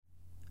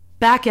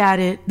Back at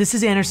it. This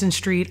is Anderson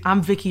Street.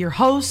 I'm Vicky, your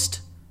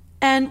host,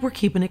 and we're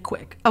keeping it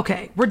quick.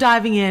 Okay, we're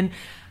diving in.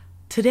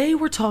 Today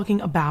we're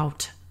talking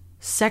about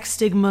sex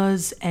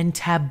stigmas and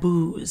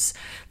taboos,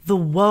 the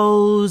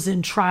woes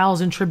and trials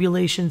and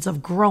tribulations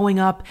of growing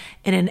up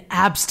in an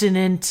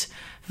abstinent,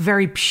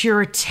 very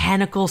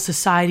puritanical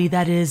society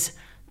that is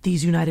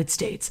these United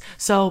States.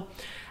 So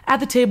at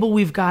the table,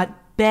 we've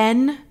got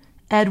Ben,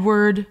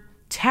 Edward,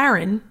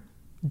 Taryn,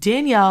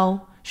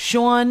 Danielle,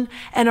 Sean,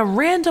 and a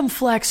random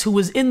flex who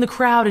was in the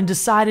crowd and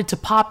decided to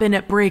pop in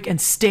at break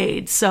and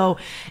stayed. So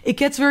it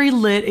gets very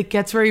lit. It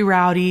gets very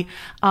rowdy.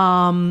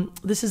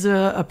 This is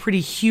a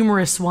pretty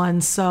humorous one.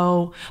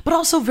 So, but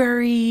also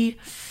very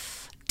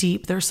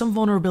deep. There's some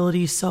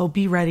vulnerability. So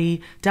be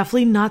ready.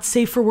 Definitely not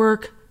safe for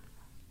work.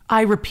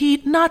 I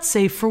repeat, not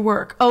safe for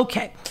work.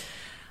 Okay.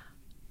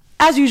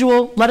 As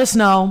usual, let us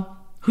know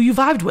who you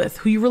vibed with,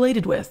 who you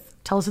related with.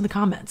 Tell us in the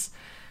comments.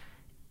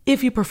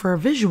 If you prefer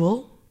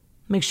visual,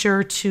 make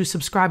sure to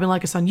subscribe and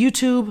like us on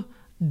YouTube.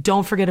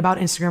 Don't forget about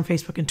Instagram,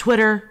 Facebook, and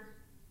Twitter.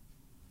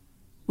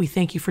 We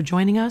thank you for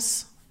joining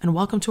us, and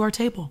welcome to our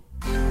table.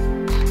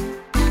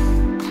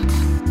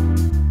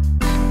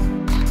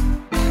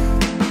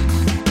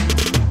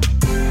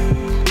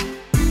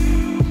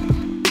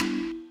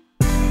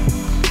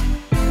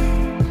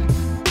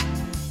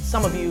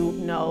 Some of you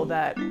know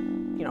that,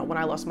 when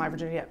I lost my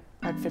virginity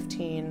at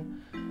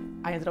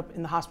 15, I ended up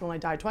in the hospital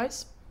and I died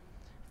twice.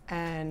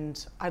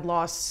 And I'd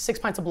lost 6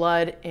 pints of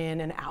blood in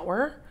an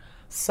hour.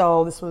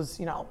 So this was,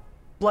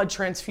 blood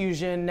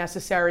transfusion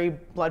necessary,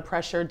 blood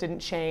pressure didn't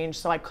change,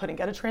 so I couldn't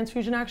get a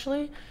transfusion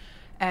actually.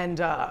 And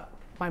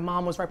my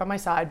mom was right by my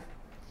side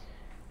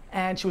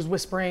and she was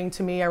whispering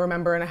to me, I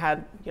remember, and I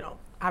had,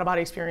 out of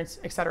body experience,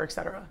 et cetera, et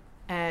cetera.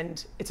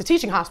 And it's a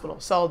teaching hospital,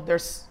 so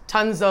there's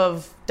tons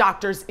of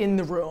doctors in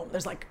the room.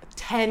 There's like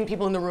 10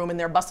 people in the room and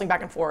they're bustling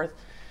back and forth.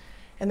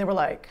 And they were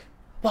like,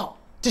 well,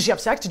 did she have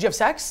sex? Did you have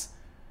sex?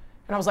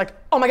 And I was like,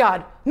 oh my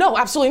God, no,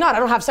 absolutely not. I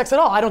don't have sex at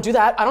all. I don't do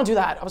that. I don't do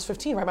that. I was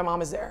 15, right? My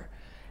mom is there.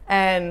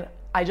 And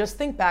I just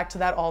think back to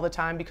that all the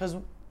time because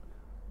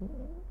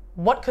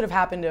what could have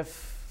happened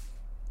if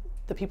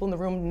the people in the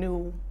room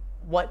knew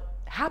what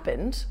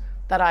happened,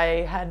 that I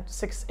had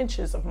 6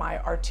 inches of my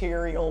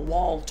arterial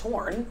wall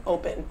torn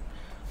open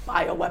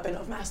by a weapon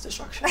of mass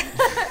destruction.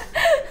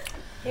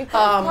 You could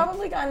have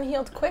probably gotten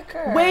healed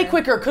quicker. Way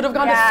quicker. Could have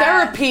gone to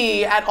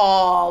therapy at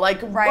all. Like,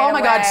 right oh my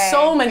away. God,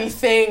 so many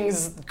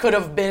things could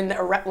have been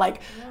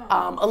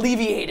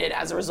alleviated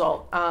as a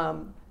result.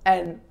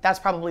 And that's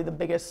probably the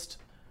biggest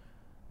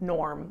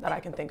norm that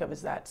I can think of,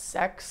 is that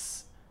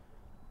sex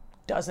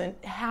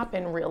doesn't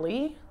happen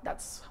really.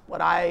 That's what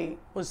I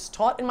was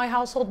taught in my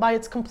household by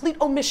its complete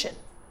omission.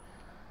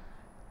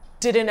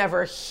 Didn't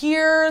ever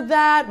hear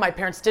that. My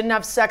parents didn't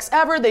have sex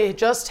ever. They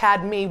just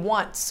had me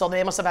once. So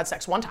they must have had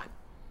sex one time.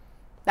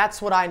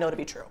 That's what I know to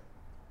be true.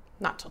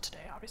 Not till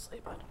today,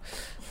 obviously, but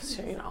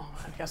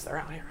I guess they're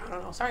out here. I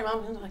don't know. Sorry,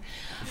 Mom.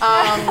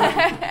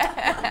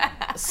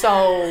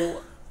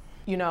 So,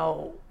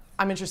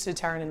 I'm interested,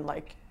 Taryn, in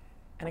like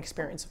an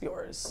experience of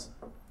yours,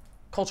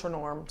 cultural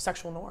norm,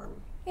 sexual norm.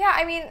 Yeah,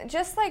 I mean,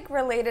 just like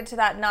related to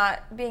that,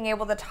 not being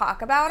able to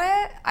talk about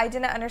it, I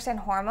didn't understand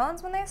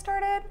hormones when they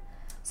started.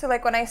 So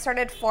like when I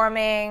started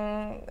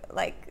forming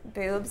like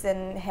boobs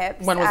and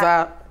hips. When was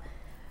that?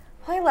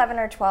 Probably 11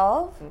 or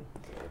 12.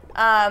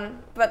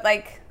 But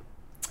like,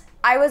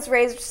 I was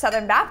raised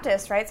Southern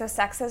Baptist, right? So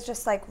sex is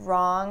just like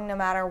wrong no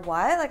matter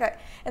what.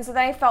 And so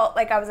then I felt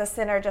like I was a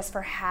sinner just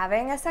for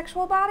having a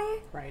sexual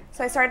body. Right.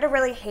 So I started to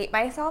really hate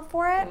myself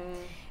for it.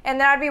 And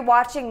then I'd be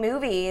watching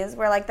movies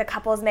where like the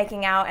couple's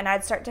making out and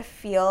I'd start to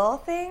feel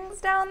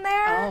things down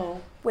there,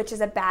 which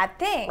is a bad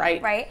thing,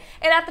 right?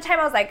 And at the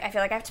time I was like, I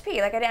feel like I have to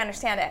pee. Like I didn't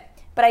understand it,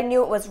 but I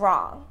knew it was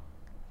wrong.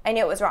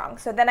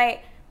 So then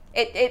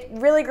it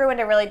really grew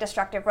into a really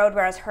destructive road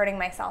where I was hurting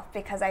myself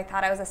because I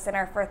thought I was a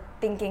sinner for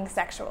thinking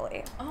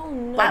sexually. Oh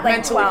no. Like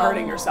mentally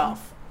hurting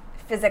yourself.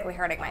 Physically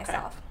hurting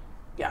myself.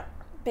 Yeah.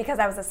 Because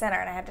I was a sinner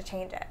and I had to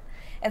change it.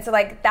 And so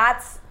like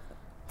that's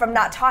from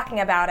not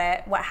talking about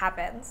it, what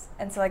happens.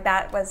 And so like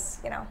that was,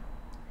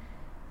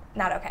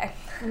 not okay.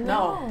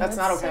 No, that's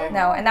not okay.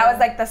 No, and that was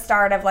like the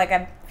start of like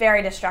a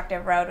very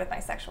destructive road with my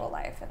sexual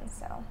life. And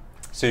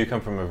So you come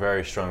from a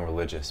very strong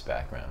religious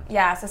background.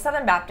 Yeah, so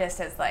Southern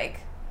Baptist is like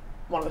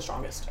one of the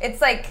strongest.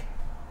 It's like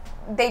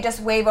they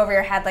just wave over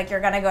your head like you're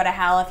gonna go to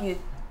hell if you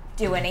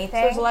do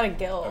anything. So there's a lot of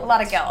guilt. A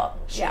lot of guilt.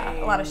 Shame.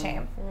 Yeah, a lot of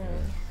shame.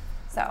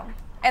 So,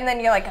 and then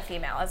you're like a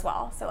female as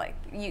well. So like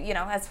you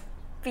know, as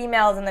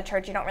females in the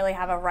church, you don't really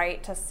have a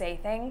right to say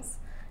things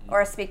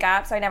or speak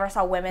up. So I never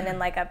saw women in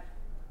like a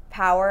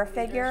power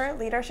figure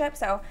leadership.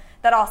 So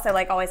that also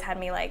like always had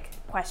me like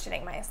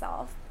questioning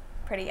myself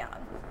pretty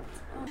young.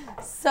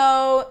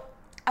 So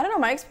I don't know,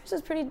 my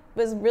experience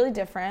was really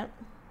different.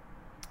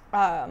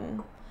 I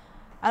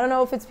don't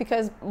know if it's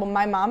because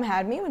my mom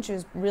had me when she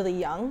was really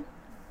young,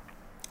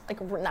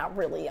 like not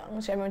really young.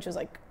 She had me when she was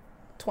like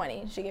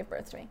 20. She gave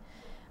birth to me.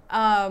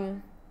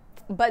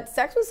 But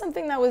sex was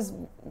something that was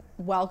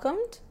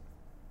welcomed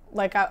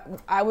like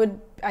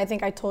I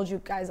think I told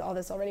you guys all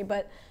this already,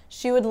 but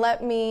she would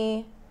let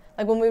me,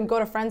 like when we would go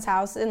to friends'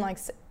 house and like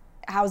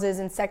houses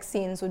and sex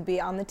scenes would be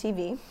on the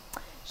TV,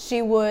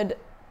 she would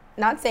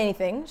not say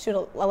anything. She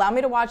would allow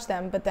me to watch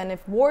them, but then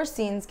if war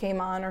scenes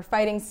came on or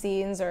fighting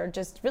scenes or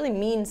just really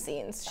mean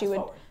scenes,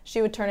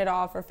 she would turn it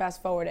off or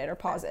fast forward it or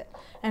pause it.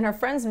 And her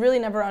friends really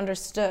never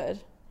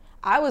understood.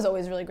 I was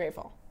always really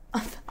grateful.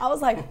 I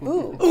was like,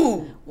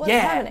 ooh, what's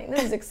happening?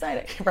 This is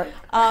exciting. Right.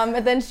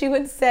 And then she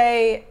would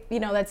say,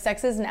 that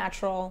sex is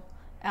natural,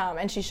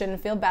 and she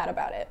shouldn't feel bad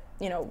about it.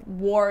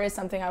 War is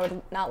something I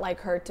would not like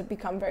her to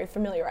become very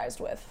familiarized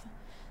with.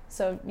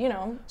 So,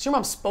 So your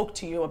mom spoke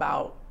to you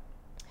about...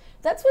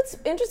 That's what's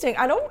interesting.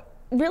 I don't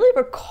really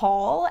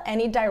recall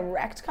any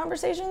direct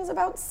conversations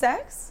about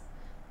sex,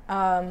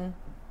 but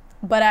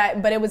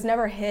it was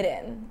never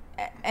hidden.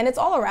 And it's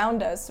all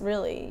around us,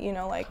 really,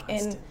 like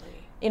constantly.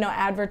 In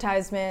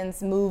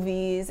advertisements,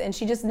 movies, and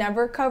she just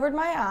never covered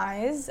my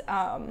eyes.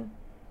 I'm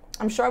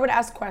sure I would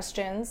ask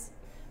questions,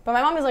 but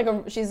my mom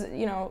is she's,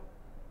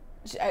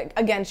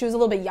 again, she was a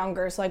little bit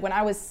younger, so like when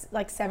I was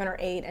like 7 or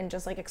 8 and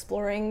just like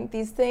exploring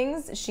these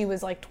things, she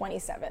was like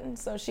 27.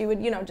 So she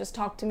would, just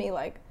talk to me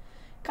like,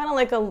 kind of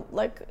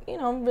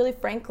really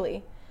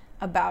frankly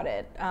about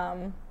it.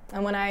 And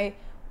when I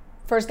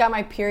first got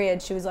my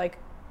period, she was like,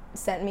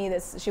 sent me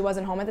this, she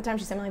wasn't home at the time,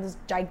 she sent me like this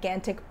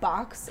gigantic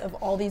box of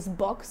all these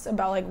books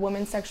about like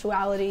women's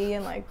sexuality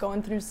and like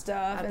going through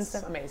stuff. That's and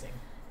stuff. Amazing.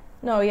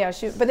 No, yeah,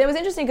 but it was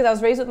interesting because I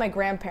was raised with my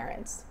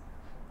grandparents,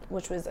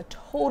 which was a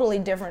totally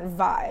different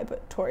vibe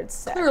towards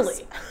sex.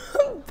 Clearly.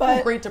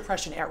 But Great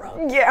Depression era.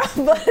 Yeah,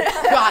 but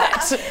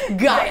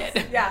Got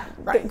it. Yeah.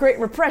 Right. Great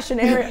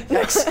Repression era.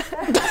 Just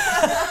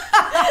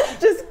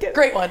kidding.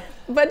 Great one.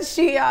 But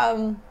she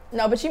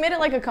but she made it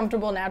like a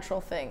comfortable,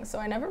 natural thing. So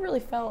I never really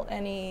felt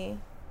any,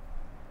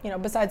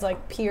 besides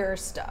like peer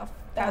stuff.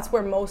 That's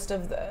where most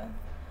of the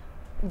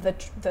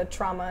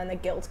trauma and the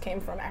guilt came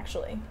from,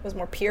 actually. It was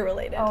more peer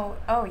related.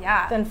 Oh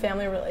yeah. Than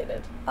family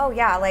related. Oh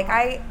yeah, like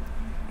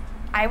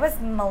I was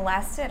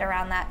molested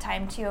around that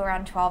time too,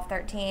 around 12,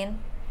 13.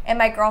 And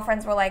my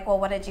girlfriends were like, well,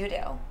 what did you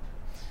do?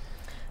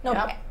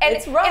 No,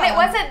 it's wrong. And it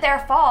wasn't their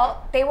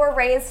fault. They were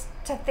raised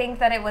to think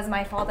that it was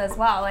my fault as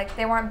well. Like,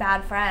 they weren't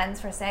bad friends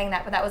for saying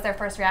that, but that was their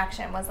first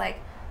reaction, was like,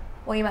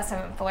 well, you must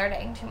have been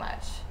flirting too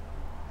much.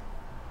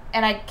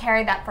 And I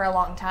carried that for a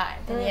long time,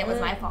 thinking it was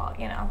my fault,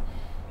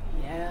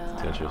 Yeah.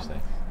 It's interesting.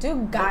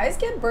 Do guys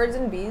get birds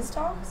and bees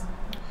talks?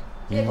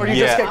 Or do you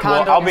just get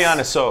condoms? Well, I'll be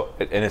honest. So,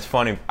 and it's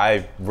funny.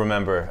 I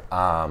remember,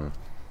 I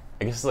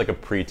guess it's like a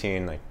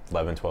preteen, like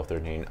 11, 12,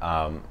 13,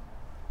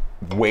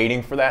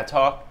 waiting for that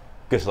talk.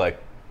 Because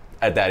like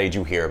at that age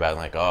you hear about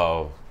like,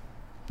 oh,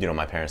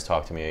 my parents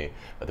talked to me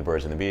about the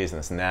birds and the bees and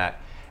this and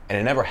that. And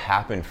it never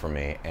happened for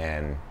me.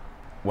 And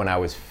when I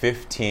was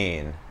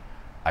 15,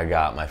 I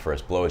got my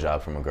first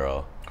blowjob from a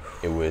girl.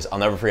 I'll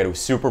never forget, it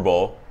was Super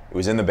Bowl. It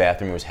was in the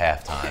bathroom, it was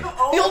halftime.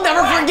 You'll never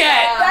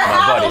forget!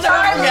 My buddy's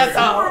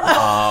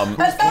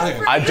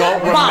I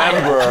don't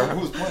remember.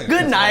 Who's playing?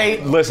 Good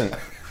night. Listen,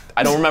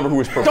 I don't remember who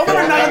was performing. Don't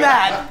remember none of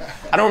that.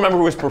 I don't remember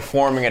who was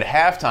performing at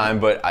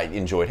halftime, but I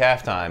enjoyed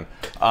halftime.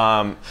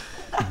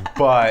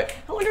 But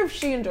I wonder if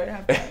she enjoyed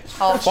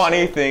halftime.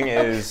 funny thing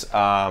is,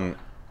 I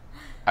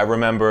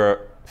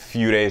remember a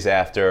few days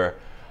after,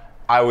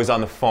 I was on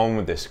the phone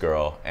with this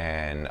girl,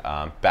 and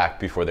back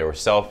before there were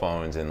cell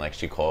phones, and like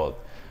she called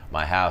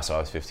my house. So I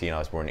was 15. I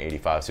was born in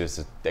 '85, so it's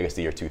I guess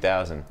the year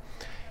 2000.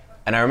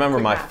 And I remember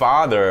my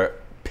father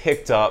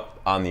picked up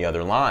on the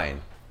other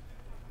line,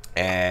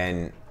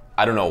 and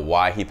I don't know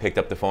why he picked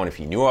up the phone, if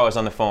he knew I was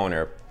on the phone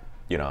or,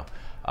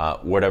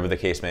 whatever the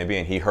case may be.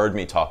 And he heard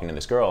me talking to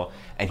this girl,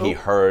 and he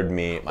heard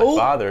my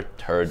father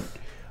heard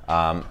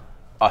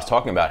us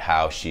talking about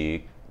how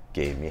she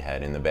gave me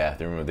head in the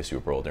bathroom of the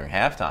Super Bowl during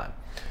halftime.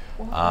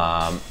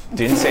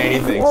 Didn't say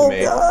anything to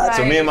me.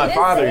 So me and my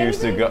father used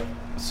to go.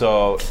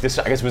 So this,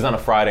 I guess, was on a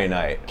Friday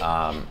night.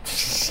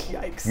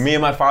 Yikes. Me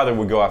and my father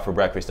would go out for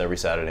breakfast every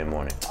Saturday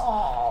morning.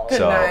 Oh, Good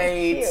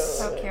night.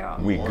 So cute.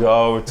 We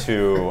go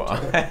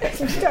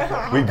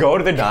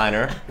to the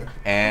diner,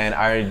 and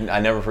I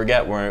never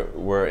forget,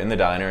 we're in the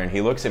diner, and he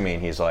looks at me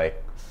and he's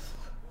like,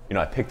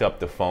 I picked up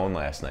the phone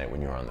last night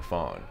when you were on the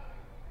phone.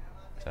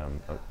 So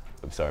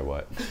I'm sorry,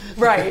 what?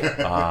 Right.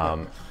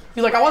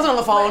 You're like, I wasn't on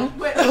the phone.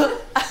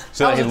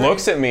 So then he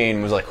looks at me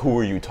and was like, who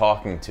are you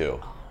talking to?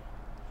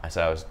 I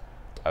said,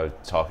 I was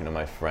talking to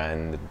my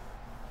friend.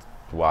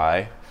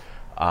 Why?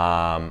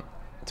 So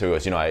he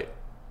goes, I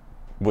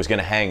was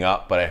gonna hang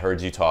up, but I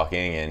heard you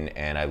talking,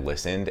 and I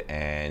listened,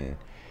 and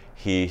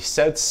he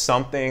said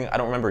something, I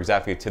don't remember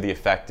exactly, to the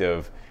effect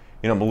of,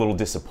 I'm a little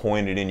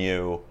disappointed in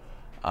you.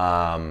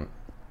 I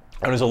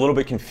was a little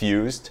bit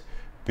confused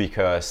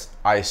because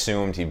I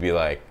assumed he'd be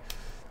like,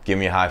 give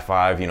me a high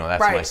five,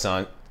 that's right. My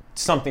son,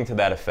 something to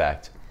that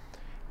effect.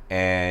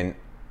 And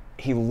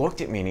he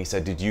looked at me and he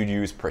said, did you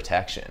use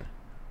protection?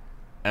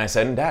 And I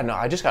said, Dad, no,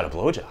 I just got a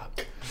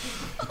blowjob.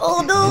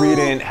 Oh no. We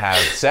didn't have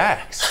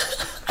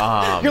sex.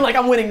 You're like,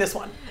 I'm winning this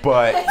one.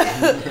 But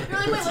You're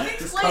like, wait, let me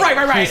explain.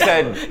 Right. he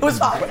said, it was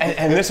fine.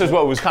 and this is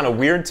what was kind of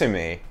weird to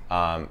me,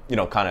 you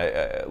know, kind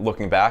of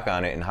looking back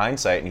on it in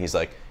hindsight, and he's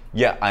like,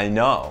 yeah, I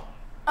know.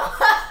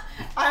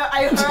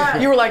 I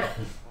heard. You were like,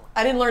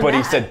 I didn't learn But that.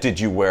 he said, did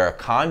you wear a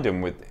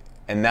condom with,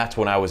 and that's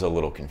when I was a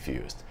little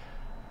confused.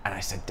 And I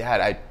said,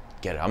 Dad, I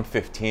get it, I'm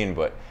 15,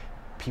 but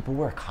people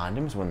wear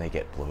condoms when they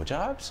get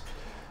blowjobs?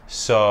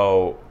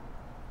 So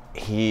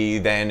he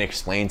then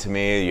explained to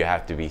me, you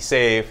have to be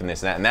safe and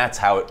this and that, and that's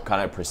how it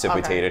kind of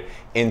precipitated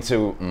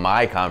into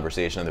my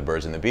conversation of the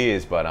birds and the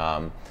bees. But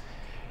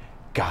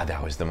God,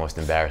 that was the most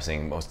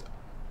embarrassing, most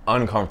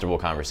uncomfortable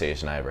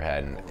conversation I ever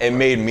had. And it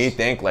made me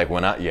think, like,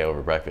 when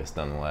over breakfast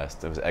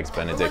nonetheless. It was Eggs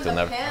Benedict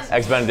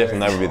will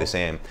never be the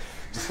same.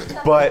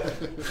 But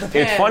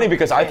it's funny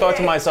because I thought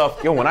to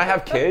myself, when I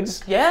have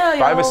kids, if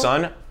I have a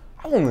son,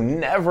 I will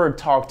never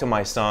talk to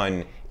my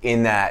son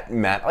in that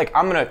manner. Like,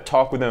 I'm gonna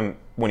talk with him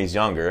when he's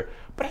younger,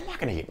 but I'm not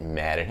gonna get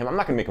mad at him. I'm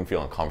not gonna make him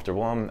feel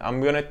uncomfortable.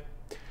 I'm gonna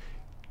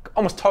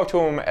almost talk to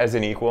him as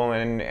an equal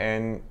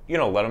and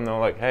let him know,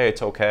 like, hey,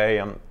 it's okay.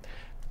 Kind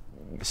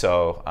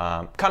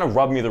of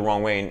rubbed me the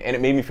wrong way, and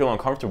it made me feel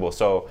uncomfortable.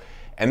 So,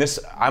 and this,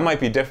 I might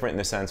be different in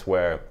the sense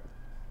where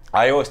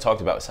I always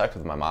talked about sex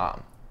with my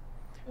mom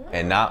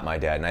and not my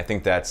dad, and I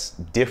think that's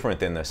different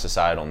than the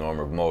societal norm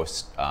of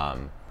most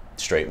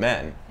straight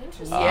men.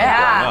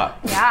 Yeah,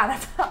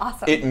 that's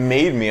awesome. It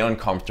made me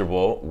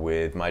uncomfortable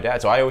with my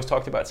dad, so I always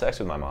talked about sex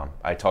with my mom.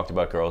 I talked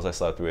about girls I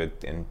slept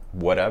with and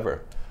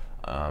whatever.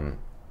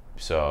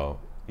 So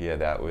yeah,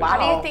 that was. Why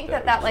do you think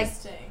that like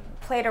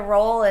played a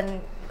role in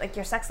like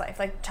your sex life,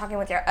 like talking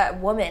with your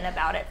woman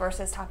about it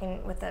versus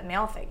talking with a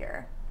male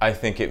figure? I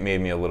think it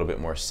made me a little bit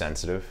more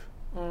sensitive.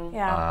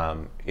 Yeah.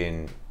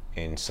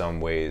 In some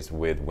ways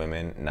with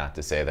women, not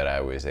to say that I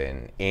was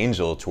an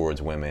angel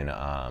towards women,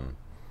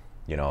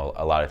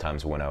 a lot of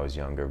times when I was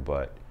younger,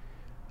 but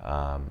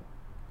I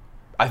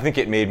think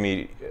it made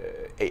me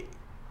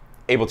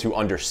able to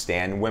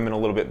understand women a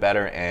little bit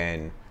better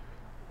and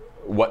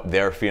what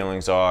their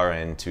feelings are,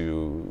 and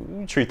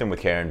to treat them with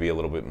care and be a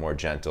little bit more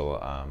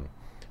gentle,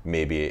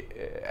 maybe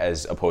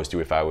as opposed to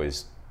if I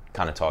was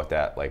kind of taught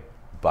that like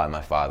by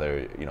my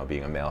father,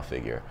 being a male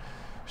figure.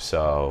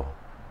 So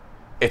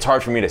it's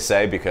hard for me to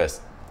say because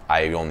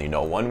I only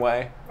know one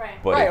way,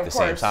 but at the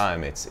same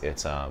time, it's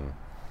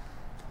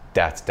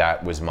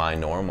that was my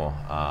normal.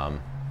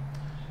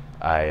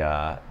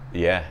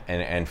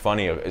 And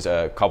funny, it was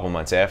a couple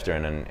months after,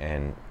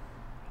 and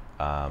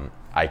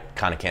I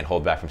kind of can't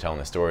hold back from telling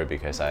the story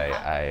because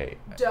I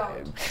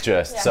don't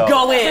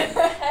go in.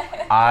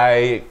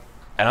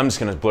 And I'm just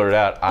gonna blurt it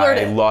out.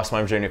 I lost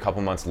my virginity a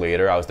couple months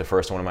later. I was the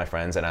first one of my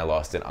friends, and I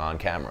lost it on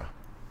camera.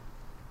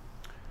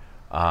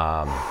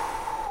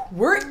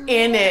 We're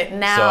in it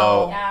now.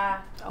 So Yeah.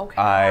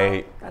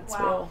 Okay. That's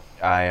real.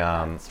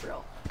 That's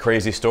real.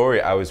 Crazy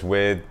story. I was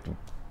with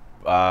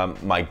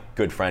my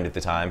good friend at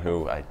the time,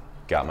 who I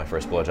got my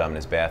first blowjob in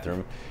his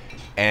bathroom,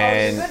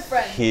 and good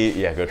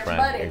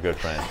friend. A good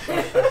friend.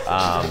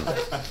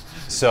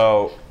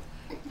 So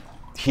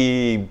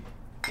he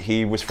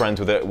was friends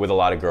with a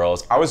lot of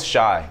girls. I was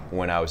shy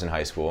when I was in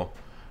high school.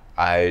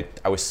 I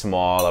was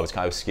small. I was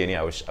kind of skinny.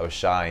 I was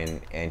shy,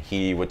 and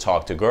he would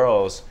talk to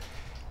girls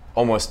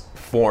almost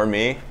for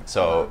me.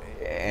 So,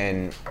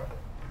 and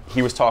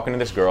he was talking to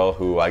this girl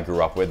who I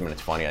grew up with, and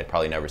it's funny, I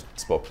probably never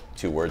spoke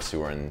 2 words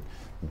to her in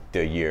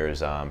the years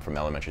from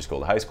elementary school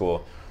to high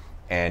school.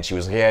 And she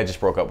was like, yeah, I just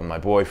broke up with my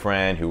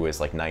boyfriend, who was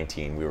like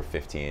 19, we were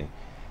 15.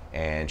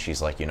 And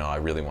she's like, I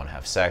really want to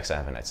have sex. I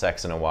haven't had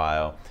sex in a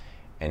while.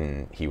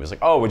 And he was like,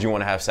 oh, would you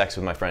want to have sex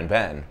with my friend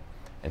Ben?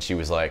 And she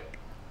was like,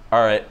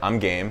 all right, I'm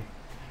game.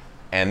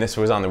 And this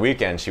was on the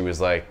weekend. She was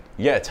like,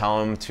 yeah,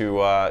 tell him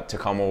to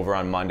come over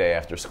on Monday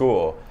after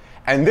school.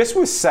 And this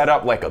was set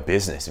up like a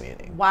business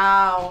meeting.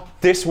 Wow.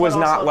 This was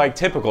not like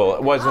typical.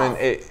 It wasn't,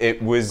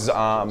 it was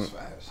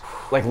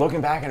like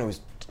looking back, and it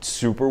was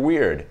super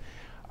weird.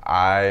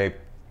 I'll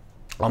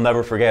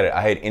never forget it.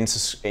 I had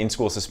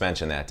in-school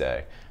suspension that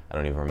day. I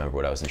don't even remember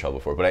what I was in trouble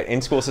for, but I had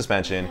in-school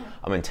suspension.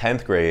 I'm in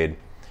 10th grade,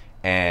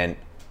 and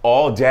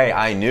all day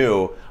I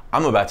knew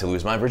I'm about to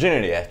lose my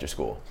virginity after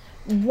school.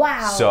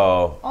 Wow.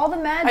 So all the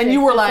magic. And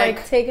you were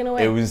like taken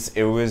away.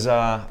 It was.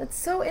 That's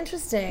so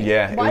interesting.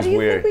 Yeah, Why it was do you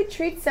weird. think we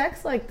treat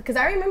sex like? Because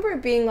I remember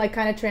it being like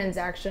kind of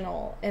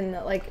transactional in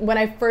the, like when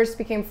I first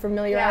became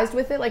familiarized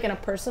with it, like in a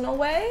personal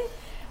way.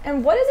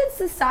 And what is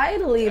it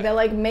societally that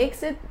like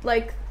makes it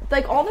like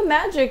all the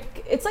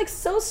magic? It's like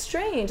so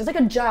strange. It's like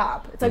a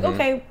job. It's like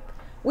okay,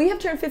 we have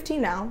turned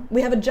 15 now.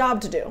 We have a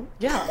job to do.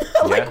 Yeah.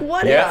 Like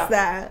what is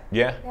that?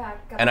 Yeah.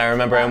 And I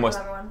remember I almost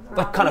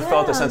like kind of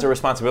felt a sense of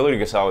responsibility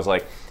because I was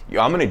like,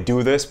 I'm gonna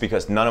do this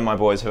because none of my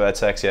boys have had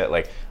sex yet.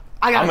 Like,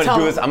 I'm gonna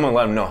do this. I'm gonna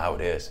let them know how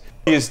it is.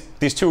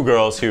 These 2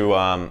 girls who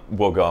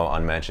will go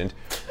unmentioned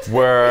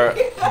were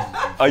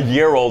a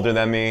year older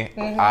than me.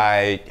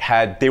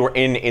 They were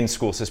in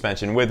school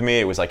suspension with me.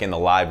 It was like in the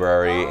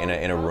library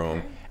in a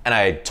room, and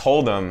I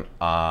told them,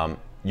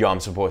 I'm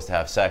supposed to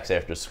have sex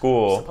after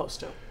school.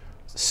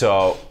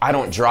 So I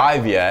don't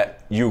drive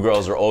yet. You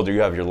girls are older.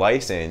 You have your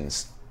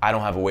license. I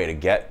don't have a way to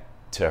get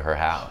to her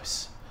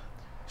house.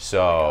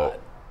 So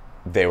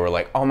they were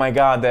like, oh my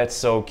God, that's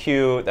so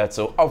cute.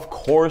 Of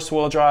course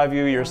we'll drive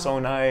you. You're so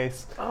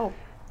nice. Oh.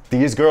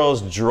 These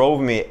girls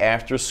drove me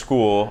after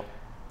school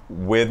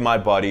with my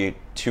buddy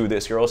to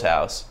this girl's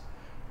house.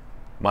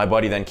 My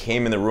buddy then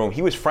came in the room.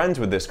 He was friends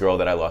with this girl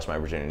that I lost my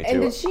virginity to.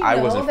 And did she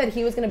know that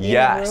he was going to be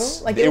in the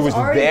room? Like, it was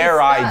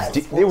their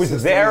idea. It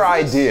was their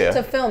idea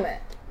to film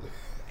it.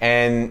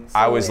 And so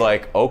I was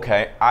like,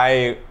 okay.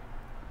 I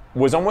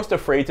was almost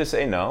afraid to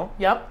say no.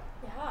 Yep.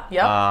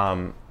 Yeah.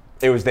 Yep.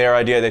 It was their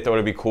idea. They thought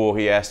it'd be cool.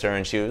 He asked her,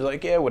 and she was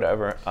like, yeah,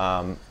 whatever.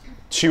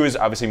 She was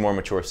obviously more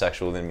mature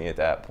sexual than me at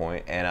that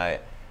point, and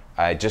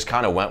I just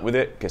kind of went with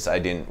it because I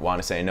didn't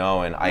want to say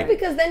no, and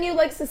because then you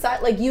like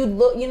society, like you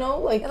look, you know,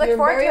 like you're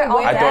very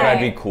aware. I thought I'd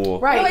be cool,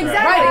 right? No,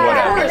 exactly. Right.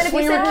 And then if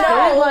you said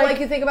no, like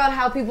you think about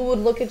how people would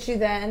look at you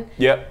then.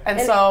 Yep.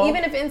 And so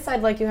even if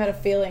inside, like you had a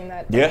feeling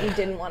that you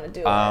didn't want to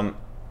do it.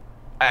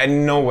 I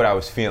didn't know what I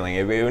was feeling,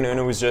 and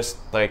it was just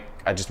like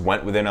I just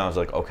went with it. And I was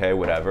like, okay,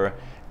 whatever.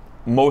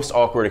 Most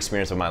awkward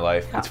experience of my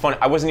life. It's funny.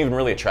 I wasn't even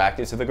really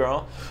attracted to the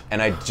girl,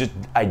 and I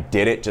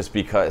did it just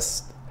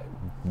because,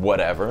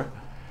 whatever.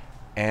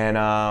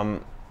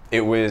 And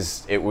it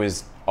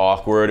was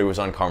awkward. It was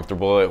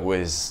uncomfortable. It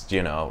was,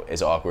 you know,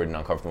 as awkward and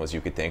uncomfortable as you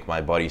could think.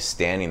 My buddy's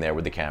standing there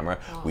with the camera.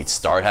 We'd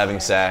start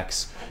having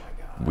sex.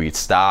 We'd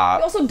stop.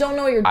 You also don't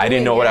know what you're doing. I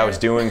didn't know what I was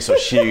doing, so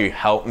she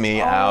helped me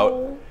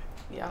out.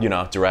 You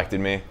know, directed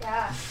me.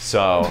 Yeah.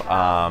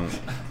 So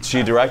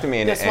she directed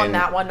me, and this one,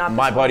 that one, not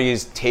my this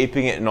buddy's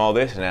taping it and all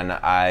this, and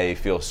I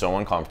feel so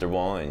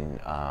uncomfortable. And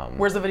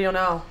where's the video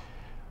now?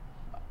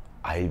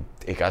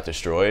 It got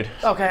destroyed.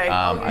 Okay.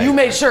 You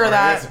made sure of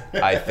that.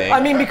 I think. I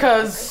mean,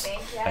 because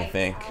I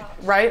think.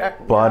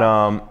 Right. But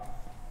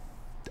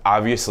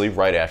obviously,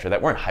 right after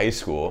that, we're in high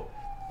school.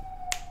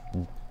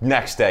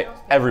 Next day,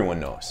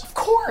 everyone knows. Of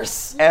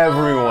course.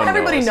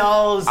 Everybody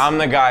knows. I'm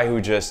the guy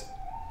who just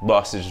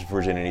lost his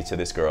virginity to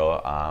this girl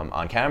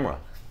on camera.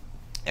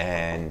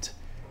 And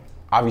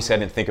obviously I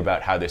didn't think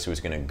about how this was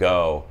gonna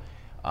go.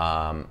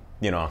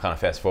 You know, I'll kind of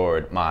fast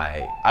forward.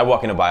 I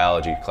walk into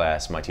biology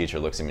class, my teacher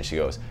looks at me and she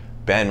goes,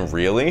 Ben,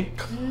 really?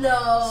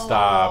 No.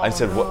 Stop. I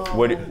said,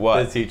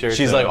 what? The teacher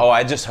She's said. like, oh,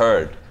 I just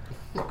heard.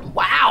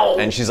 Wow.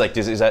 And she's like,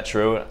 is that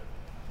true?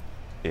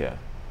 Yeah.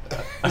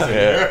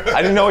 Yeah.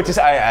 I didn't know what to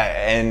say.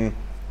 And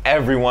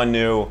everyone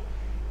knew.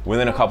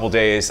 Within a couple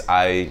days,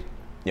 I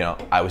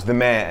was the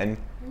man.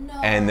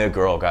 And the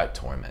girl got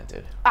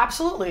tormented.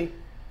 Absolutely.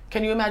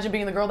 Can you imagine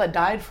being the girl that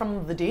died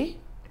from the D?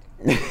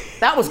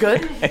 That was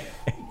good.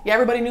 Yeah,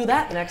 everybody knew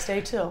that the next day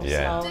too.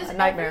 Yeah. So, a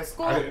nightmare.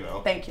 I didn't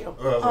know. Thank you.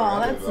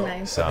 Oh, that's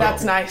nice. So,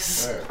 That's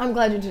nice. I'm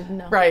glad you didn't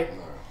know. Right.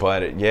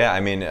 but yeah,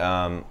 I mean,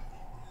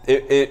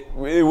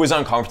 it was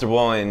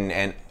uncomfortable,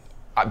 and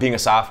being a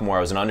sophomore, I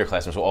was an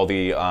underclassman, so all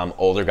the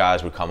older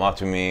guys would come up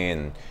to me,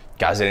 and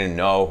guys I didn't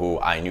know who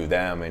I knew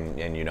them,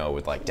 and you know,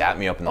 would like dap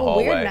me up in the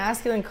hallway. Weird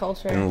masculine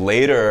culture. And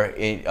later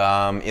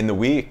in the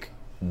week,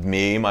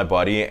 me, my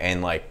buddy,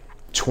 and like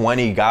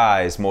 20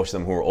 guys, most of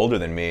them who were older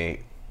than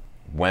me,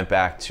 went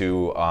back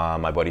to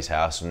my buddy's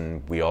house,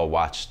 and we all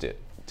watched it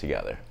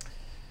together.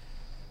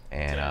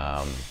 And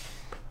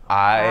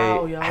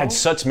I had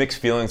such mixed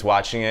feelings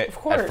watching it. Of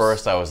course. At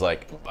first, I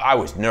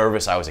was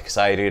nervous, I was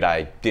excited,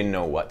 I didn't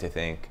know what to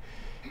think.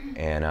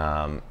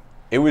 And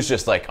it was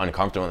just like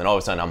uncomfortable, and then all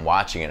of a sudden I'm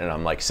watching it, and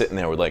I'm like sitting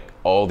there with like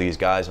all these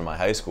guys in my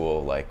high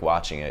school like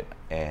watching it,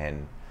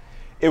 and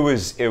it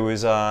was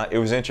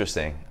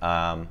interesting.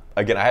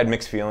 Again, I had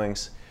mixed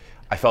feelings.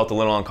 I felt a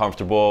little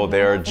uncomfortable.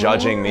 They're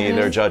judging me,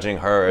 they're judging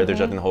her, they're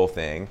judging the whole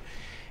thing.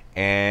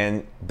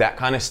 And that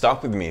kind of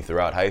stuck with me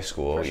throughout high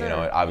school. Sure. You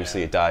know,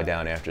 obviously it died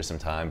down after some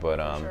time, but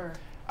Sure.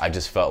 I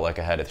just felt like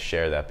I had to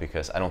share that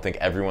because I don't think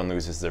everyone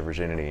loses their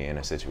virginity in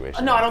a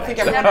situation. No, like I don't that. think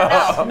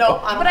everyone. No,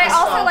 I don't But I think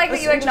also so. like that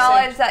That's you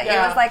acknowledge that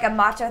interesting. it was like a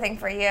macho thing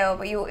for you,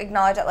 but you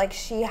acknowledge that like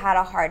she had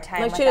a hard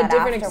time. Like with she had a that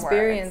different afterwards.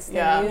 experience than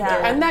Yeah. you did.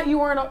 Yeah. And that you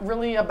weren't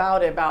really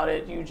about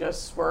it. You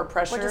just were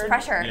pressured. Just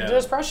pressure. Yeah.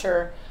 Just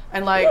pressure.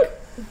 And like,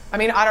 I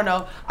mean, I don't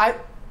know.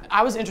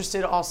 I was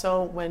interested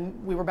also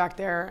when we were back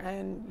there,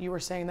 and you were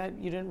saying that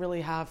you didn't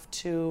really have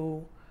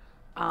to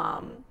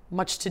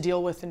much to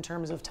deal with in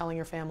terms of telling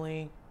your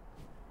family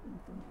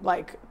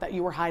like that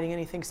you were hiding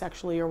anything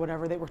sexually or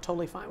whatever. They were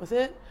totally fine with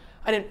it.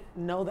 I didn't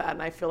know that,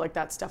 and I feel like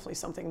that's definitely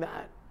something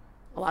that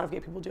a lot of gay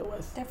people deal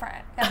with.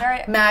 Different. Yeah,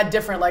 very. Mad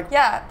different, like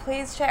Yeah,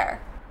 please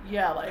share.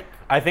 yeah, like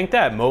I think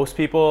that most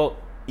people,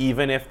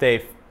 even if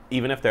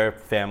their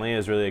family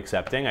is really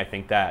accepting, I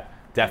think that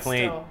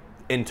definitely Still.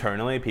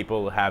 internally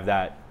people have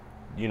that,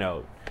 you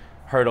know,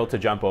 hurdle to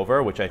jump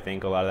over, which I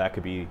think a lot of that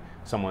could be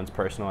someone's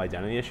personal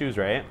identity issues,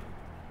 right?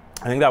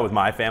 I think that with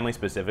my family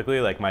specifically,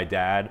 like my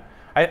dad,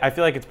 I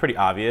feel like it's pretty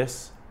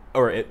obvious,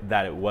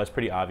 that it was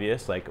pretty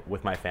obvious, like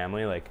with my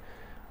family, like,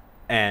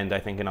 and I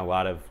think in a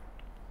lot of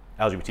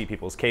LGBT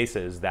people's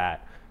cases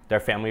that their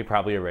family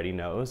probably already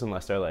knows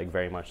unless they're like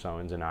very much so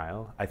in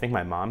denial. I think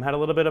my mom had a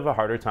little bit of a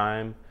harder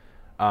time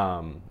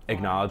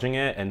acknowledging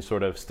it, and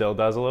sort of still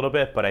does a little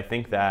bit. But I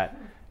think that,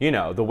 you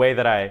know, the way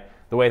that I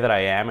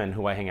am and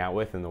who I hang out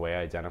with and the way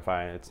I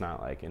identify, it's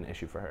not like an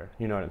issue for her.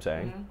 You know what I'm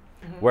saying?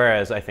 Mm-hmm.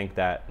 Whereas I think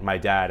that my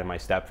dad and my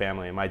step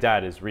family, and my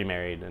dad is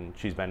remarried, and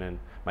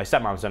my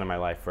stepmom's been in my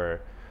life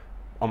for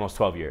almost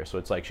 12 years. So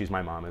it's like she's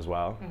my mom as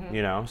well,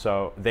 you know?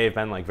 So they've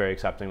been like very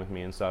accepting with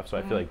me and stuff. So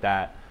I feel like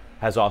that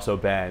has also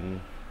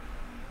been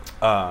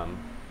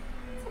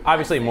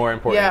obviously more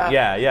important.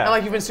 Yeah. And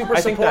like you've been super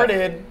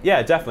supported.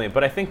 Yeah, definitely.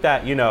 But I think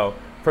that, you know,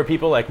 for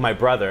people like my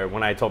brother,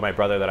 when I told my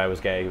brother that I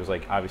was gay, he was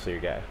like, obviously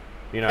you're gay.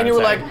 You know, and you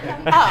were like,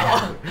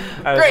 oh,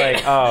 I was great.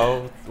 like,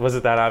 oh, was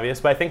it that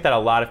obvious? But I think that a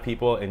lot of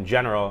people in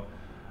general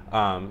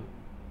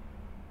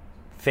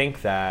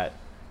think that,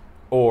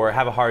 or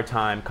have a hard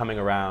time coming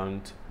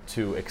around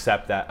to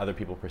accept that other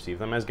people perceive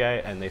them as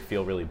gay, and they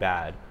feel really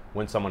bad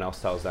when someone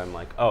else tells them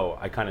like, oh,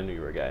 I kind of knew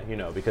you were gay, you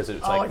know, because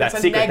it's like that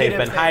secret they've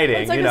been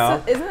hiding, like you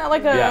know. Isn't that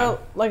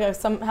like a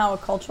somehow a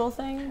cultural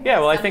thing? Yeah,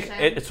 well, I think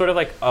it's sort of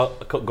like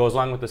goes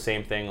along with the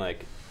same thing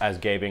like as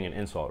gay being an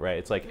insult, right?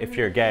 It's like if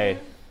you're gay,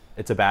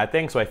 it's a bad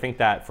thing. So I think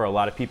that for a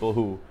lot of people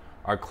who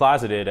are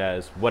closeted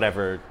as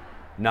whatever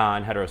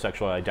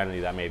non-heterosexual identity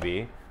that may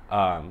be,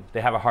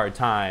 they have a hard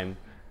time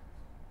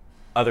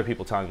other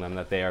people telling them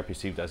that they are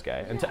perceived as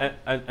gay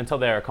until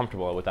they are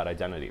comfortable with that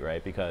identity,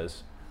 right?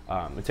 Because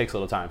it takes a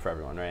little time for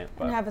everyone, right?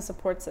 But and have a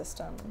support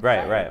system.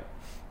 Right.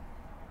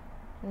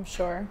 I'm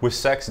sure. Was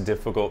sex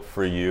difficult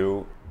for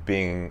you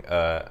being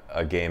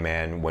a gay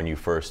man when you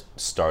first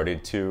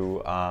started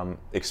to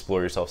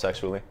explore yourself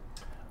sexually?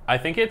 I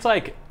think it's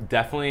like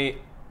definitely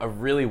a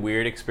really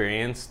weird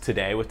experience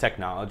today with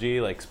technology,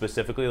 like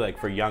specifically like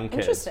for young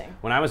kids. Interesting.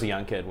 When I was a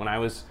young kid,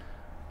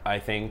 I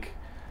think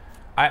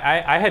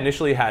I had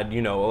initially had,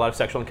 you know, a lot of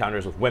sexual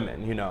encounters with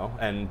women, you know,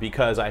 and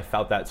because I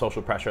felt that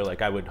social pressure,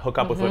 like I would hook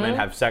up with women,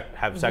 have sex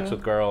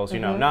with girls, you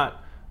know,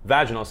 not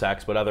vaginal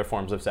sex, but other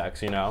forms of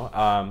sex, you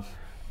know,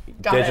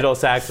 digital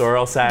sex,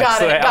 oral sex,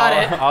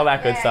 all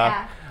that good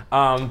stuff.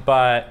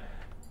 But,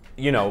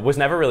 you know, was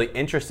never really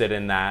interested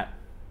in that,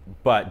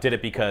 but did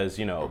it because,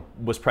 you know,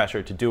 was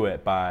pressured to do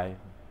it by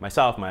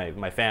myself,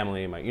 my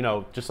family, you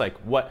know, just like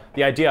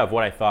the idea of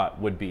what I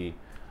thought would be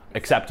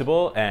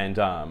acceptable and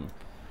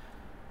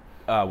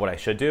what I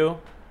should do.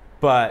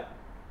 But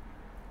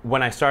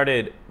when I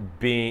started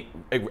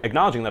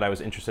acknowledging that I was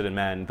interested in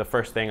men, the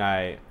first thing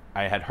I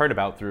had heard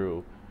about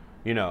through,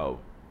 you know,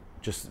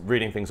 just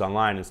reading things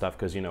online and stuff,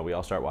 because, you know, we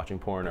all start watching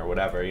porn or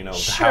whatever, you know,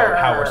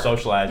 how we're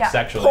socialized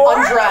sexually.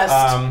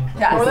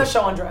 Undressed. Or the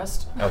show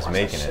Undressed. I was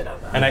making it.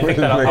 And I think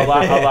that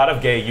a lot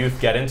of gay youth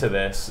get into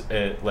this,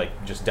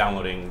 like just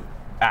downloading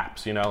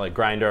apps, you know, like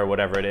Grindr or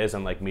whatever it is,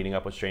 and like meeting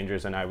up with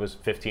strangers. And I was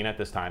 15 at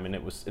this time, and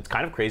it's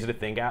kind of crazy to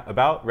think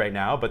about right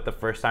now, but the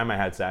first time I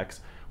had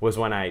sex was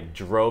when I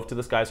drove to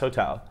this guy's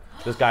hotel.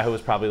 This guy who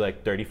was probably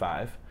like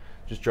 35.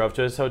 Just drove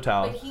to his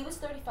hotel. Wait, he was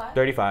 35?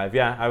 35,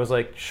 yeah. I was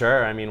like,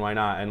 sure, I mean, why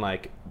not? And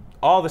like,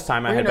 all this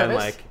time I had been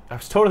like, I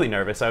was totally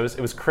nervous. It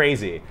was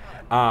crazy.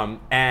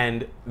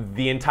 And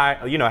the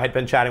entire, you know, I had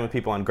been chatting with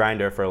people on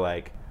Grindr for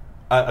like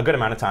a good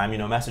amount of time, you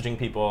know, messaging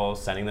people,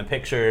 sending them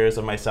pictures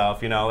of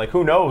myself, you know, like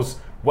who knows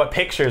what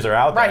pictures are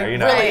out there, you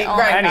know? Really,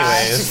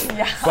 anyways,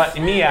 but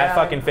me at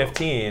fucking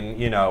 15,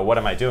 you know, what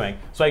am I doing?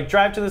 So I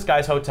drive to this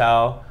guy's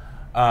hotel,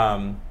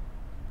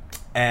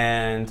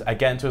 and I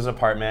get into his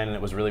apartment, and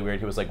it was really weird.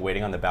 He was like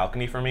waiting on the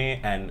balcony for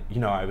me, and you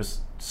know, I was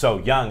so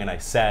young, and I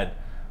said,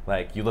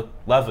 like, you look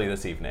lovely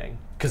this evening,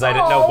 because I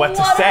didn't know what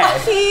to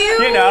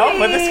say, you know.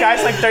 But this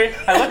guy's like 30.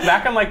 I look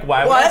back, I'm like,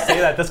 why would I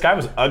say that? This guy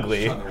was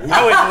ugly. I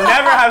would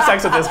never have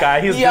sex with this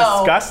guy. He's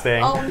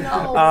disgusting. Oh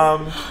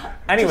no.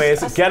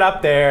 Anyways, get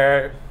up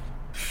there.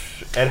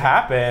 It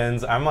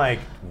happens. I'm like,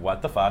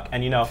 what the fuck?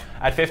 And you know,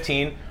 at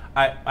 15.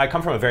 I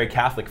come from a very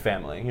Catholic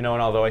family, you know,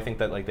 and although I think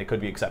that like they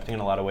could be accepting in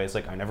a lot of ways,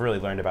 like I never really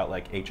learned about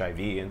like HIV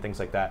and things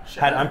like that.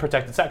 Had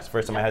unprotected sex.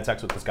 First time I had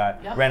sex with this guy,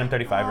 random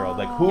 35-year-old.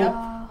 Like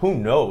who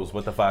knows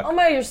what the fuck? Oh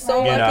my, you're so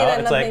lucky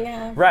that nothing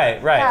happened.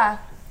 Right. Yeah.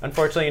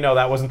 Unfortunately, you know,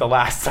 that wasn't the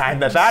last time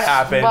that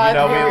happened. You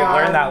know, we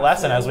learned that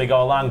lesson as we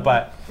go along.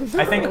 But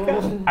I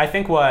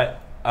think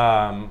what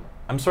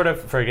I'm sort of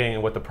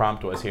forgetting what the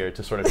prompt was here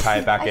to sort of tie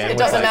it back in. It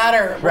doesn't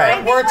matter.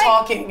 Right. We're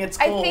talking. It's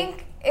cool. I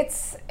think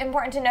it's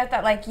important to note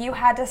that like you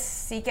had to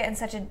seek it in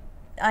such an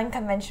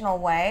unconventional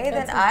way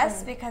than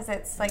us, because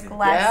it's like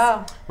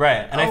less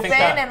right, and open I think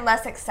that, and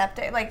less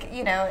accepted. Like,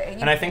 you know, you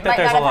and I think that might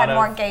there's not a have lot had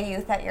more of gay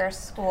youth at your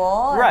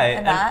school, right,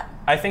 and that.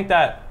 I think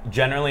that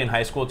generally in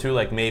high school too,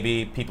 like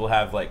maybe people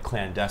have like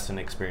clandestine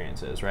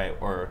experiences, right,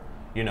 or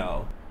you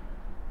know,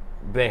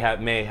 they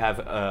may have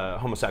a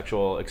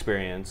homosexual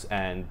experience,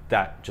 and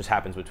that just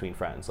happens between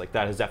friends. Like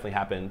that has definitely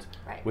happened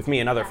with me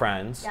and other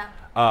friends.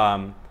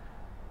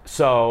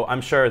 So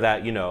I'm sure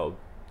that, you know,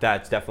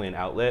 that's definitely an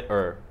outlet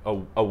or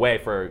a way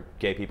for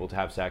gay people to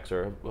have sex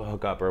or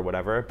hook up or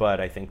whatever.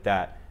 But I think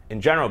that in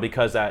general,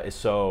 because that is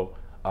so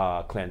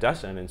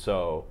clandestine and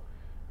so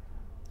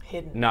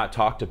hidden, not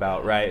talked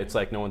about, right? It's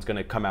like no one's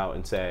gonna come out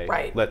and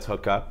say, let's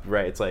hook up,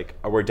 right? It's like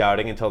we're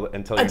doubting until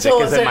your dick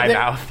is in my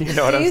mouth. You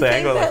know what I'm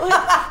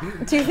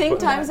saying? Do you think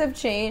times have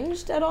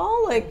changed at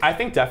all? Like, I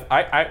think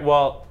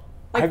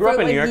I grew up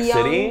in New York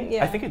City.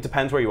 Yeah. I think it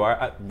depends where you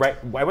are.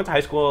 I went to high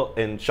school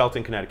in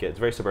Shelton, Connecticut. It's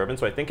very suburban.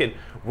 So I think in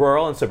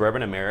rural and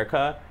suburban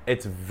America,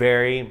 it's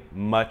very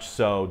much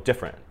so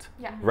different.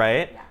 Yeah.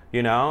 Right? Yeah.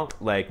 You know,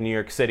 like New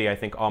York City, I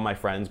think all my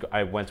friends,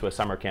 I went to a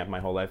summer camp my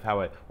whole life,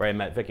 where I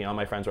met Vicky. All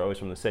my friends were always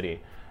from the city.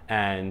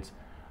 And,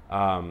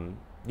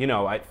 you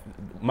know,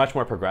 much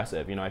more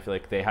progressive. You know, I feel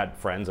like they had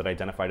friends that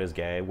identified as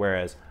gay,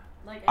 whereas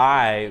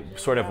I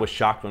sort of was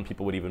shocked when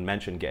people would even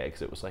mention gay,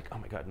 because it was like, oh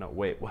my God, no,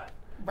 wait, what?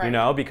 Right. You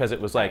know, because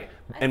it was like,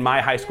 in my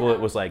high school, it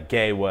was like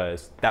gay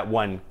was that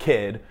one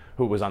kid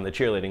who was on the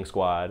cheerleading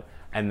squad,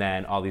 and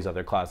then all these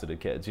other closeted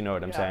kids. You know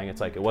what I'm saying?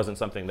 It's like, it wasn't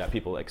something that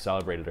people like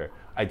celebrated or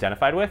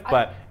identified with.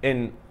 But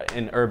in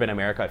urban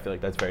America, I feel like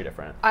that's very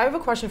different. I have a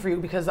question for you,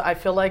 because I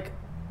feel like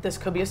this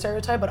could be a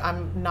stereotype, but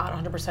I'm not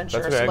 100%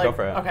 sure. That's okay, go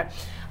for it. Okay.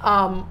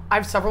 I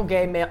have several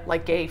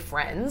gay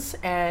friends,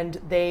 and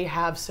they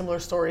have similar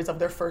stories of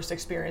their first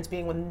experience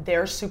being when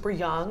they're super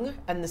young,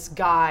 and this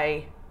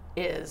guy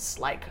is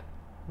like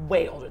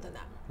way older than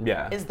them.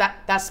 Yeah.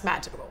 That's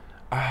mad typical?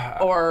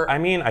 Or I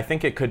mean, I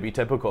think it could be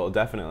typical,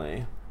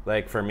 definitely.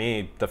 Like for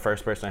me, the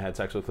first person I had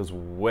sex with was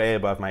way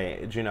above my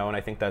age, you know, and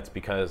I think that's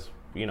because,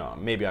 you know,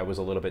 maybe I was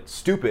a little bit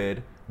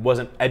stupid,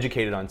 wasn't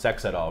educated on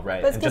sex at all,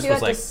 right? But it's because you had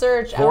to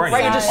search outside.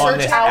 Right, you just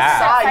search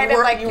outside.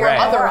 You were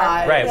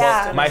otherized. Right,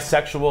 well, my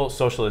sexual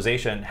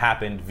socialization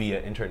happened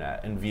via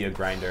internet and via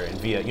Grindr and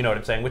via, you know what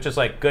I'm saying, which is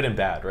like good and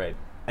bad, right?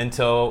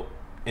 Until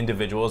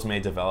individuals may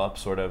develop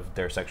sort of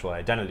their sexual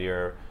identity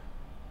or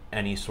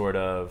any sort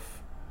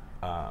of,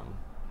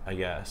 I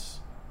guess,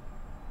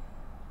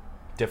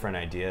 different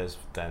ideas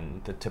than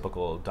the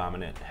typical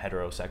dominant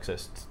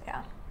heterosexist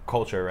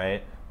culture,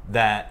 right?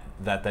 That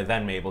they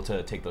then may be able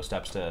to take those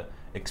steps to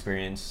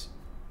experience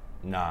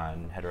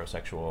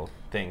non-heterosexual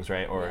things,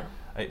 right? Or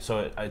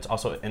so it's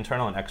also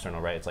internal and external,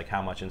 right? It's like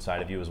how much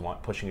inside of you is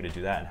pushing you to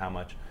do that, and how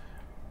much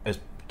is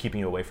keeping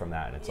you away from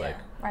that. And it's like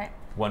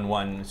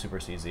one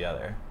supersedes the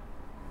other.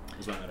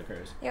 Is when that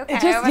occurs. You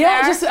okay over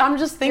there? I'm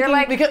just thinking, you're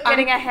like because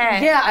getting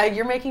ahead. Yeah,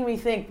 you're making me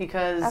think,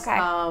 because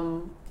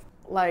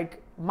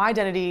like my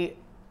identity,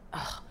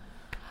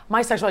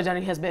 my sexual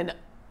identity has been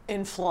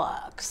in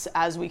flux,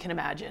 as we can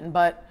imagine.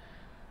 But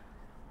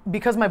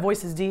because my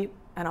voice is deep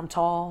and I'm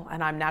tall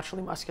and I'm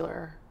naturally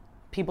muscular,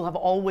 people have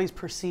always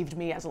perceived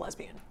me as a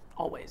lesbian,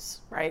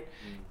 always, right?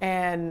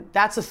 And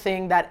that's a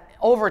thing that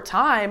over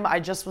time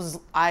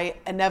I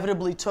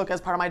inevitably took as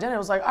part of my identity. I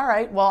was like, all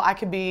right, well, I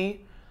could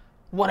be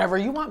whatever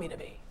you want me to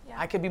be. Yeah.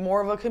 I could be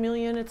more of a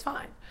chameleon, it's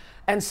fine.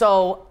 And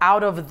so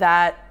out of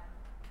that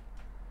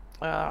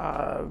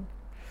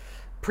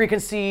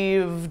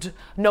preconceived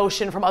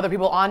notion from other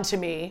people onto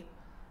me,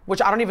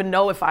 which I don't even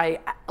know if I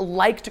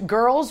liked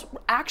girls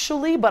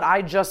actually, but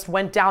I just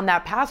went down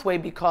that pathway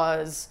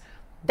because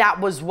that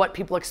was what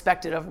people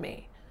expected of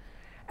me.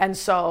 And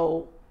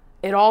so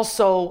it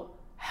also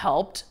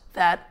helped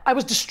that I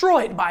was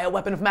destroyed by a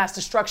weapon of mass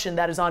destruction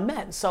that is on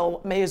men.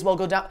 So may as well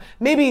go down.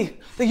 Maybe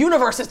the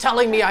universe is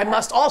telling me I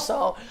must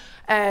also.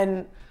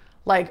 And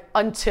like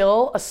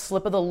until a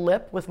slip of the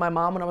lip with my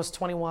mom when I was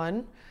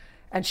 21,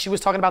 and she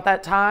was talking about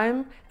that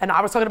time, and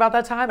I was talking about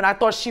that time, and I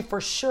thought she for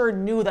sure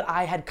knew that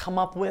I had come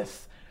up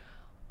with,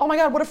 oh my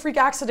God, what a freak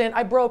accident,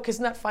 I broke,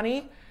 isn't that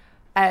funny?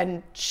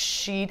 And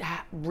she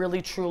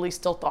really truly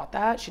still thought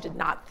that. She did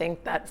not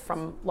think that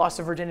from loss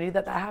of virginity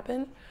that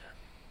happened.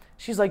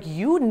 She's like,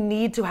 you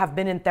need to have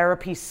been in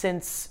therapy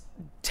since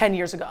 10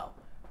 years ago.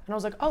 And I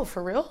was like, oh,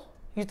 for real?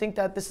 You think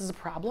that this is a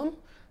problem?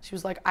 She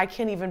was like, I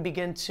can't even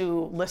begin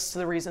to list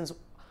the reasons.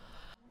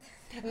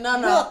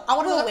 No.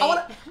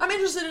 I'm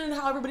interested in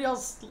how everybody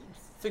else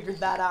figured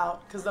that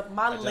out. Because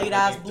my late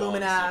ass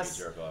blooming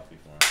ass.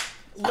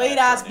 Late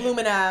ass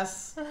blooming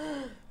ass.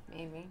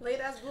 Maybe.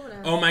 Late ass blooming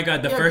ass. Oh my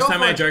God, the first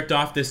time I jerked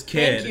off this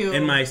kid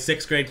in my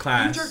 6th grade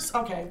class.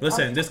 Okay.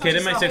 Listen, this kid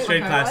in my 6th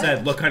grade class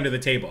said, look under the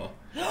table.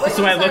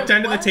 So I looked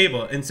under the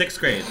table in 6th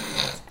grade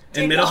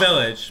in Middle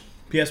Village,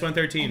 PS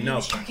 113, no,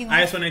 IS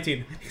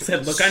 119. He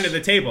said, look under the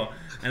table.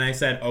 And I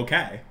said,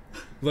 okay.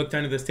 Looked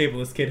under this table,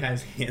 this kid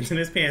has hands in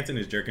his pants and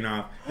is jerking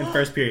off in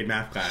first period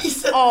math class.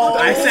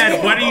 I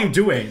said, what are you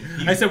doing?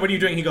 I said, what are you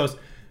doing? He goes,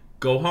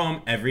 go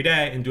home every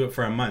day and do it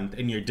for a month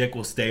and your dick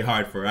will stay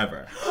hard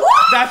forever.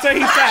 That's what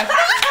he said.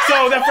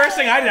 So the first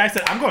thing I did, I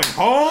said, I'm going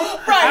home.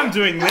 Right. I'm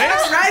doing this.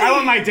 I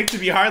want my dick to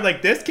be hard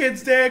like this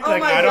kid's dick.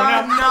 Like, I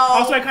don't know. No.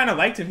 Also, I kind of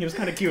liked him. He was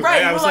kind of cute.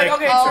 Right. I was like,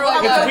 okay,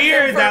 it's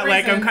weird that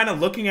like I'm kind of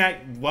looking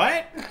at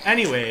what?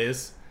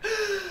 Anyways.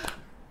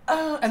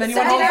 and then you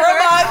went home for a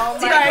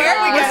month.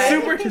 I was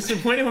super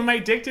disappointed when my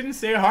dick didn't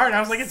stay hard. I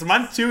was like, it's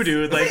month 2,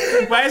 dude. Like,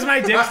 why is my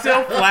dick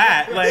still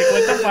flat? Like,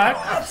 what the fuck?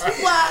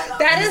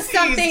 That is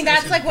something.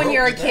 That's like when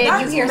you're a kid,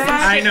 you hear some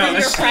shit from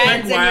your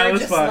friends, and you're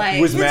just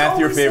like. Was math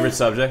your favorite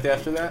subject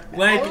after that?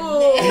 Like,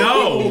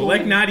 no,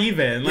 like not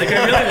even. Like,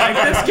 I really like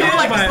this kid,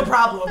 Like, but that's the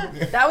problem.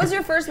 That was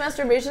your first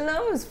masturbation,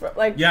 though? It was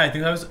like. yeah, I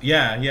think that was So you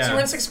were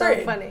in 6th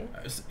grade. Funny.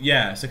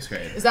 Yeah, 6th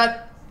grade. Is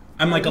that?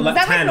 I'm like 10, Is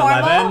that like normal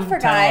 11 for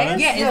 10,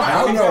 guys? 11. Yeah,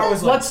 I don't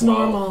know. What's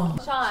normal?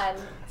 Sean.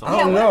 I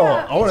don't know.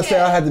 I want to say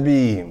I had to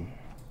be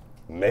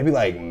maybe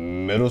like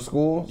middle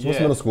school. So what's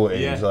middle school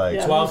age? Yeah.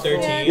 Like 12,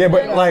 13. Yeah,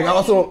 but like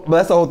also, but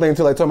that's the whole thing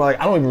too. Like talking about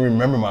like I don't even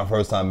remember my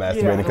first time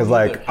masturbating because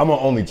like I'm an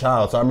only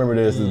child, so I remember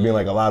this as being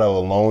like a lot of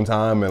alone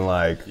time and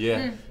like you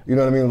know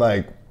what I mean.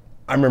 Like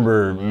I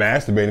remember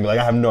masturbating, but like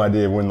I have no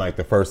idea when like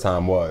the first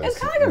time was. It's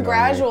kind of like a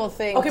gradual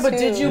thing. Okay, but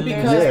did you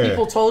because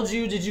people told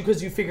you? Did you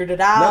because you figured it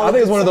out? No, I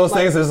think it's one of those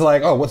things that's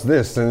like, oh, what's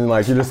this? And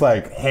like you're just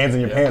like hands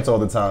in your pants all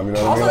the time. You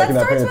know what I mean? Like Also, you're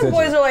not that paying starts when attention.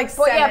 boys are like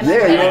 7.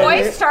 Yeah, you know what I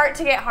boys mean? start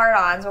to get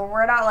hard-ons, but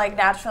we're not like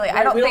naturally.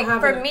 I don't we don't think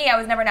have for it. me, I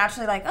was never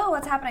naturally like, oh,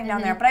 what's happening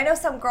down there? But I know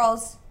some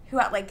girls who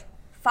at like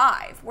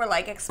 5 were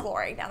like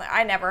exploring down there.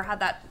 I never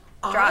had that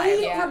drive.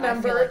 I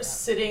remember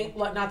sitting,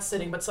 like not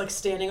sitting, but it's like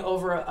standing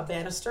over a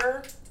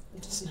banister,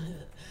 and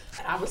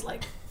I was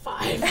like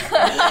 5, and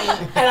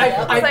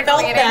I like felt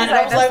leaning that, and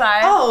I was side to like,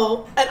 side.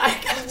 oh, and I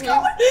kept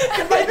going.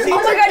 And my teacher, Oh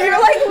my God, you're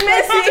like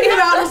missing. came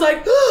out and was like,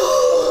 and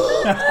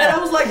I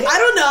was like, I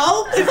don't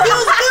know, it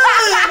feels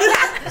good.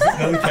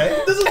 Okay.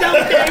 This is not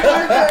okay.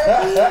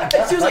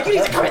 And she was like, you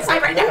need to come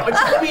inside right now, and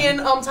she put me in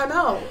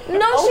timeout.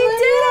 No, she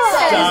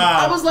didn't.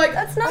 I was like,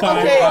 that's not Fine.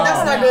 okay.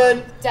 That's not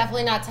good.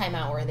 Definitely not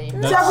timeout worthy.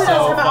 Definitely so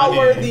not timeout funny.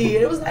 worthy.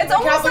 It was It's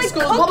almost Catholic like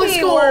schools, public cookie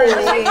schools.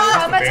 worthy. Like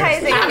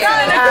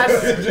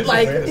traumatizing.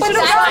 Like, But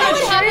that's how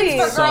it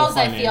happens for So girls.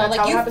 I funny. feel That's like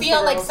how it you happens feel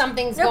for like girls.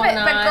 something's No, going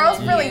but on. girls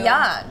and really you-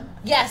 young.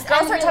 Yes, Girls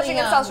and start really touching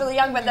themselves really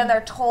young, but then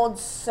they're told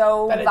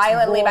so That it's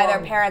violently by their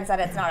wrong. parents that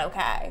it's not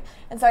okay.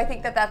 And so I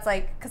think that that's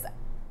like, because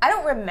I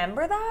don't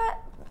remember that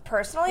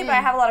personally, but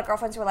I have a lot of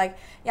girlfriends who are like,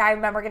 yeah, I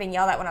remember getting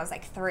yelled at when I was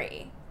like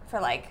 3 for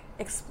like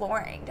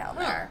exploring down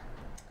there.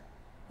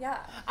 Yeah.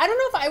 I don't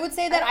know if I would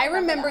say that. I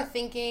remember remember that.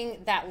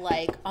 thinking that,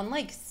 like,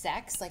 unlike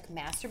sex, like,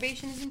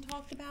 masturbation isn't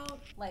talked about.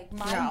 Like,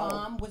 my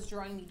mom was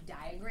drawing me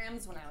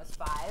diagrams when I was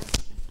 5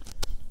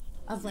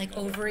 of, like,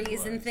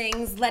 ovaries and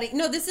things.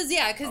 No, this is,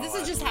 because this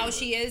is just how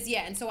she is.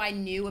 Yeah, and so I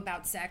knew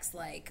about sex,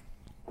 like,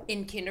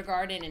 in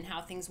kindergarten and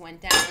how things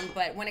went down.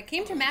 But when it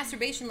came to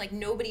masturbation, like,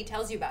 nobody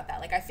tells you about that.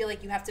 Like, I feel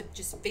like you have to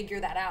just figure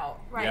that out.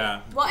 Right.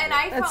 Yeah. Well, and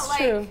I That's felt like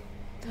true.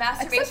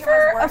 masturbation Except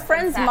for was a worse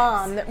friend's than sex.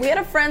 mom. We had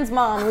a friend's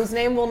mom whose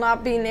name will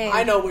not be named.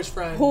 I know which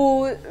friend.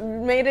 Who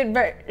made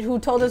it who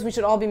told us we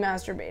should all be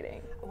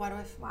masturbating. Why do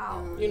I...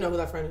 Wow. You know who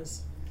that friend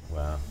is.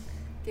 Wow.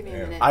 Give me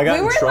a minute. I got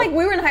in trouble.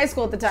 We were in high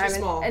school at the time, She's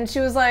small. and she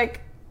was like,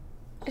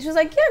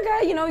 yeah,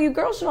 guy, you know, you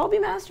girls should all be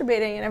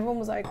masturbating, and everyone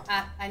was like,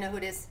 I know who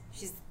it is.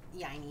 She's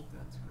Yaini.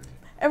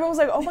 everyone was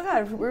like, oh my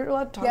god, we're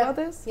allowed to talk about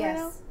this right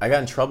now. Yes. I got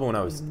in trouble when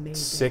I was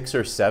 6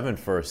 or 7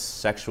 for a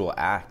sexual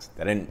act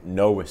that I didn't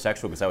know was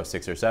sexual because I was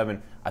 6 or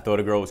 7. I thought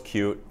a girl was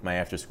cute, my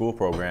after-school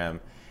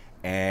program,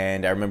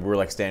 and I remember we were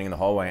like standing in the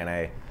hallway, and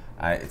I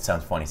it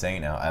sounds funny saying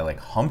it now, I like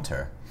humped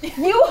her.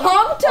 You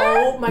humped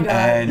her? Oh my god.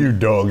 And You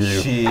dog,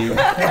 you. she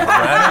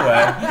ran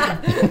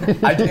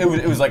away.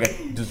 It was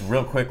like just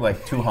real quick,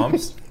 like 2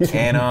 humps,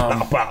 and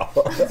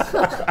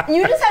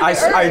You just had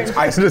the urge.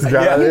 I just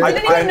got Yeah, it. You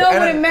didn't even know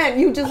what it and meant.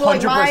 You just were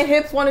like, my 100%.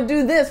 hips want to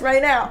do this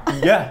right now.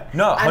 Yeah,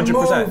 no,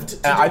 100%. moved to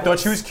And I do thought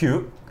this. she was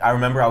cute. I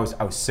remember I was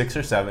 6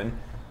 or 7.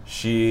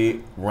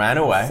 She ran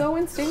away. So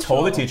instinctual.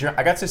 Told the teacher.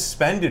 I got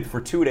suspended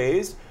for 2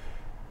 days.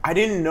 I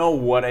didn't know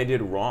what I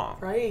did wrong.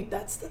 Right,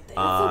 that's the thing.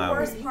 That's the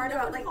worst part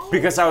about like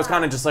Because I was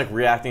kind of just like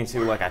reacting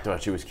to like I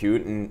thought she was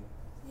cute and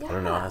I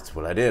don't know, that's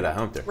what I did. I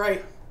humped her.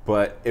 Right.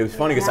 But it was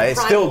funny because I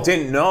Primal. still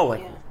didn't know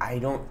like I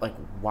don't like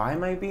why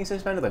am I being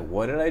suspended? Like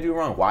what did I do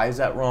wrong? Why is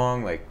that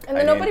wrong? Like And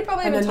I then nobody didn't-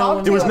 probably And even then no talked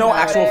one- to there you was no about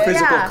actual it.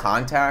 physical Yeah.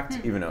 contact,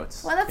 even though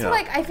it's Well, that's you know,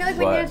 like I feel like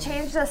we but- need to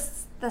change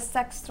the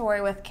sex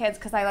story with kids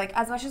because I like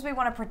as much as we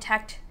want to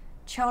protect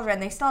children,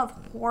 they still have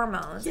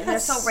hormones and they're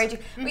Yes. still raging.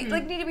 We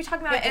like need to be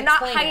talking about it to and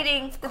not explain it.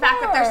 hiding the fact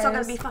that they're still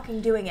going to be course.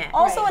 fucking doing it.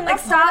 Also, like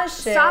enough stop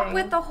punishing.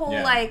 with the whole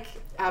Yeah. like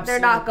Absolutely. they're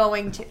not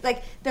going to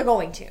like they're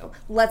going to.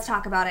 Let's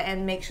talk about it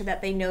and make sure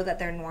that they know that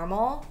they're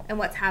normal and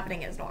what's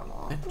happening is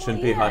normal.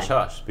 shouldn't be hush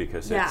hush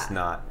because Yeah. it's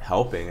not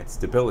helping, it's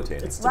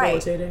debilitating. It's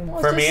Right. debilitating.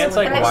 For me, it's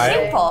like And it's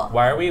shameful.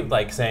 why are we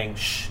like saying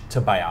shh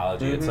to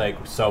biology? It's like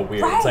so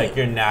weird. It's Right. like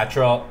your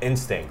natural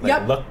instinct. Like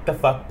Yep. look the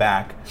fuck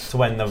back to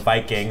when the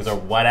Vikings or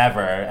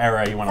whatever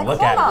era you want to Like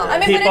look at. hormones. I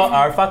mean, but People it's-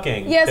 are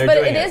fucking. Yes, They're but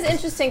doing it is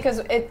interesting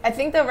because I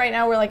think that right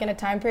now we're like in a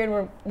time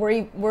period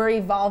where we're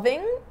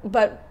evolving,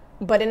 but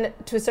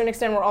to a certain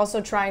extent we're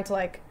also trying to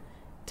like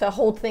to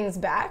hold things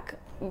back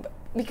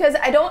because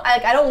I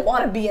don't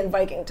want to be in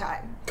Viking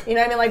time. You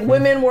know what I mean? Like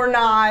women were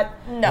not.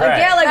 No. Like Right.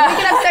 yeah, like we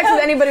can have sex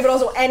with anybody, but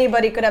also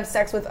anybody could have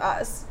sex with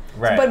us.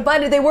 Right.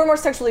 But they were more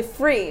sexually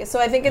free. So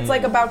I think it's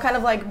like about kind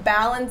of like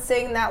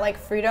balancing that like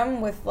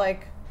freedom with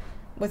like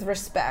with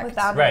respect.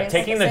 Without Right,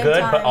 taking the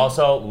good, but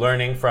also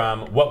learning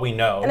from what we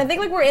know. And I think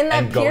like we're in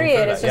that and going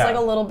period. through It's that, just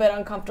like a little bit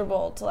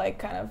uncomfortable to like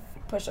kind of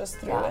push us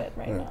through it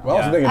right now. Well, I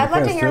also think it I'd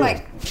love to depends, hear too.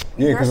 like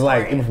Yeah, your because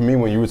like story. even for me,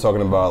 when you were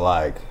talking about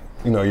like,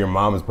 you know, your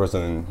mom is the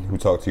person who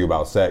talked to you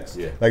about sex.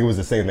 Yeah. Like it was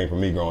the same thing for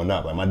me growing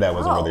up. Like my dad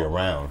wasn't really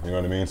around. You know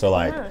what I mean? So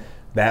like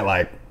that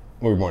like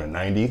we were born in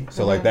 '90.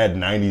 So like that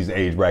 '90s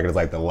age bracket is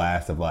like the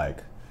last of like,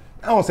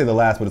 I don't want to say the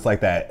last, but it's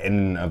like that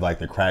end of like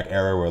the crack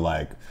era where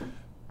like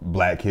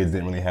black kids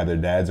didn't really have their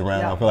dads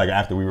around. I feel like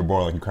after we were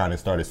born, like you kind of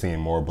started seeing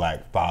more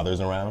black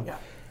fathers around,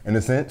 in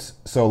a sense.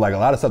 So like a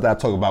lot of stuff that I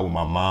talk about with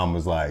my mom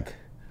was like,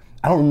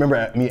 I don't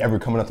remember me ever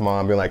coming up to my mom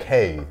and being like,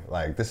 hey,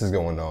 like this is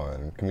going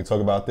on. Can we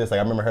talk about this? Like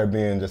I remember her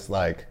being just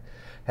like,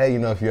 hey, you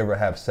know, if you ever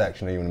have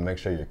sex, you know, you want to make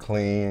sure you're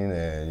clean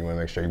and you want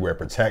to make sure you wear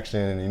protection.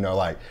 And, you know,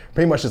 like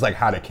pretty much just like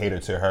how to cater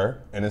to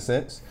her in a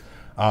sense.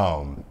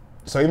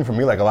 So even for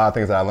me, like a lot of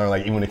things that I learned,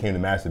 like even when it came to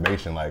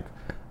masturbation, like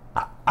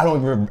I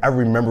don't ever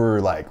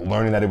remember like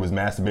learning that it was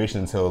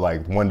masturbation until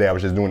like one day I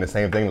was just doing the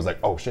same thing. It was like,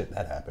 oh shit,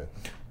 that happened.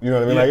 You know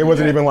what I mean? Like it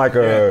wasn't even like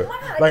a,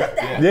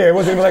 it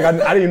wasn't even like I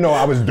didn't even know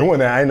I was doing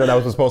that. I didn't know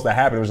that was supposed to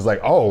happen. It was just like,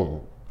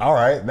 oh, all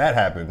right, that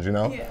happens, you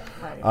know?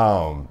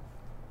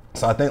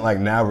 So I think like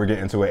now we're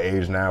getting to an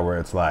age now where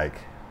it's like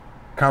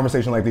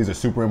conversations like these are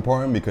super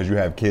important because you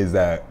have kids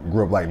that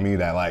grew up like me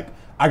that like,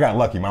 I got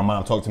lucky. My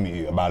mom talked to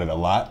me about it a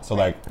lot. So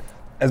like,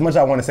 as much as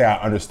I want to say I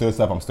understood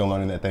stuff, I'm still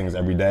learning that things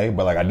every day,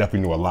 but like I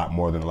definitely knew a lot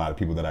more than a lot of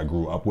people that I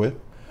grew up with.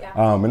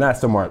 And not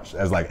so much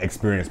as like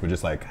experience, but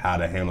just like how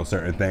to handle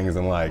certain things.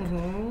 And like,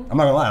 I'm not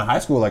gonna lie, in high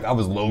school, like I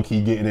was low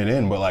key getting it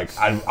in, but like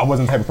I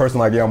wasn't the type of person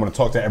like, yeah, I'm gonna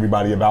talk to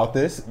everybody about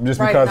this just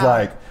because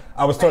like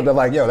I was taught that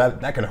like, yo,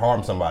 that can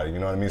harm somebody, you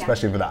know what I mean?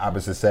 Especially for the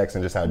opposite sex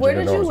and just how Where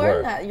gender did you norms learn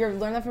work. that? You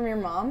learned that from your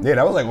mom? Yeah,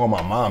 that was like on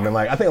my mom. And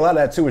like, I think a lot of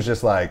that too is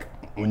just like,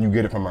 when you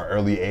get it from an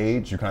early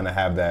age, you kind of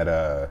have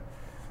that,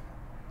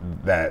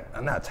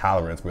 not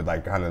tolerance, but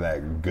like kind of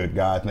that good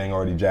guy thing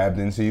already jabbed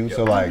into you.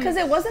 So like, Because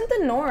it wasn't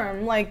the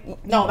norm. Like,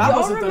 No, that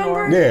wasn't the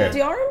norm. Yeah. Do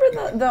y'all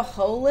remember the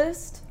hoe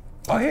list?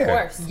 oh yeah. Of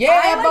course.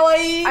 Yeah,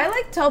 boy. I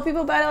like tell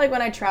people about it like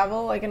when I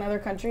travel like in other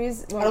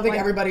countries. I don't think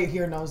everybody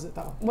here knows it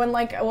though. When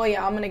like, well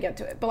yeah, I'm gonna get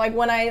to it. But like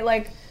when I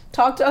like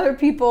talk to other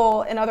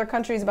people in other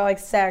countries about like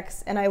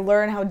sex and I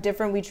learn how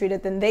different we treat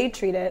it than they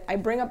treat it, I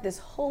bring up this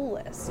whole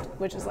list,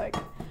 which is like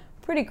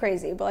pretty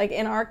crazy. But like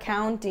in our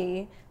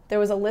county, there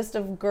was a list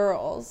of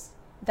girls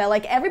that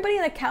like everybody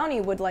in the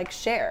county would like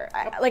share.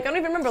 I don't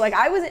even remember. Like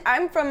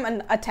I'm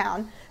from a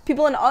town.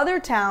 People in other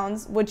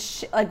towns would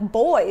like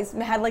boys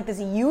had like this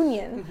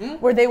union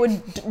where they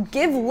would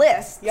give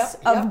lists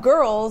of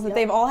girls that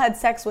they've all had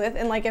sex with,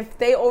 and like if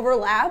they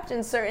overlapped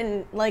in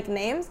certain like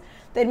names,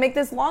 they'd make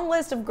this long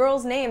list of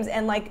girls' names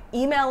and like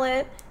email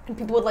it, and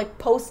people would like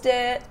post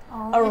it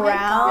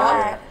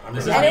around. And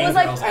it was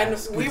like, And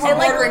we were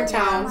bordering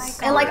towns.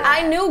 and like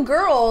I knew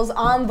girls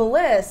on the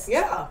list.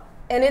 Yeah.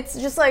 And it's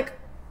just like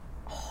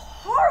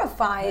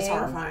horrifying. It's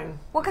horrifying.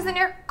 Well, because then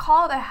you're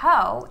called a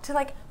hoe to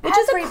like Which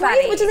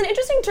everybody. which is an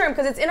interesting term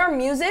because it's in our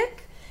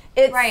music.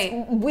 It's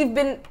Right. We've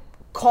been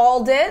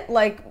called it,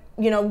 like,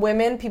 you know,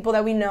 women, people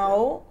that we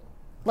know,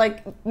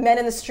 like men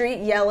in the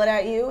street yell it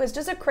at you. It's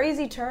just a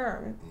crazy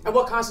term. And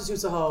what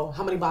constitutes a hoe?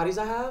 How many bodies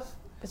I have?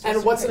 It's And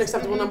just what's an crazy.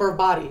 acceptable number of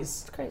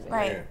bodies? It's crazy.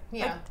 Right.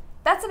 Yeah. Like,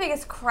 that's the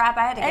biggest crap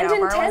I had to get And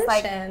over. Was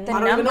like intention. the I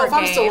don't number even know if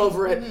I'm still game.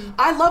 over it.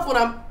 I love when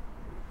I'm.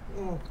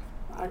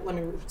 Let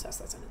me retest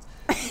that sentence.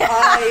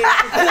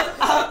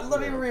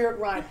 Let me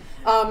rewind.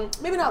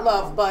 Maybe not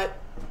love, but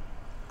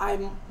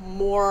I'm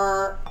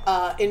more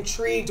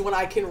intrigued when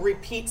I can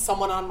repeat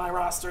someone on my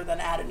roster than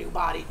add a new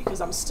body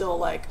because I'm still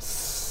like,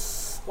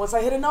 once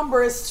I hit a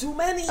number, it's too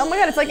many. Oh my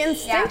god, it's like Yeah.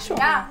 instinctual.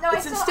 Yeah. No,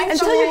 It's I instinctual.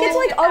 Until you get to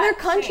like that other shame.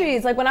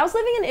 countries, like when I was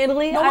living in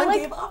Italy, No I one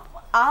like gave up.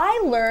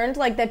 I learned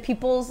like that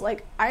people's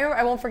like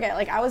I won't forget,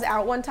 like I was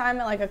out one time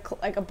at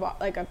like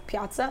a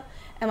piazza,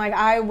 and like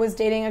I was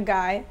dating a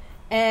guy,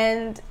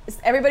 and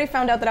everybody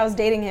found out that I was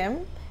dating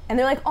him, and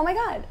they're like, oh my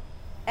god,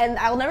 and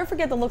I'll never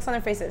forget the looks on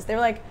their faces. They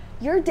were like,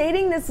 you're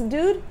dating this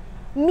dude?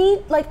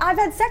 Like I've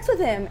had sex with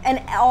him,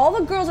 and all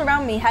the girls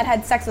around me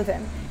had sex with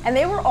him, and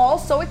they were all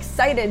so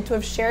excited to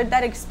have shared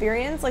that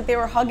experience. Like they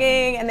were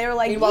hugging, and they were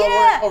like, Meanwhile,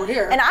 yeah. we're over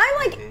here. And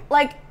I'm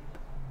like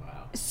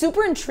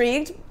super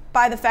intrigued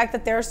by the fact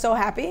that they're so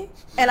happy,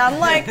 and I'm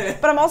like,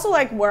 but I'm also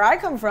like, where I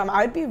come from,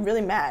 I would be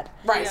really mad.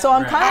 Right. So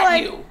I'm kind At of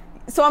like,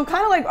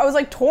 you. I was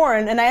like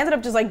torn, and I ended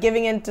up just like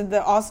giving into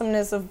the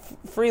awesomeness of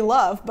free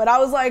love. But I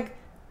was like,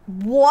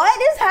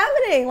 what is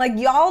happening? Like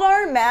y'all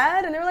aren't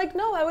mad, and they're like,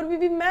 no, why would we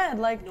be mad?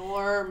 Like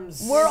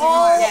Norms. we're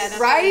all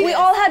right. We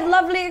all had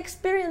lovely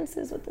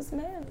experiences with this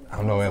man. I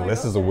don't know, man.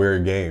 This is a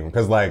weird game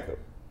because like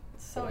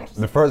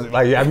the first,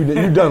 like,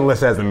 you've done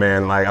lists as a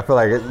man. Like, I feel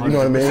like, you know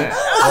what I mean?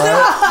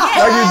 Right?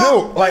 Like, you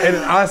do. Like, and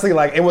honestly,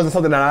 like, it wasn't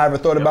something that I ever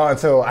thought about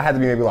until I had to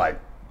be maybe like,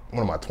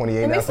 what am I,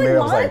 28 now? makes So maybe I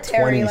like was like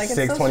monetary, like, it's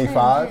 26, so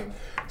 25.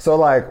 So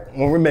like,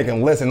 when we're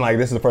making lists, and like,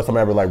 this is the first time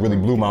I ever like really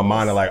blew my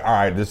mind and like, all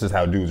right, this is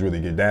how dudes really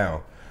get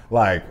down.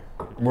 Like,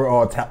 we're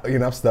all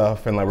tallying up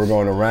stuff and like we're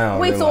going around.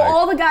 Wait, and, so like,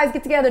 all the guys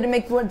get together to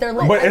make their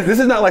list? But this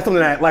is not like something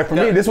that, like for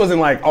me, this wasn't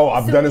like, oh,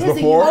 I've done this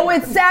before. Oh,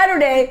 it's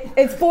Saturday.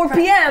 It's 4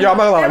 p.m. Yo, I'm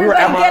not gonna lie, we were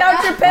at my, get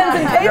out your pens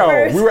and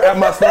papers. Yo, we were at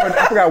my store, and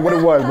I forgot what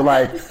it was, but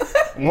like,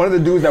 one of the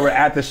dudes that were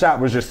at the shop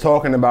was just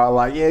talking about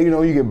like, yeah, you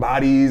know, you get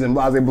bodies and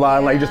blah, blah, blah.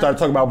 And like, he just started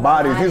talking about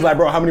bodies. He's like,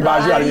 bro, how many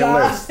bodies you got in your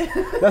list?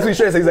 That's what he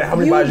said. He's like, how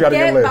many bodies you got in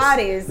your list?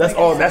 Bodies. That's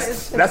all.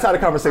 That's how the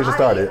conversation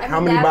started. How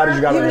many bodies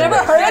you got in your list? You've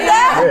never heard of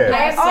that?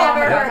 Yeah. I have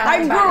never heard.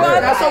 I grew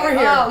up. That's over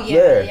here. Oh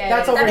yeah.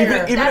 That's over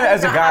here. Even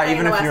as a guy,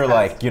 even if you're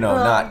like, you know,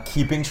 not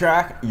keeping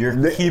track,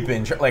 you're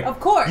keeping track. Like, Of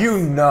course. you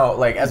know,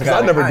 like as a guy,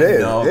 I never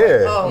did. know,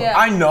 Yeah. Yeah.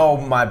 I know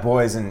my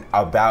boys and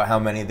about how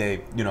many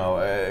they, you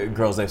know,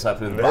 girls they've slept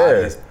with.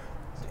 Bodies.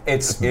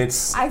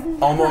 It's I've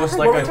never almost heard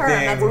like that a term.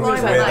 thing That's with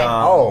blowing my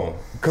mind.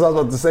 Because I was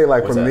about to say,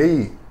 like, What's for that?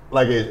 me,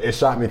 like, it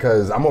shocked me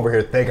because I'm over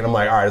here thinking, I'm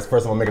like, all right, this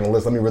first time I'm making a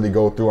list, let me really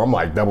go through. I'm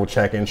like double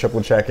checking,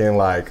 triple checking,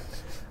 like,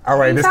 all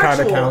right, this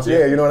kind of counts.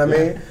 Yeah, you know what I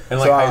mean? in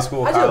like So high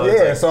school, college.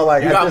 Yeah, so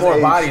like, you at got this more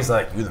age, bodies,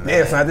 like you the man.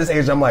 Yeah, so at this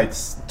age, I'm like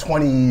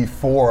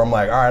 24. I'm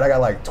like, all right, I got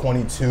like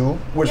 22,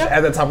 which at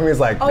the time for me is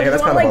like, Oh, damn, you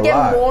that's want kind to of like a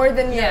lot. get more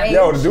than your age?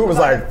 Yo, the dude was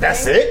like,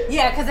 that's it?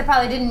 Yeah, because it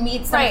probably didn't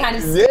meet some Right. kind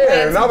of Yeah,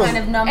 standard, and I some was- kind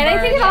of number. And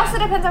I think it yeah. also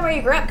depends on where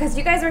you grew up, because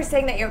you guys were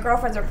saying that your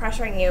girlfriends were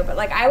pressuring you, but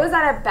like I was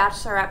at a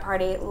bachelorette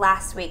party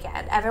last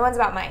weekend. Everyone's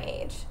about my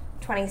age,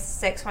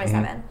 26,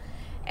 27.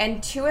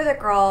 And two of the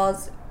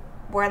girls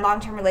were in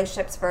long-term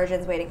relationships,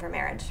 virgins waiting for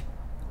marriage.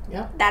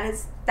 Yeah. That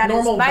is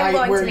Normal mind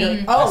blowing where to me.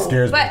 you're- Oh.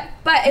 Scares me.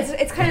 But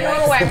it's kind of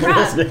normal where I'm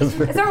from. Scares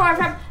me. It's normal where I'm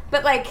from.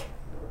 But like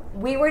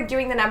we were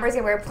doing the numbers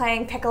and we were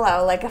playing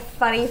Piccolo, like a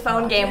funny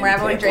phone game where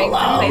everyone drinks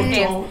and plays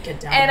games. Don't get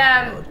down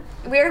that road.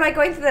 And we were like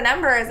going through the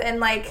numbers and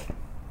like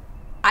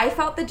I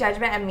felt the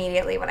judgment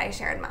immediately when I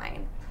shared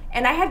mine.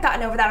 And I had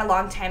gotten over that a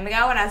long time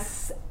ago and I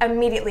was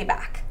immediately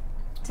back.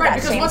 To Right, that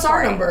because shame what's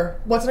our story. number?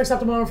 What's an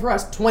acceptable number for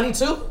us?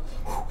 22?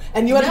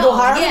 And you had to go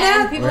higher than Yeah,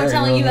 and that? people are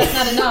telling you that's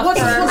not enough. What's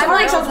for- our I'm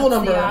like, acceptable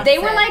number? They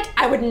were like,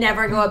 I would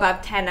never go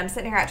above 10. I'm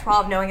sitting here at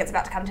 12 knowing it's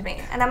about to come to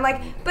me. And I'm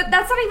like, but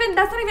that's not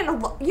even a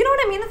lot. You know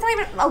what I mean? That's not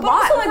even a lot.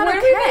 also, That's like, not where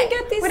do we okay. even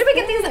get these Where do we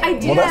get these things?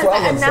 ideas that's what I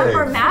that was a gonna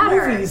number say.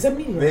 matters? Movies, I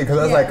mean, Because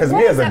that's like, because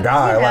me Yeah, as a you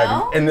guy, know?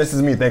 like, and this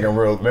is me thinking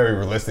very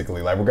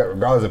realistically, like,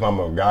 regardless if I'm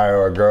a guy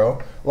or a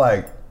girl,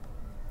 like,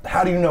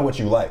 how do you know what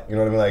you like? You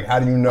know what I mean? Like, how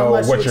do you know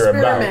Unless what you you're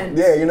about? experiment.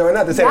 Yeah, you know, and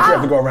not to say that you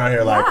have to go around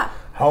here like Yeah.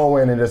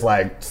 hoeing and just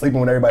like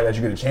sleeping with everybody that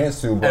you get a chance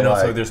to, but And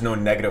also, like, there's no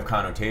negative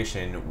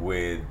connotation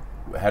with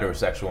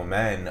heterosexual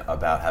men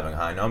about having a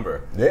high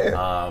number.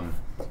 Yeah.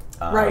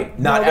 Right.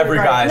 Not No, every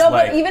right. guy's No,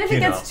 like. but even if it you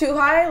gets know. too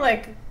high,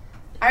 like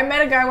I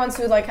met a guy once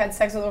who like had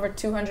sex with over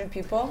 200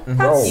 people.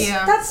 bro,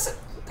 Yeah. That's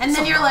And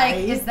then you're like,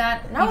 is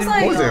that I was even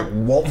like- what was it?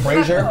 Walt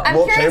Frazier? I'm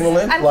Walt curious-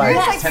 Chamberlain? I'm Like,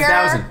 curious, like,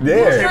 10,000. yeah,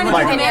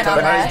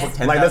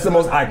 Like, like that's the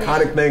most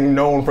iconic thing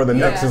known for the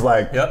Knicks is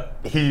like,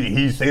 Yep.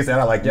 he says that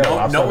out like, yo, I've No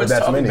slept with one's that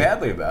talking many.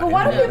 badly about But it.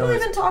 why do Yeah, people no,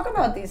 even talk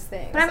about these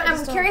things? But I I'm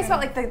just don't curious know.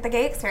 about like the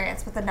gay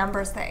experience with the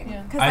numbers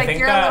thing. Because I like think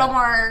you're a that- little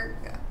more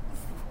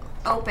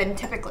open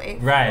typically.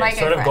 Right. My gay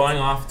Sort of friends. going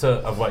off to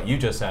of what you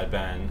just said,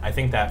 Ben. I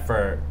think that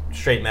for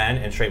straight men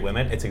and straight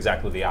women, it's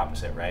exactly the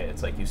opposite, right?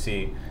 It's like you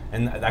see,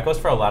 and that goes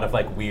for a lot of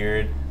like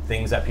weird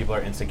things that people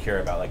are insecure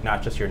about, like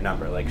not just your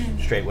number. Like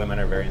straight women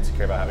are very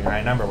insecure about having a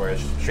high number, whereas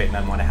straight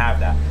men want to have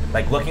that.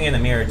 Like looking in the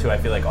mirror too, I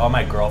feel like all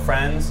my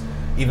girlfriends,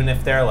 even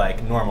if they're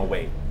like normal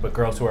weight, but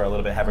girls who are a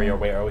little bit heavier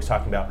weight are always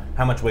talking about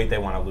how much weight they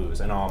want to lose,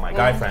 and all my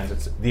guy friends,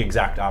 it's the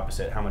exact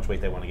opposite, how much weight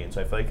they want to gain.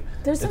 So I feel like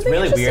There's it's something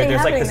really weird. interesting There's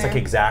like happening this like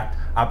there. exact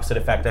opposite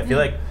effect. I feel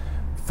like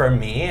for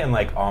me and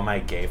like all my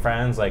gay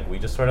friends, like we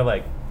just sort of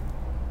like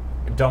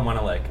don't want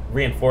to like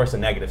reinforce a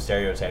negative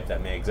stereotype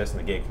that may exist in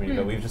the gay community,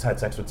 but we've just had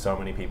sex with so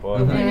many people,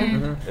 and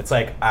like, it's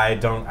like I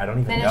don't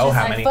even Then it's know just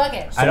how like, many. fuck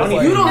it. I don't So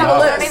even you don't know.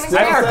 have a list.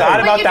 I But forgot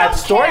about you that don't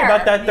story care.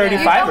 about that You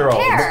don't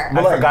 35-year-old. care.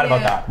 I forgot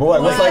about that. But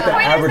like, what's like the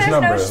Point is, average there's no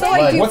number? shame.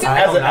 Like, You what's do I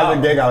as don't a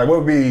know. gay guy, like, what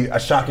would be a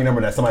shocking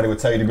number that somebody would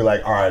tell you to be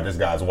like, all right, this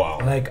guy's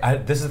wild? Like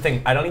this is the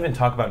thing. I don't even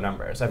talk about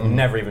numbers. I've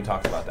never even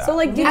talked about that. So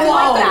like, do you I feel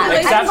love like that.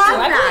 like, except, I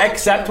love that.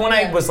 except when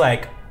I was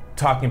like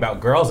talking about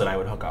girls that I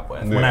would hook up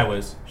with when Yeah. I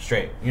was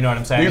straight. You know what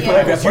I'm saying? Do you feel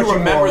like Because that's you what you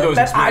remember more- those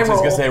That eye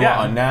experiences because they roll. were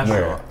Yeah.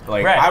 unnatural. Yeah.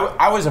 Like Right.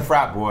 I was a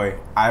frat boy.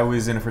 I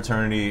was in a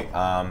fraternity.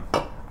 I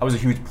was a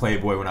huge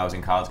playboy when I was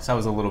in college because I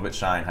was a little bit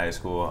shy in high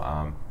school.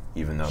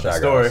 Even though the Shy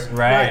story, guys.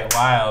 Right,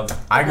 wild.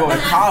 I go to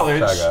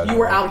college. Shy guys. you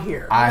were out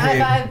here.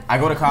 I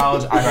go to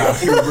college. I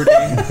hit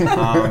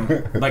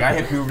puberty. Like I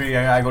hit puberty.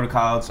 I go to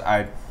college.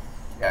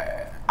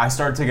 I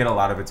started to get a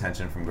lot of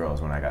attention from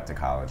girls when I got to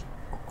college,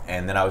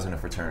 and then I was in a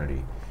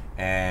fraternity.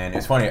 And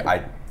it's funny.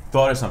 I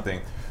thought of something.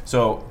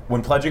 So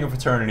when pledging a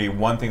fraternity,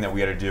 one thing that we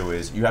had to do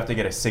is you have to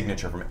get a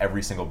signature from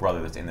every single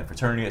brother that's in the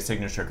fraternity. A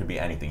signature could be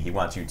anything. He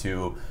wants you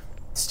to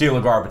steal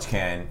a garbage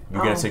can.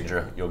 You get a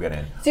signature. You'll get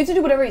in. so you have to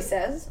do whatever he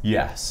says.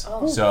 Yes.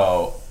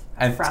 So,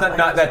 and it's Frat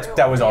not life is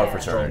that was our real.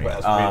 fraternity.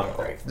 Strong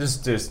class,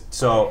 Just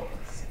so,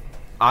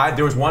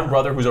 there was one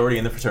brother who's already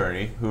in the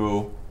fraternity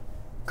who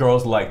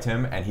girls liked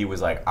him, and he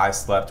was like, I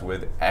slept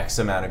with X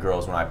amount of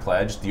girls when I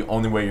pledged. The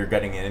only way you're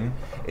getting in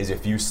is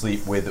if you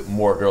sleep with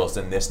more girls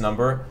than this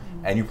number,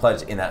 and you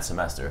pledged in that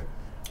semester.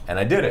 And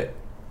I did it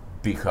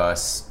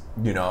because,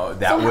 you know,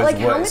 that was like,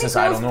 what how many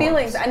societal girls' norms.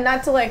 feelings, and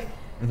not to like,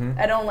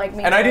 I don't like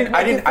me. And I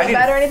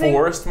didn't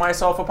force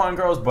myself upon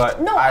girls, but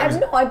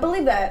I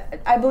believe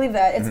that. I believe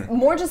that. It's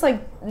more just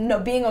like, you know,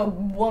 being a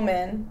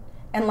woman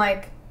and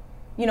like,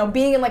 you know,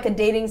 being in like a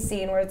dating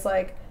scene where it's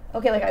like,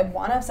 okay, like I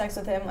want to have sex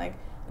with him, like,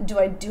 do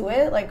I do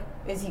it? Like,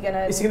 is he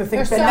gonna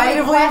think so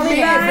negatively of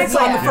me if it's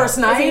on the first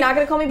night? Is he not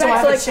gonna call me back? Do I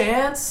have so, like, a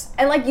chance?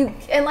 And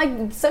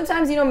like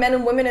sometimes, you know, men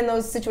and women in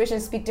those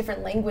situations speak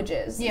different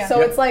languages. Yeah.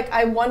 So it's like,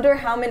 I wonder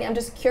how many. I'm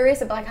just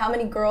curious about like how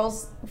many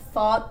girls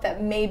thought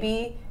that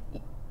maybe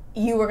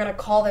you were gonna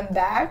call them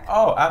back.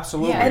 Oh,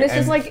 absolutely. And it's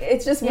just like,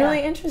 it's just really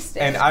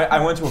interesting. And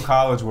I went to a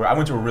college where I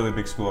went to a really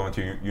big school. I went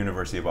to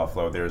University of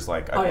Buffalo. There's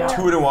like a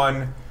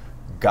 2-to-1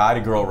 guy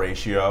to girl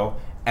ratio.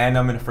 And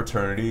I'm in a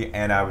fraternity,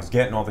 and I was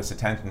getting all this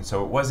attention,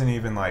 so it wasn't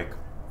even like,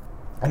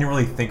 I didn't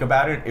really think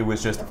about it. It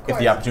was just, if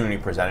the opportunity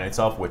presented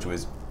itself, which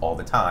was all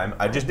the time,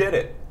 I just did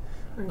it.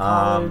 In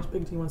college,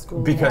 big D1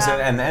 school. Because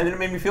and it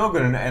made me feel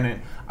good,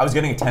 and I was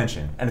getting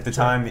attention. And at the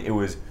time, it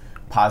was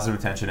positive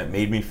attention. It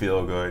made me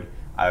feel good.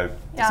 It's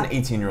an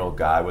 18-year-old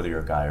guy, whether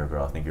you're a guy or a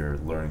girl, I think you're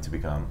learning to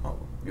become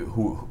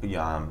who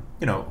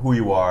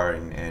you are,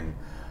 and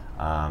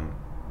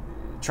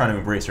trying to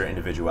embrace your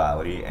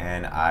individuality.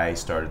 And I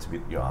started to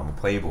be, I'm a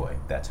playboy.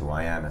 That's who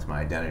I am. That's my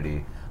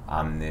identity.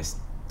 I'm this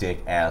dick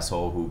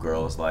asshole who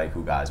girls like,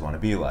 who guys want to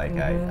be like.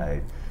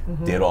 I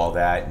did all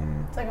that,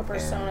 and it's like a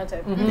persona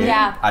type.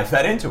 I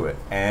fed into it,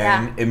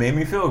 and it made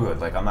me feel good.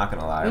 Like, I'm not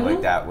gonna lie,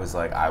 like that was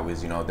like, I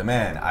was, the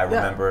man. I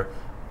remember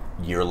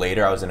a year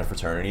later, I was in a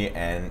fraternity,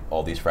 and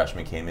all these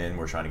freshmen came in.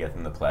 We're trying to get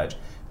them to pledge,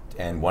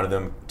 and one of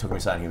them took me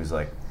aside, and he was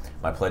like,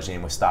 my pledge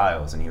name was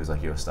Styles, and he was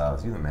like, yo,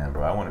 Styles, you the man,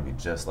 bro. I want to be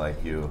just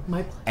like you.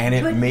 And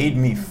it made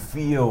me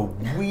feel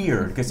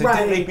weird, because it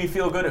didn't make me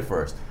feel good at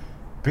first.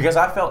 Because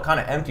I felt kind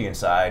of empty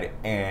inside,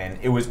 and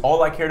it was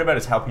all I cared about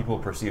is how people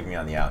perceived me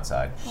on the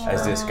outside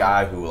as this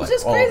guy who, like, it's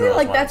just crazy.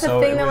 Like, that's a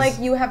thing that like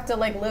you have to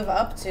like live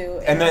up to.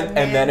 And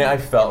then I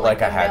felt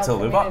like I had to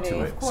live up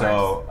to it.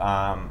 So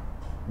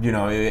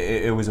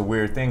it was a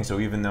weird thing. So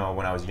even though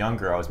when I was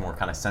younger I was more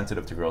kind of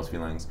sensitive to girls'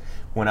 feelings,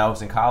 when I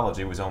was in college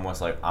it was almost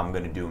like, I'm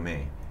gonna do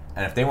me.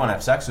 And if they want to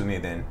have sex with me,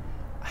 then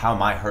how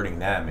am I hurting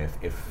them if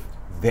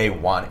they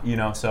want,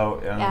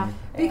 so...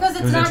 Because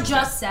it's not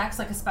just sex,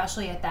 like,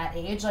 especially at that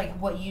age. Like,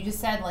 what you just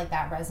said, like,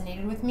 that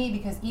resonated with me.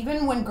 Because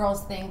even when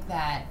girls think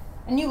that,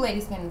 and you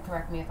ladies can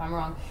correct me if I'm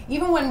wrong,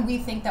 even when we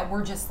think that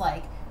we're just,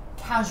 like,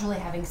 casually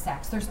having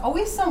sex, there's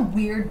always some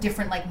weird,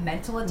 different, like,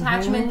 mental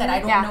attachment that I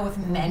don't know if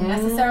men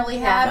necessarily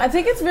have. I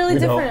think it's really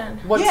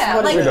different. Like,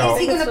 is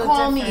he going to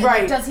call me?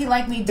 Right. Does he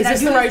like me? Did I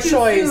do it too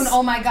soon?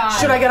 Oh, my God.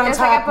 Should I get on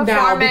top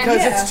now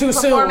because it's too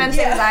soon? Performance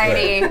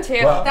anxiety,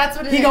 too. Well, that's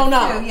what it is. He don't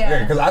know.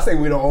 Yeah, because I say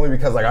we don't only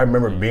because, like, I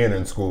remember being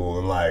in school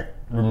and, like,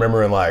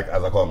 remembering, like,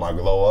 as I call it, my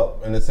glow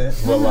up, in a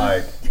sense. But,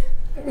 like...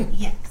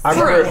 Yes.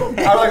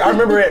 I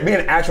remember it being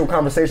actual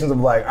conversations of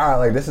like, all right,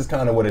 like this is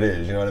kind of what it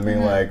is, you know what I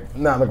mean? Like,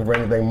 not looking for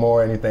anything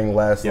more, anything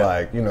less,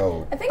 like,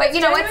 I think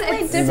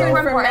it's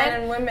different for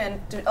men and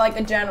women,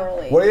 like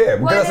generally. Well, yeah,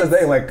 because that's the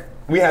thing. Like,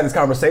 we had this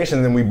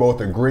conversation and we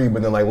both agreed,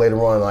 but then like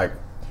later on, like,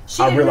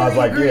 I realized,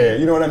 like, yeah,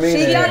 you know what I mean?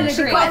 She didn't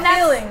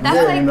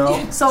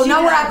agree. So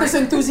now we're at this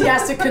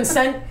enthusiastic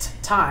consent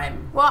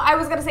time. Well, I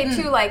was gonna say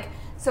too, like.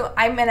 So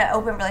I'm in an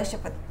open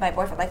relationship with my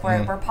boyfriend, like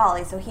we're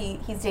poly, so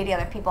he's dating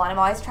other people, and I'm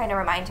always trying to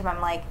remind him, I'm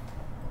like,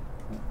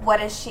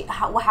 what is she,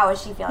 how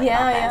is she feeling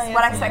about this?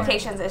 What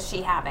expectations is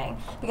she having?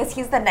 Because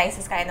he's the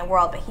nicest guy in the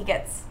world, but he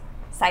gets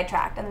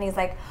sidetracked, and then he's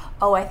like,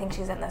 oh, I think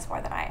she's in this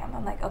more than I am.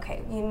 I'm like,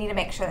 okay, you need to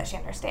make sure that she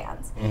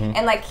understands.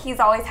 And like, he's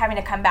always having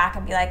to come back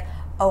and be like,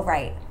 oh,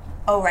 right.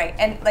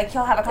 And like,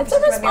 he'll have a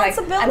conversation and be like,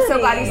 I'm so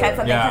glad you said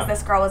something because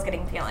this girl was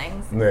getting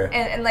feelings.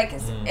 And like,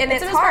 and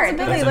it's hard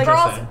because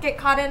girls get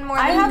caught in more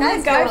than guys. I have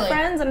like guy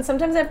friends, and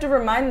sometimes I have to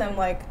remind them,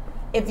 like,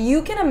 if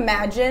you can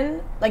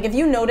imagine, like, if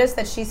you notice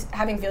that she's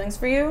having feelings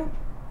for you,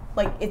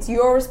 like, it's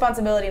your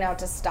responsibility now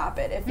to stop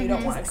it if you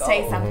don't want to go.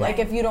 Say something. Like,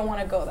 if you don't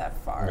want to go that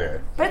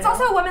far. But it's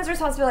also a woman's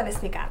responsibility to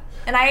speak up.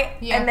 And I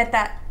admit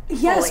that.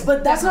 Yes,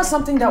 but that's not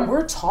something that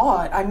we're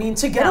taught. I mean,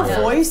 to get a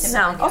voice.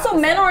 No. Also,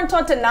 men aren't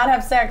taught to not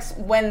have sex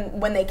when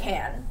they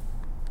can.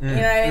 You know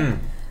what I mean?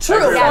 True.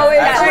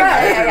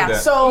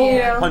 So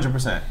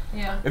 100%.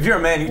 Yeah. If you're a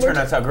man, you turn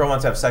out a girl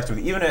wants to have sex with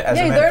you, even as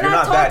a man, if you're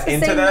not that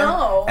into them,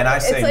 no. and I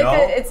say like no,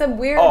 it's a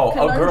weird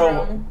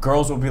conundrum.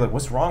 Girls will be like,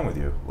 "What's wrong with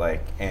you?"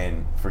 Like,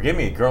 and forgive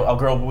me, a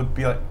girl would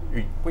be like,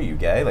 "What, are you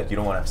gay? Like, you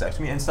don't want to have sex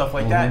with me?" and stuff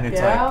like that. And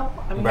it's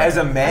as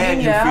a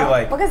man, you feel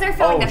like because they're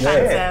feeling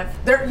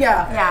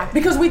defensive.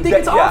 Because we think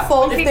it's our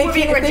fault if they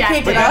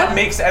can't get up. It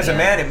makes as a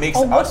man, it makes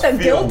us feel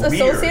guilt weird.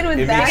 Associated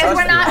with that? Because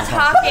we're not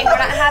talking, we're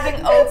not having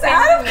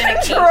open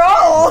communication.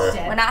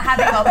 We're not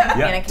having open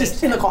communication.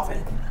 Just in the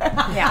coffin.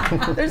 Yeah.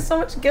 There's so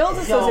much guilt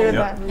associated with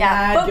that.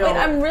 Yeah. But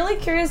I'm really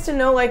curious to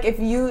know, like, if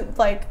you,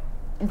 like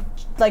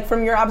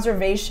from your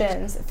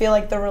observations, feel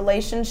like the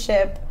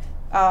relationship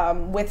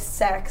with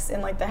sex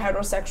in like the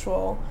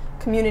heterosexual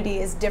community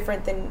is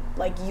different than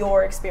like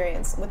your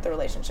experience with the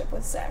relationship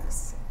with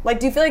sex? Like,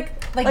 do you feel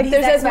like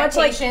there's as much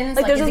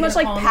there's as much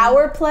like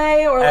power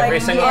play or like every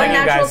single thing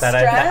you guys said,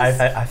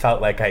 I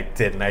felt like I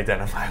didn't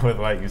identify with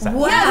what you said.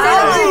 Wow,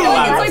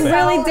 it's like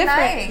really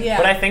different. Yeah.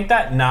 But I think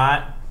that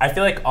I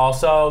feel like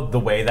also the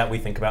way that we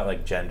think about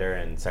like gender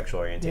and sexual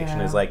orientation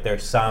is like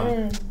there's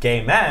some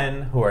gay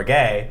men who are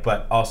gay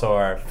but also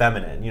are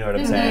feminine. You know what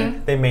I'm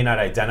saying? They may not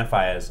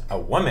identify as a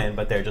woman,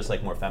 but they're just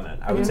like more feminine.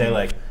 I would say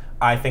like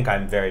I think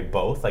I'm very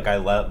both. Like I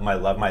love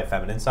my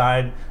feminine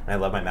side and I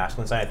love my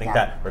masculine side. I think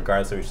that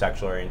regardless of your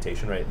sexual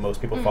orientation, right, most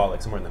people fall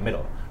like somewhere in the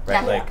middle,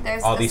 right?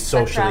 Like all these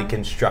socially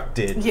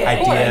constructed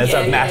ideas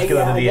of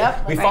masculinity.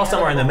 We fall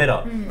somewhere in the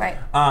middle. Right.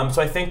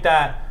 So I think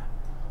that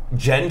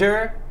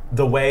gender,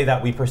 the way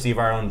that we perceive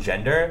our own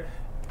gender,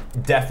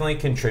 definitely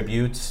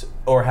contributes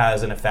or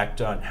has an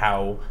effect on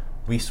how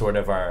we sort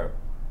of are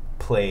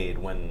played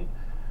when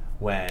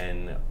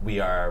we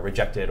are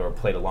rejected or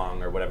played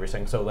along or whatever you're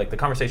saying. So like the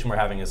conversation we're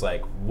having is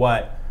like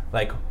what,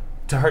 like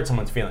to hurt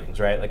someone's feelings,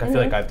 right? Like I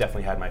feel like I've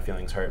definitely had my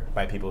feelings hurt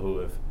by people who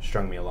have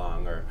strung me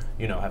along or,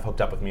 you know, have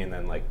hooked up with me and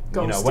then like,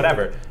 you know,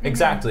 whatever.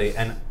 Exactly.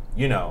 And,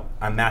 you know,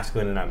 I'm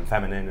masculine and I'm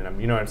feminine and I'm,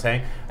 you know what I'm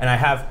saying? And I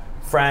have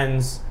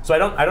friends, so I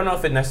don't know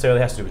if it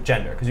necessarily has to do with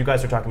gender, because you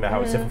guys are talking about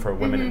how it's different for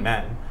women and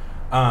men.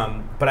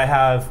 But I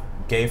have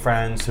gay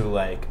friends who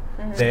like,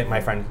 my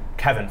friend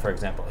Kevin, for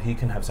example, he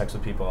can have sex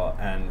with people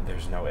and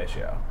there's no issue.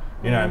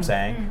 You know what I'm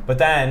saying? But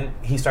then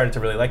he started to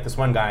really like this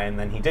one guy and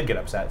then he did get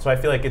upset. So I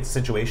feel like it's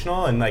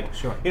situational and like,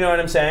 you know what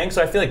I'm saying?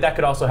 So I feel like that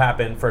could also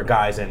happen for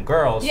guys and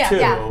girls too.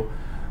 Yeah.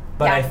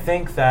 But I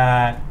think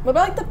that... What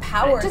about like the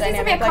power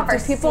dynamic? Like, do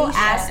people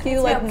ask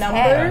you like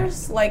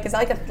numbers? Like, is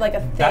that like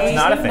a thing? That's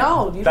not a thing.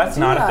 No, that's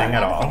not a thing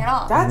at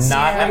all. That's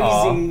not crazy. At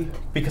all.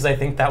 Because I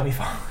think that we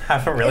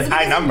have a really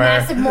high number.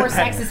 Massive more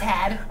sex is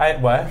had.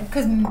 What?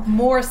 Because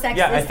more sex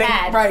is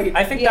had. Right.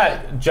 I think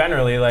that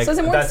generally, like, so is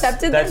it more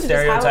accepted that than to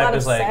just have a lot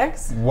of like,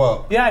 sex?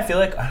 Well, yeah, I feel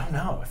like I don't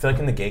know. I feel like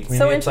in the gay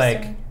community, it's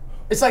like.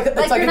 It's like you're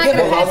not a going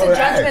to pass a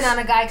judgment X. on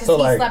a guy because So,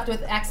 he like, slept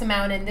with X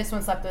amount and this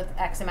one slept with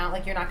X amount.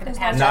 Like you're not going to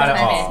pass Not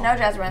judgment. at all. No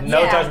judgment.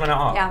 No judgment at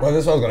all. Yeah. well,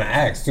 that's what I was gonna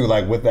ask too.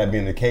 Like, with that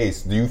being the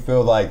case, do you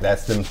feel like that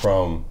stems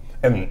from?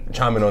 And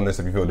chime in on this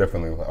if you feel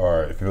differently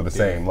or if you feel the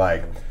same.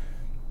 Like,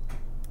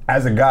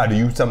 as a guy, do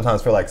you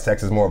sometimes feel like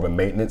sex is more of a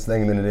maintenance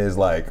thing than it is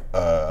like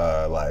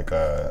pleasurable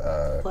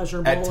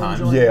at times?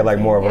 enjoyment? Yeah, like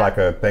more of like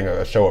a thing,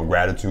 a show of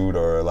gratitude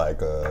or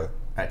like a.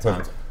 At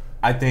times.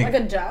 I think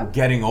like a job?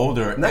 getting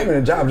older. Not even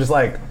a job, just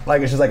like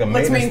it's just like a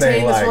Let's maintenance maintain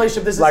thing. this like,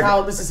 relationship.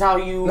 This is how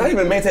you. Not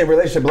even maintain a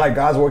relationship, but like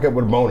guys work up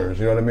with boners.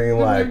 You know what I mean?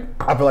 Like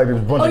I feel like there's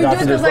a bunch of you guys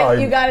do who it just because like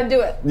probably you got to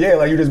do it. yeah,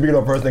 like you just beat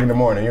up first thing in the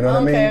morning. You know what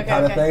I mean? Okay,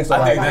 Kind of thing. So I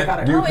like, think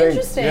that- do you think?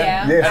 Interesting.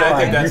 Yeah, so I like, think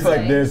do you that's feel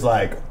like there's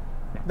like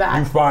That.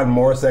 you find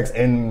more sex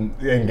in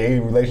gay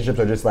relationships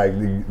or just like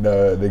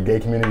the gay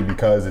community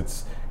because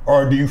it's,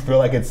 or do you feel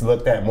like it's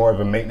looked at more of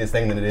a maintenance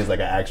thing than it is like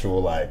an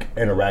actual like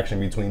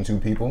interaction between two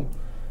people?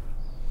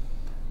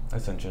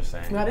 That's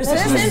interesting. That is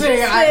That is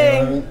interesting.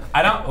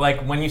 I don't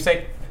like when you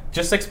say.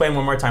 Just explain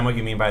one more time what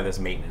you mean by this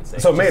maintenance thing.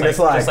 So maintenance,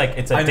 like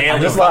it's a I know- daily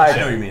just function. like- I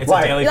know what you mean. It's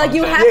like- a daily Like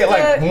you function.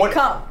 have to what,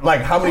 come.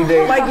 like how many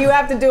days? Like you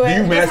have to do it. do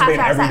you have to masturbate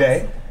have every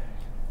sex. day?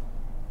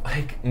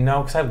 Like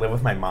no, because I live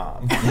with my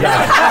mom. I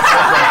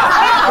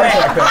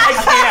respect that. I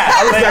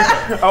can't. Like,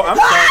 oh, I'm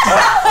sorry.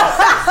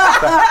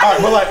 All right,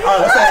 but like, all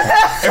right, let's say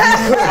if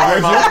you could,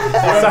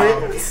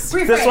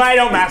 would you? That's why I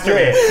don't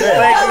masturbate. Yeah.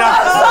 Like no,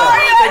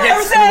 it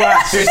gets too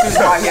much. This is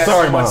why he has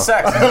Sorry, so much Mom.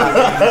 sex.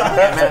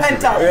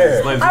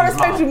 Yeah. I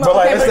respect you, Mom. But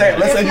like, Okay,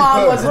 let's say if you Mom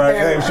could, wasn't right?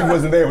 there. If she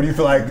wasn't there, what do you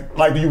feel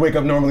like do you wake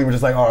up normally and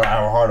just like, all right, I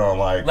have a hard on,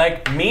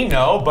 Like me,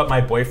 no, but my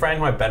boyfriend,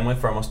 who I've been with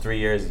for almost 3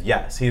 years,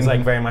 yes, he's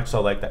like very much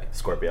so like that.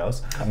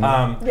 Scorpios.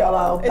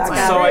 YOLO. It's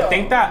Back So at I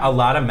think that a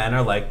lot of men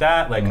are like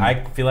that. Like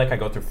I feel like I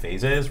go through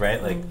phases,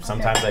 right? Like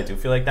sometimes I do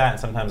feel like that, and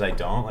sometimes I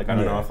don't. Like I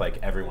don't know if like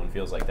everyone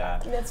feels like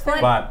that. That's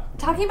fine. But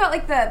Talking about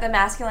like the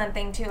masculine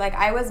thing too, like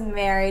I was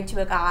married to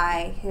a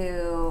guy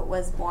who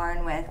was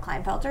born with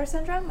Klinefelter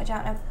syndrome, which I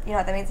don't know if you know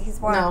what that means. He's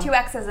born with 2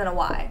 X's and a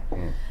Y,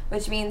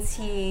 which means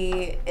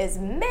he is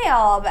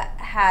male but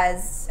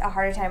has a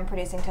harder time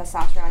producing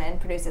testosterone and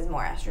produces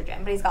more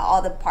estrogen. But he's got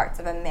all the parts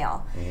of a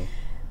male.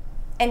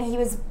 And he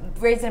was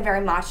raised in a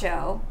very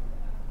macho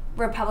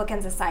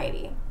Republican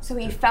society. So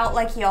he felt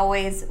like he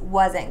always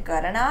wasn't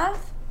good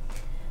enough.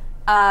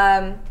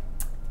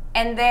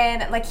 And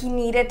then like he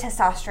needed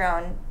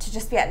testosterone to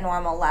just be at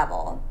normal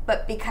level.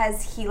 But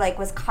because he like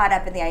was caught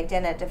up in the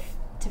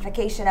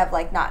identification of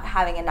like not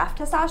having enough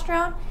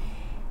testosterone,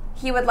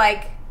 he would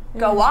like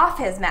go off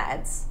his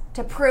meds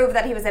to prove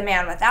that he was a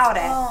man without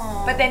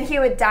it. But then he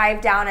would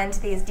dive down into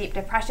these deep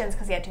depressions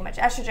because he had too much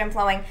estrogen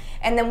flowing,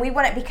 and then we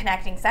wouldn't be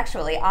connecting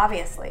sexually,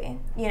 obviously,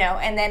 you know,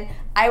 and then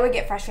I would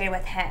get frustrated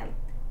with him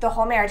the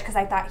whole marriage because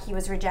I thought he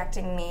was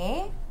rejecting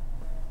me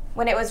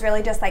when it was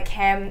really just like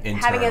him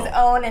having his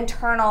own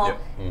internal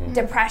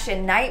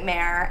depression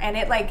nightmare. And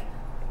it like,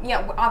 you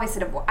know,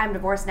 obviously I'm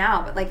divorced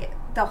now, but like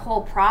the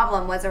whole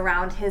problem was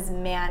around his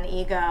man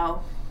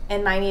ego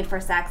and my need for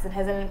sex and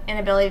his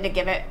inability to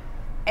give it,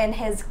 and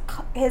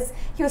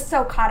he was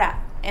so caught up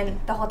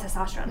in the whole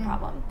testosterone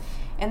problem,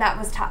 and that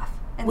was tough.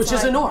 And which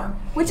is a norm.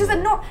 Which is a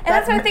norm, and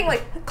that's what I think.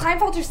 Like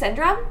Klinefelter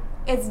syndrome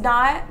is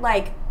not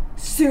like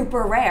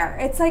super rare.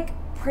 It's like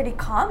pretty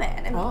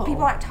common, and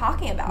people aren't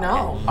talking about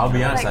it. I'll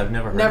be honest, like, I've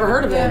never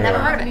heard of it. Never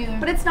heard of it.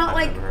 But it's not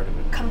like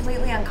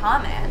completely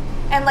uncommon.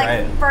 And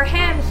like for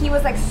him, he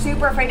was like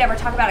super afraid to ever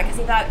talk about it because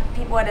he thought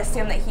people would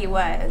assume that he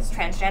was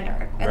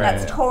transgender, and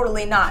that's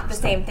totally not the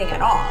same thing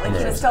at all. Like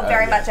he was still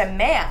very much a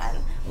man,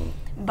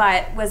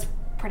 but was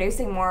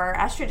producing more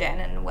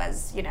estrogen and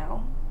was, you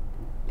know,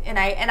 and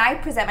I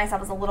present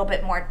myself as a little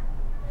bit more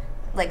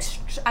like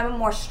I'm a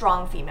more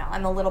strong female.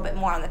 I'm a little bit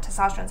more on the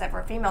testosterone side for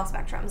a female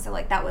spectrum. So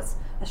like that was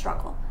a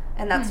struggle,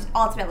 and that's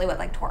ultimately what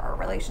like tore our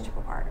relationship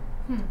apart.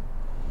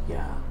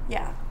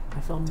 Yeah. I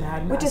feel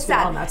mad. Which is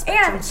sad.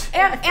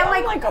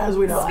 And like as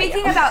we know,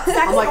 speaking about sex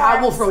I'm like, norms,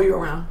 I will throw you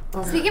around.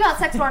 Okay. Speaking about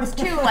sex norms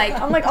too, like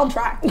I'm like, I'll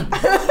try.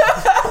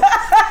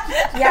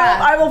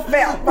 I will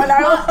fail, but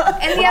I will.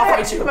 And the I'll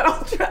other, fight you. But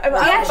I'll try.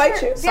 I'll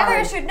fight you. The other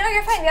issue, no,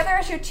 you're fine. The other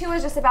issue too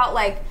is just about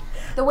like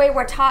the way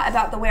we're taught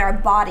about the way our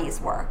bodies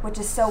work, which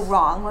is so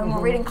wrong. When we're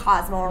reading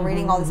Cosmo, we're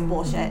reading all this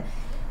bullshit,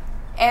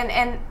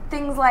 and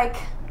things like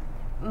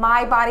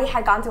my body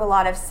had gone through a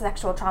lot of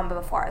sexual trauma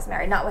before I was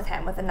married, not with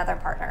him, with another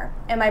partner,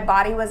 and my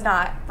body was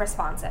not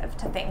responsive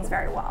to things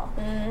very well,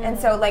 and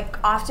so like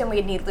often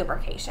we'd need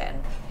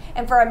lubrication.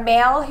 And for a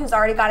male who's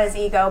already got his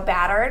ego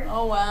battered,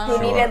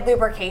 who needed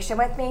lubrication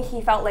with me,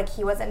 he felt like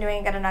he wasn't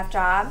doing a good enough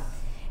job,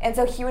 and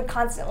so he would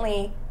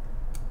constantly.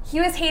 He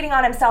was hating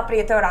on himself, but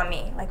he'd throw it on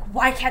me. Like,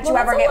 why can't you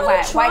ever get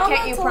wet? Why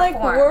can't you perform?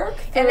 Like, work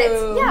and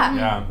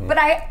it's But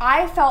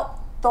I felt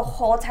the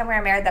whole time we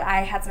were married that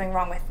I had something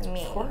wrong with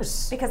me. Of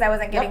course. Because I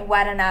wasn't getting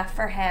wet enough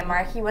for him,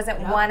 or he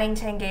wasn't wanting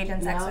to engage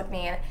in sex with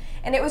me.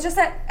 And it was just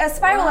a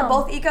spiral of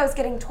both egos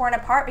getting torn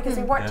apart because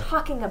we weren't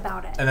talking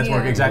about it. And that's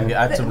more exactly.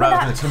 That's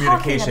the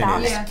communication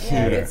is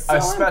key,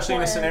 especially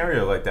in a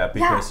scenario like that,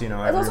 because you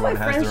know everyone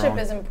has their own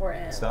is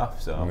important.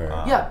 stuff. So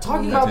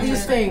talking about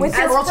these things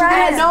as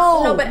friends.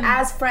 No, but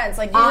as friends,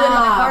 like you and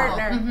my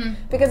partner.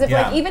 Because if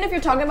like even if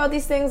you're talking about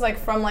these things like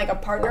from like a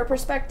partner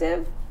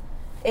perspective,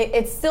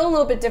 it's still a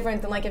little bit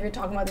different than like if you're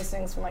talking about these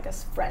things from like a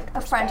friend.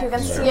 A friend who can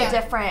see a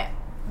different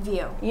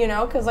view. You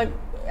know, because like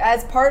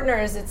as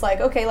partners, it's like,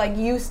 okay, like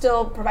you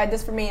still provide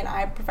this for me and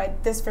I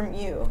provide this from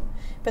you.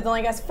 But then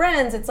like as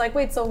friends, it's like,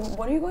 wait, so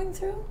what are you going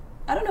through?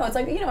 I don't know. It's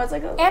like, you know, it's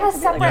like and a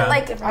separate,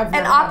 like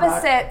an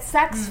opposite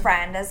sex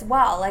friend as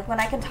well. Like when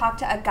I can talk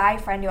to a guy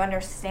friend who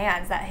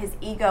understands that his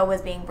ego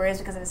was being bruised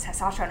because of his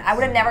testosterone, I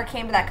would have never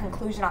came to that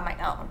conclusion on my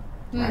own.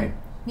 Right.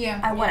 Yeah.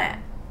 I wouldn't.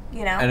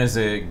 You know. And as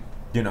a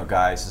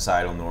guys,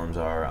 societal norms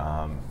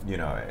are,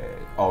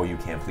 oh, you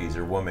can't please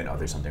your woman. Oh,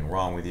 there's something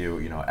wrong with you.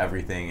 You know,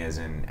 everything is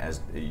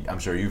as I'm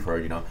sure you've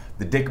heard. You know,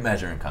 the dick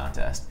measuring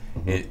contest.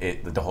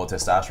 The whole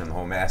testosterone, the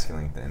whole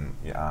masculine thing.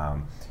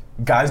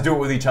 Guys do it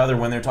with each other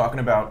when they're talking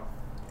about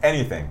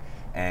anything,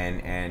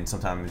 and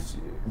sometimes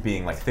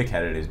being like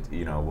thick-headed is,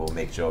 will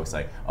make jokes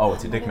like, oh,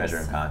 it's a dick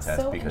measuring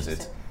contest so because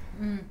it's.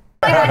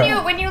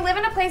 Like when you live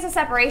in a place of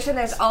separation,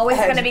 there's always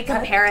going to be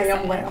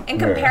comparison, and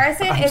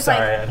comparison is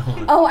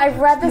I've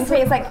read this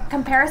way. It's like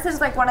comparison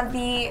is like one of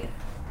the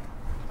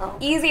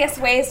easiest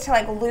ways to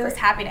like lose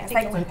happiness.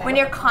 Like when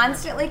you're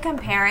constantly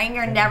comparing,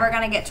 you're never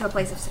going to get to a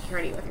place of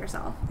security with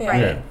yourself,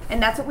 right? Yeah.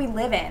 And that's what we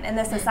live in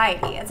this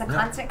society. It's a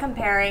constant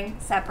comparing,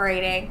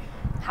 separating.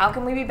 How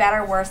can we be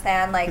better, worse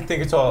than? Like, I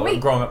think it's all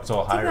growing up. It's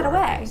all hierarchy. Take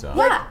that away. So.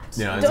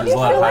 Yeah. There's a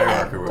lot of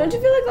hierarchy. Don't you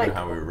feel like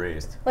how we were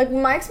raised? Like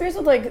my experience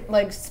with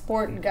like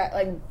sport guy,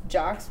 like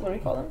jocks. What do we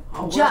call them?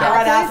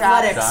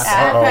 Athletics.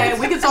 Okay,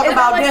 we can talk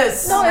about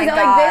this. No, is that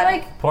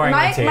like they like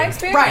my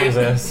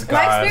experience?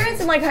 My experience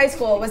in like high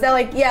school was that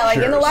like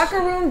in the locker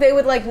room they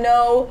would like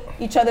know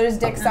each other's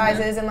dick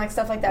sizes and like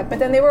stuff like that. But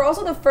then they were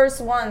also the first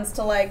ones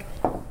to like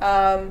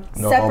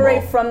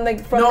separate from the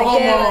gay.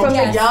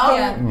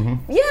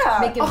 Yeah.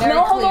 Make it very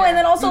clear. And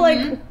then also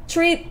like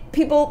treat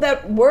people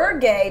that were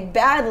gay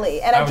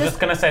badly. And I was just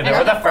gonna say they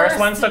were the first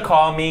ones to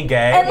call me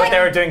gay, but they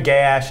were doing gay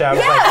ass shows.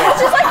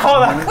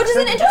 Hold on. Which is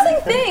an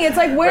interesting thing. It's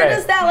like where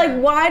does that like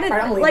why did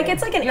like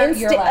it's like an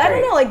instinct. I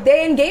don't know. Like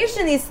they engaged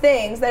in these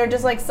things that are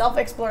just like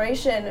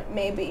self-exploration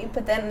maybe,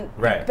 but then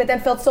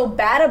felt so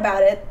bad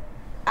about it.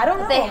 I don't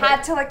know. They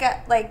had to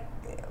like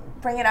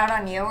bring it out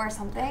on you or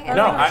something?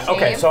 No, I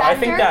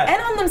think that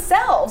and on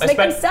themselves, make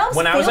themselves.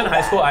 When I was in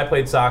high bad. school, I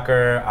played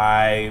soccer.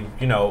 I,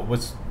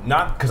 was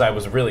not because I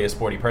was really a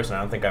sporty person. I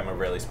don't think I'm a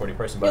really sporty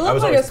person, but I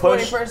was always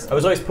pushed. I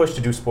was always pushed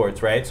to do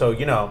sports, right? So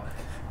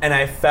and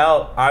I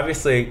felt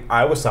obviously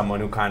I was someone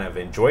who kind of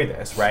enjoyed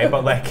this, right?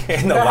 But like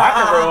in the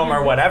locker room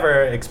or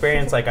whatever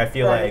experience, like I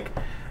feel like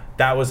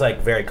that was like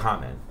very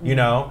common.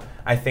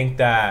 I think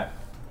that.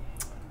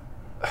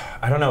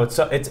 I don't know.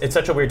 It's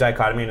such a weird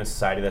dichotomy in a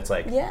society that's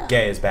like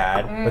gay is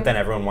bad, but then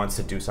everyone wants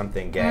to do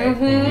something gay.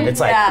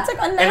 It's like,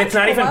 and it's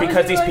not even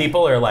because these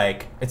people are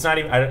like. It's not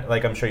even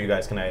like I'm sure you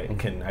guys can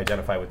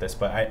identify with this,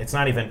 but it's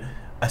not even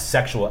a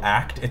sexual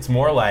act. It's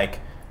more like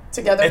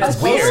together.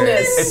 It's weird.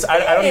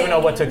 I don't even know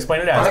what to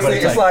explain it as. Honestly,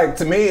 but it's like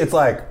to me, it's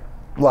like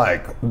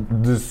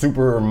the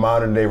super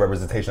modern day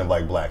representation of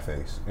like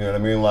blackface. You know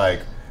what I mean?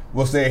 Like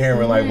we'll sit here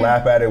and like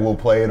laugh at it, we'll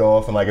play it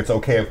off, and like it's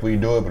okay if we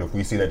do it, but if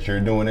we see that you're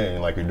doing it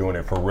and like you're doing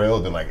it for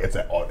real, then like it's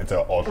an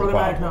ultra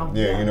problem.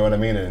 Yeah, you know what I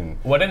mean? And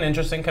what an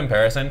interesting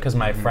comparison, because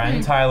my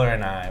friend Tyler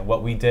and I,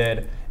 what we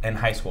did in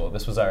high school,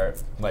 this was our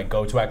like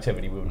go-to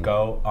activity. We would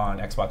go on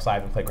Xbox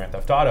Live and play Grand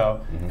Theft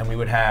Auto, and we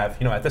would have,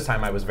 you know, at this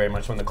time I was very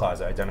much in the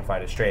closet,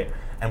 identified as straight,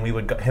 and we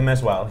would go, him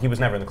as well. He was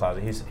never in the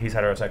closet. He's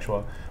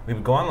heterosexual. We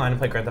would go online and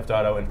play Grand Theft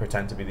Auto and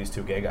pretend to be these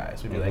two gay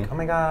guys. We'd be like, oh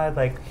my god,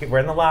 like we're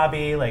in the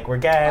lobby, like we're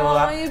gay,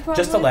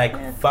 just to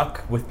like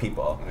fuck with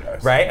people,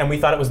 right? And we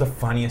thought it was the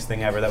funniest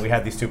thing ever that we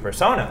had these two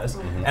personas.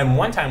 And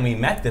one time we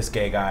met this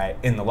gay guy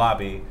in the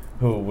lobby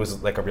who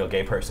was like a real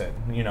gay person,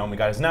 you know. And we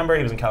got his number.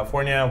 He was in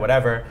California,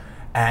 whatever.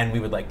 And we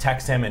would like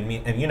text him and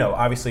meet, and you know,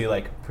 obviously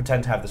like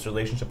pretend to have this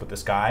relationship with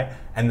this guy.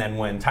 And then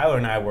when Tyler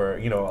and I were,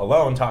 you know,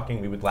 alone talking,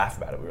 we would laugh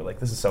about it. We were like,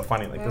 this is so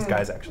funny. Like this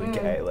guy's actually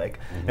gay.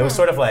 Like it was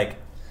sort of like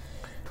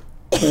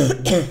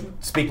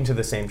speaking to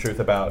the same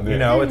truth about, you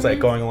know, it's like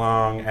going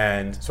along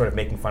and sort of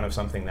making fun of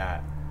something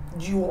that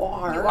you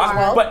are.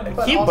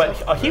 But he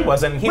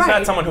wasn't. He's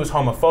not someone who's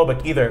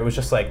homophobic either. It was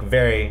just like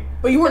very.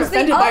 But you weren't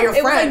offended by your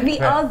friend. It was like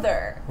the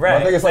other. Right. Well,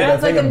 I think it's like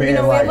that thing of being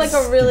we have like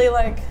a really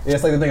like. Yeah,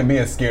 it's like the thing of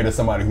being scared of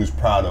somebody who's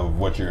proud of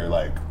what you're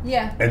like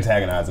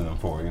antagonizing them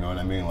for. You know what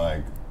I mean?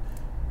 Like,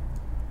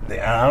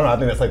 I don't know. I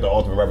think that's like the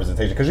ultimate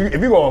representation. Because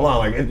if you go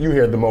online, like you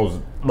hear the most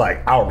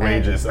like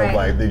outrageous of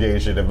like the gay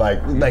shit. If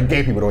like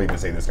gay people don't even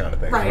say this kind of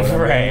thing. Right. You know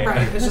what I mean?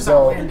 Right. It's just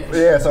outlandish.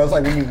 Yeah. So it's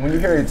like when you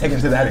hear it taken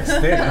to that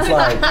extent, it's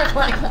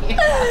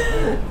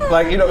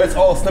like you know, it's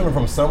all stemming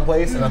from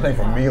someplace. And I think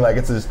for me, like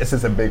it's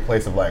just a big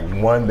place of like,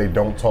 one, they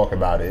don't talk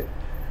about it.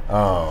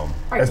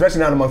 Especially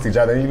not amongst each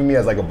other. Even me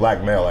as like a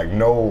black male, like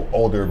no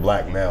older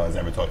black male has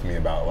ever talked to me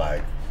about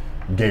like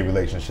gay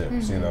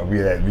relationships, you know, be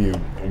it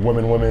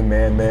woman,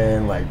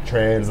 man, like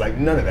trans, like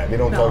none of that. They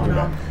don't talk to me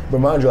about. But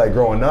mind you, like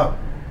growing up,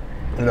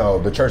 you know,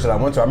 the church that I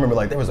went to, I remember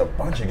like there was a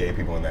bunch of gay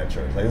people in that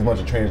church. Like there's a bunch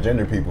of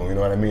transgender people, you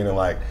know what I mean? And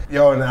like,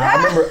 and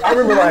I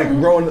remember like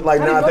growing, like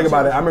now I think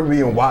about it, I remember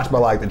being watched by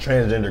like the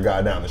transgender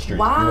guy down the street.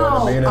 Wow. You know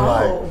what I mean? And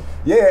like,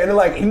 yeah, and then,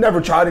 like he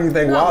never tried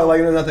anything wild,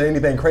 like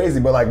anything crazy,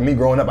 but like me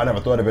growing up, I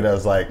never thought of it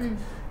as like,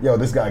 yo,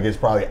 this guy gets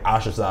probably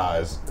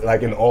ostracized,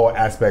 like in all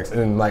aspects. And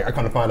then, like, I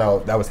kind of found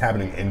out that was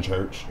happening in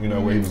church, you know,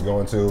 where he was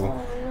going to.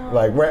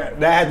 Like,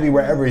 that had to be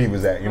wherever he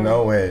was at, you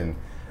know? And,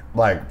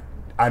 like,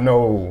 I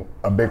know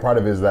a big part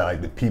of it is that,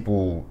 like, the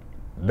people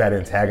that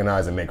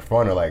antagonize and make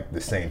fun are, like, the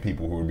same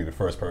people who would be the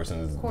first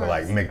persons to,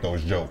 like, make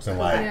those jokes and,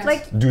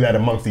 like do that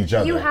amongst each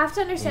other. You have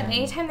to understand,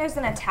 anytime there's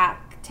an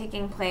attack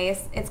taking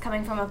place, it's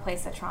coming from a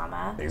place of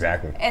trauma.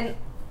 Exactly. And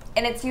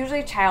it's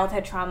usually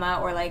childhood trauma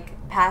or, like,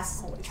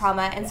 past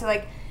trauma. And so,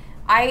 like,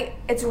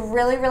 it's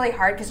really, really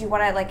hard because you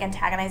want to like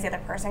antagonize the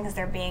other person because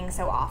they're being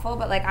so awful.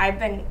 But like I've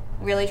been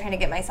really trying to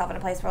get myself in a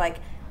place where like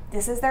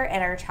this is their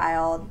inner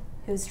child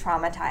who's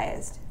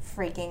traumatized,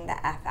 freaking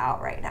the F out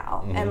right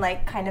now. And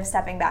like kind of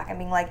stepping back and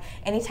being like,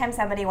 anytime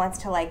somebody wants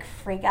to like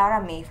freak out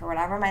on me for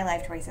whatever my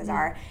life choices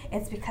are,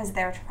 it's because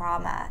their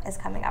trauma is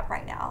coming up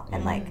right now.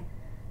 And like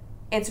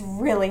it's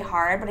really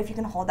hard, but if you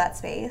can hold that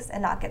space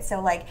and not get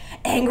so like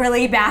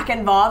angrily back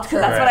involved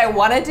because that's what I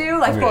want to do,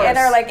 like the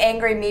inner like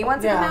angry me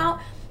wants to come out.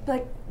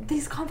 Like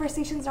these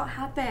conversations don't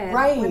happen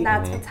when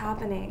that's what's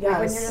happening. Like,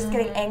 when you're just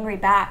getting angry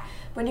back.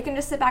 When you can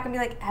just sit back and be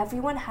like,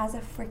 everyone has a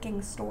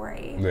freaking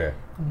story. Yeah.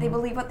 They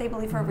believe what they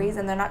believe for a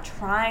reason. They're not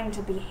trying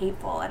to be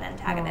hateful and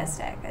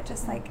antagonistic. It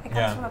just like it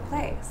comes from a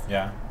place.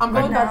 Yeah. I'm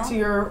going back to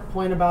your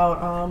point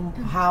about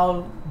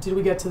how did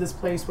we get to this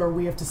place where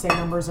we have to say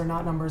numbers or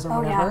not numbers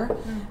or whatever.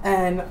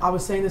 And I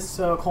was saying this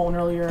to Colin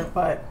earlier,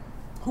 but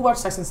who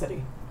watched Sex and the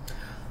City?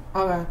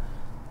 Okay.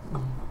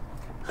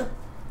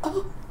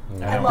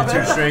 I love it.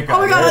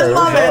 Oh my god, I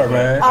love it.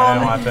 Man. I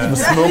didn't watch that.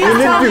 Please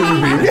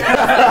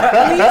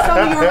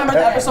tell me you remember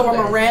the episode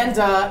where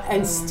Miranda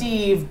and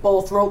Steve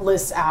both wrote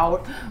lists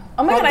out.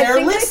 Oh my god,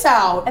 their lists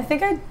out. I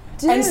think I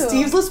do. And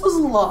Steve's list was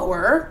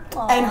lower,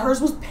 and hers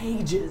was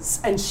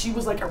pages, and she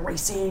was like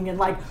erasing and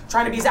like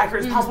trying to be as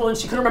accurate as possible, and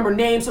she couldn't remember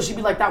names, so she'd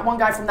be like that one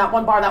guy from that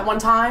one bar that one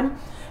time.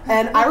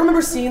 And I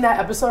remember seeing that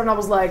episode, and I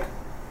was like,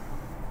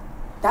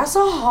 that's a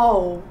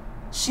hoe.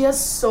 She has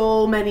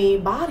so many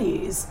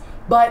bodies,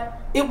 but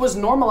it was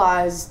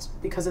normalized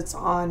because it's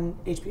on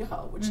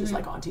HBO, which is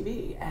like on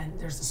TV. And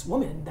there's this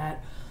woman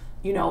that,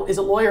 you know, is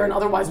a lawyer, and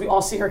otherwise we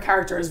all see her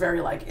character as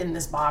very like in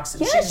this box.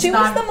 And she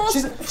was the most.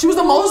 She was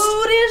the most.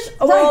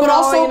 Right, but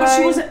also, but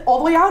she was all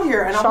the way out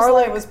here. And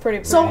Charlotte was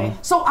pretty. So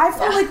I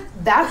feel like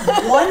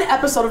that one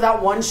episode of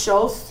that one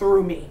show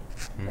threw me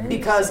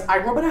because I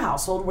grew up in a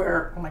household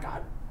where, oh my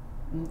god,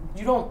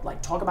 you don't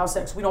like talk about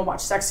sex. We don't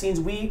watch sex scenes.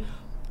 We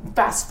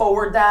fast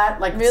forward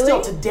that, like still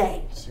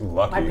today.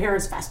 My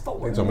parents fast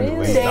forward.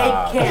 They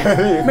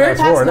can't. Mary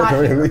Pat's not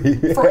here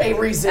for a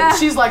reason.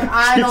 She's like,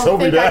 I don't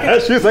think I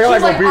could. She's like,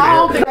 I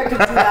don't think I could do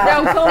that.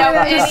 Don't call me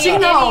that. She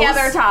knows. Any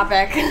other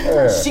topic.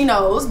 She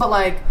knows, but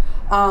like,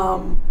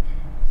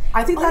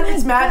 I think that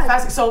it's mad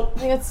fascinating. So I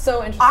think it's so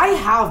interesting. I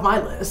have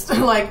my list.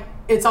 Like,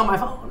 it's on my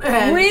phone.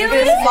 And really?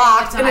 It's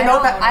locked in a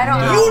notepad. I don't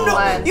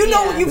know. You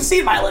know, you've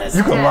seen my list.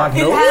 You can lock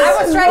notes.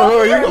 I was trying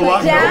to you can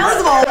lock down. notes.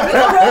 First of all, You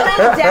can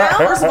wrote it down.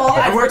 First of all,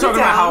 And we're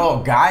talking about down.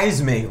 how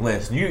guys make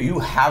lists. You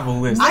have a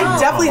list. I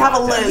definitely have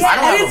a list. I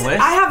don't And have a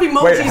list. I have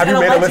emojis Wait, have and you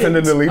made a list and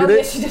then legend. deleted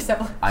it? She just said,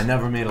 I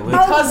never made a list.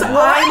 Because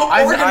I'm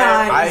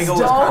organized. I go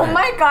with Oh kind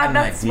my God, and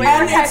that's like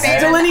and deep. it's I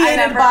delineated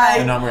never by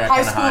The number I high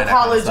kinda school, hide, I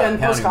college, kinda and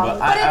stop post college.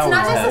 counting, but it's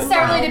not always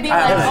necessarily to be I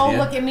have like, an oh, idea.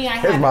 look at me, I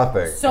Here's my have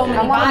thing. so many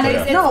I wanna bodies. do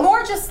It's that. No.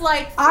 more just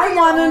like for I your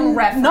want own to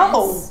reference.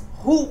 know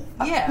who.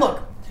 Yeah.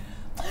 Look,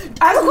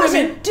 I have a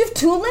question. Do you have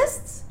 2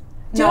 lists?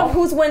 Do you No. have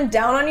who's went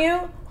down on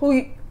you?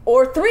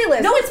 Or 3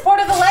 lists? No, it's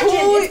part of the legend.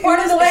 It's part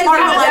of the legend.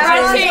 Part of the legend.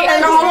 Spreadsheet.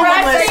 And they're all on one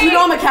Spreadsheet. list. You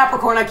know I'm a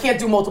Capricorn. I can't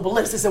do multiple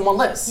lists. It's in one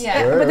list.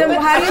 Yeah. But then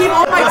how I do keep you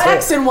all my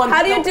texts in one.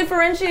 how do you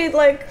differentiate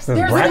like? There's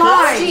There's brackets?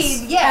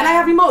 emojis, yeah. And I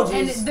have emojis.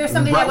 And there's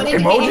something that would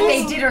indicate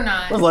Emojis? if they did or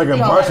not. It's like a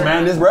March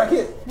Madness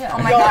bracket. Oh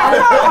my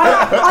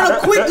god. on a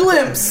quick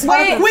glimpse. On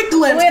a quick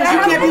glimpse. wait, Because you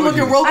I can't be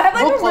looking real I have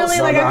like real a close.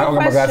 really like I a don't good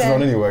got my glasses on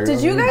question. anyway.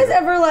 Did you guys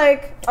ever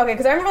like? Okay,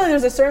 because I remember like, there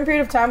was a certain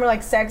period of time where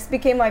like sex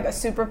became like a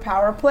super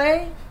power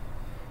play.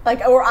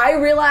 Like, or I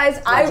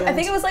realized, I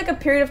think it was like a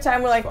period of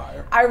time where like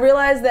Fire. I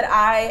realized that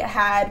I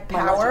had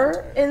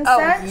power in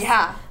sex.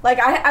 yeah. Like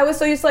I was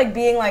so used to like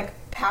being like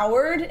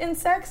powered in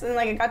sex, and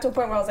like it got to a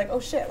point where I was like, oh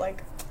shit,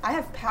 like I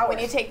have power. When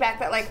you take back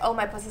that, like, oh,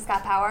 my pussy's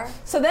got power.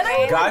 So then I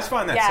would, Guys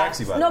find that Yeah.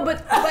 sexy, by the No, way.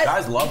 but-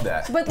 guys love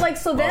that. But like,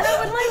 so then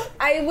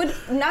I would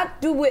not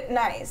do it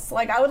nice.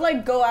 Like I would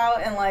like go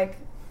out and like,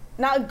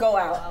 not go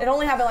out. It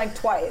only happened like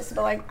twice,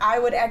 but like I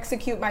would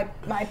execute my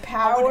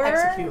power.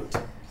 Execute.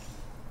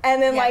 And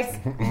then Yes.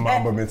 like,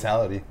 Mamba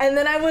mentality. and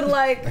then I would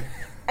like,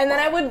 and then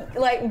I would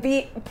like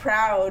be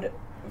proud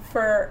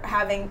for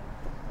having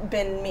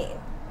been mean.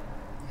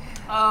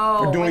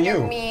 Oh, For doing when you're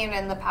you. mean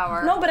in the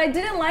power. No, but I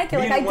didn't like it.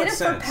 Like Mean I in did what it for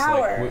sense?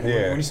 power. Like,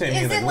 Yeah. when you say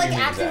mean, Is it what like do you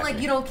mean acting exactly?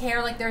 like you don't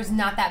care, like there's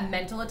not that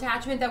mental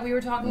attachment that we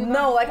were talking about?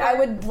 No, like I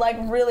before? would like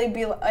really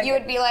be like, You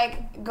would be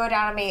like, go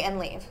down on me and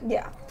leave.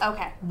 yeah.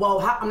 Okay. Whoa,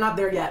 I'm not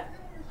there yet.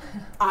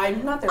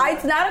 I'm not there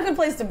It's yet. not a good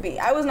place to be.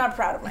 I was not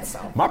proud of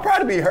myself. My pride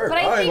to be hurt. But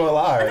I I ain't think- gonna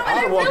lie. No, and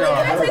I I'd walk really,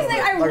 out can I say hurt. something?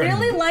 I Like a-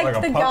 really liked like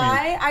a the puppy.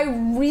 guy. I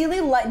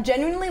really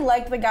genuinely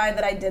liked the guy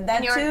that I did that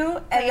And you were to.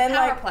 playing And then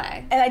power like,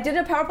 play. and I did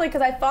a power play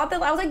because I thought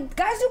that I was like,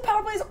 guys do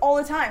power plays all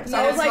the time. So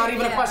I was It's like, not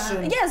even a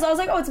question. yeah. So I was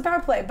like, oh, it's a power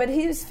play. But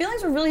his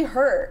feelings were really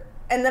hurt.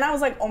 And then I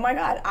was like, oh my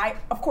god,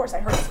 of course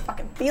I hurt his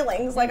fucking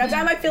feelings. Like I've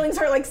got my feelings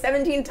hurt like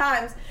 17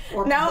 times.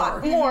 Or Now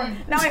more.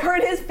 Now I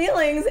hurt his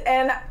feelings,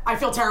 and I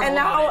feel terrible and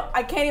about now it.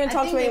 I can't even I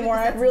talk to think him maybe anymore.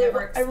 I because really, it's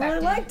never I really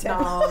liked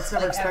him. No, it's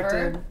never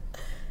expected.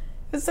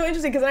 It's so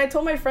interesting because I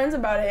told my friends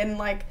about it in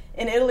like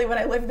in Italy when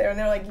I lived there, and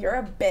they're like, "You're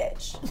a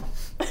bitch."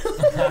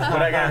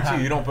 But I guarantee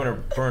you, you don't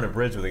burn a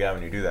bridge with a guy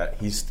when you do that.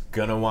 He's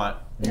gonna want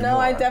you No,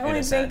 more, I definitely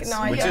in a think- sense. no,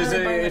 I which definitely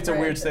is burn the it's a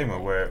weird bridge. stigma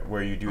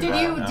where you do Did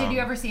that. you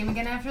ever see him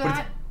again after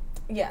that?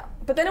 Yeah,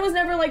 but then it was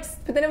never like.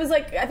 But then it was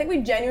like I think we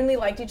genuinely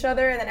liked each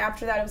other, and then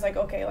after that it was like,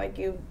 okay, like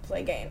you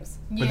play games.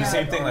 But the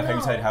same thing, like how you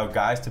no. said, how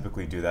guys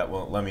typically do that.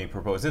 Well, let me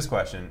propose this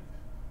question.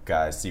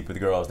 Guys sleep with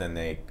girls, then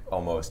they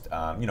almost,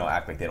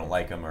 act like they don't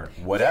like them or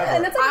whatever. Yeah,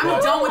 and that's like,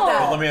 I'm done with that.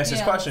 But let me ask this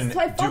Yeah. question: So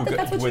I thought that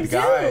that's what with you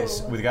guys,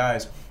 do. with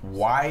guys,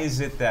 why is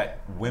it that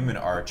women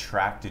are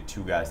attracted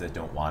to guys that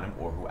don't want them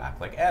or who act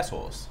like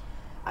assholes?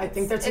 I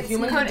think that's a It's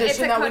human it's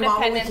condition a that we want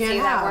what we codependency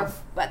can't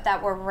have.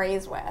 that we're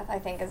raised with. I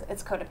think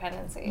it's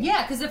codependency.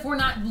 Yeah, because if we're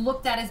not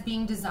looked at as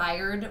being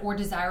desired or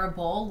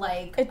desirable,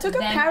 like It took a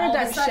then paradigm all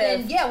of a sudden,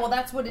 shift yeah, well,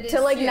 that's what it is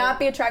to like too. not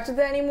be attracted to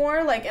that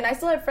anymore. Like, and I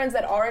still have friends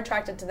that are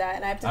attracted to that,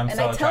 and I have to, I'm and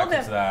so I tell attracted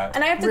them, to that.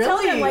 and I have to tell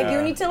them Really? like you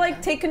Yeah. need to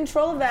like take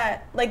control of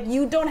that. Like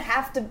you don't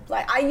have to.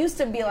 Like I used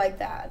to be like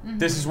that.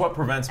 This is what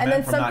prevents And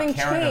men then from not something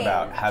caring changed.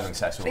 about having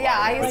sex with Yeah,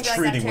 I women, used but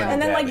to be like that treating too. women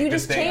And then, like, badly. you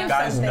Because just change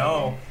guys something.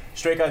 know,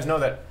 straight guys know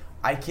that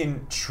I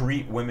can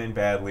treat women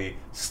badly,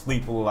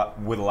 sleep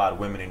with a lot of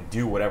women, and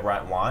do whatever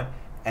I want,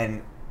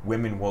 and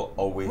women will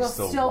always We'll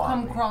still still want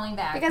come me. crawling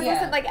back. Because yeah.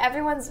 listen, like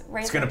everyone's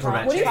raised. It's gonna with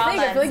prevent What do you trauma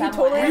think? I feel like in you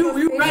some totally. way.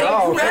 You ready?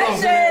 No, You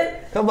ready?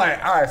 I'm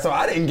like, all right, so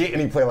I didn't get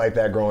any play like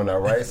that growing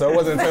up, right? So it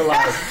wasn't until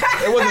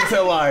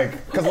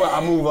because when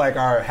I moved like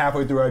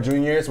halfway through our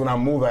junior years, when I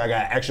moved, like, I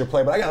got extra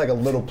play, but I got like a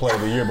little play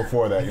the year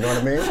before that. You know what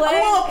I mean? I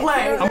want to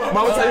play. I'm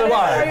gonna tell you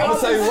why. I'm gonna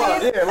tell you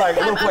why. Yeah, like a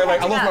little play.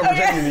 Like I lost my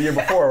virginity the year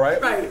before,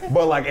 right? Right.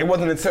 But like it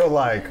wasn't until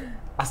like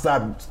I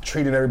stopped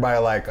treating everybody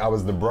like I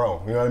was the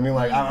bro. You know what I mean?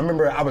 Like I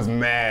remember I was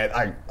mad.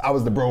 Like I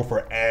was the bro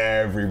for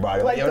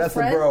everybody. Like, Like yo, the that's the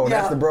friend? bro. Yeah.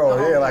 That's the bro.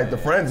 Oh, Yeah, like the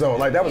friend zone.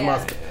 Like that was Yeah.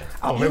 my.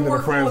 I lived in were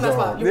the friend cool in that zone.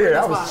 spot. You were in Yeah,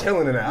 that I was spot.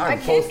 chilling in that. I I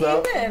was post can't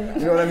up. even.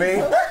 You know what I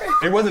mean?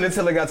 It wasn't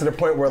until it got to the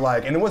point where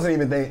like, and it wasn't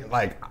even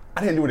like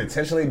I didn't do it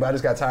intentionally, but I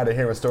just got tired of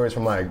hearing stories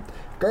from like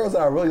girls that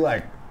are really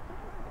like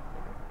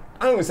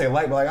I don't even say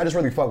like, but like I just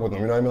really fuck with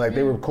them. You know what I mean? Like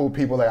they were cool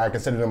people. Like I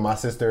considered them my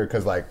sister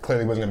because like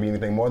clearly wasn't gonna be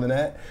anything more than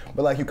that.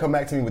 But like you come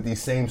back to me with these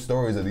same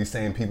stories of these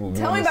same people.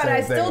 Tell me about it.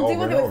 I still deal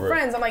with it with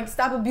friends. I'm like,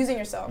 stop abusing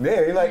yourself.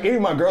 Yeah, like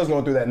even my girl's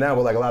going through that now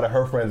with like a lot of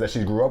her friends that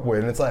she grew up with,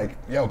 and it's like,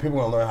 yo, people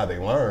gonna learn how they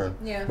learn.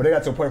 Yeah. But they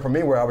got to a point for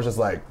me where I was just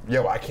like,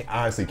 yo, I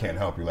honestly can't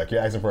help you. Like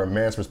you're asking for a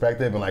man's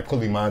perspective, and like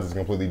clearly mine is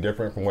completely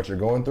different from what you're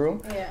going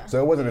through. Yeah.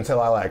 So it wasn't until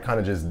I like kind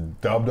of just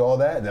dubbed all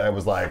that I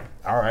was like,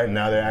 all right,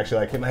 now they're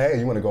actually like, hey,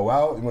 you want to go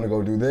out? You want to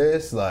go do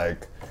this?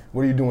 Like,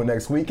 what are you doing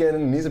next weekend?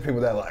 And these are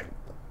people that like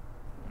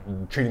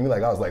treated me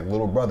like I was like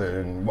little brother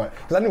and what?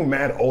 Because I knew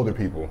mad older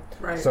people.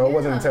 Right. So it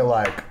wasn't until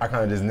like I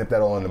kind of just nipped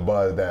that all in the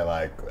bud that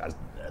like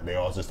they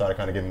all just started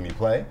kind of giving me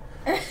play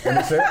in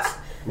a sense.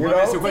 You know?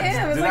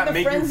 Damn, Did like that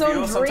make you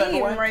feel some type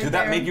of way? right Did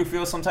that make you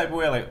feel some type of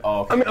way? Like,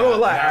 oh, okay, I mean, I was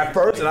like at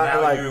first, and I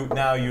like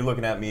now you're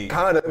looking at me.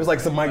 Kind of, it was like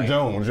some Mike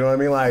Jones. You know what I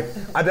mean? Like,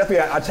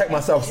 I checked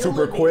myself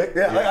super quick.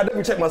 Yeah, like, I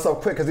definitely checked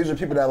myself quick because these are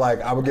people that like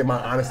I would give my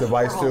honest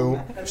advice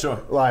to.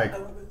 Sure. Like,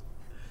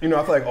 you know,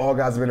 I feel like all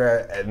guys have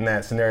been in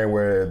that scenario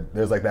where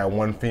there's like that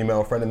one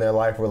female friend in their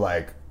life where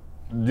like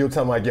you'll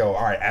tell them like, yo,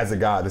 all right, as a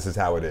guy, this is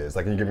how it is.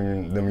 Like, you're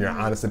giving them your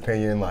honest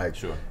opinion. Like,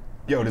 sure.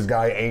 Yo, this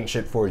guy ain't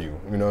shit for you.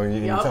 You know,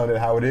 you're telling it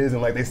how it is,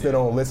 and like they still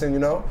don't listen. You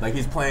know, like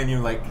he's playing you,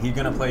 like he's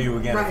gonna play you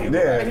again. Right.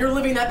 Yeah. And you're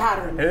living that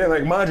pattern. And then,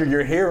 like, mind you,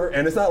 you're here,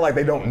 and it's not like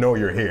they don't know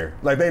you're here.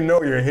 Like, they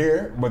know you're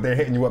here, but they're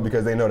hitting you up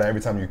because they know that every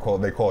time they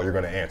call, you're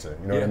gonna answer.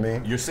 You know what I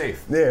mean? You're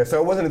safe. Yeah.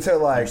 So it wasn't until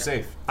like You're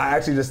safe. I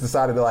actually just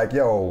decided to like,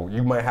 yo,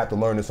 you might have to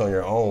learn this on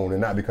your own, and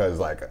not because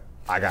like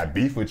I got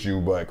beef with you,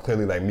 but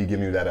clearly like me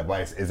giving you that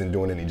advice isn't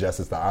doing any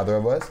justice to either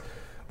of us.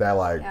 That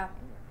like. Yeah.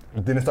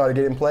 Then it started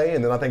getting play,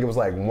 and then I think it was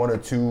like one or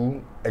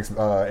two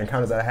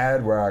encounters that I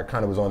had where I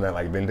kind of was on that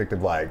like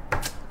vindictive, like,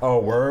 oh,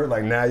 word,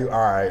 like now you, all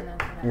right,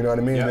 you know what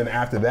I mean? Yep. And then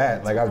after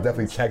that, like I was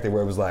definitely checked it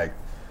where it was like,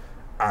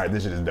 all right,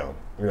 this shit is dumb.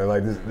 You know,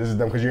 like this is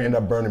dumb because you end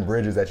up burning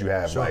bridges that you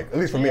have. Sure. Like, at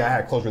least for me, I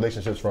had close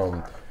relationships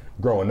from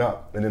growing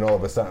up, and then all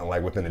of a sudden,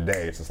 like within a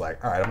day, it's just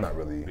like, all right, I'm not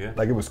really,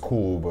 like it was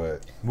cool,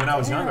 but. When I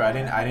was younger, I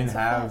didn't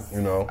have, you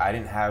know, I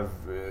didn't have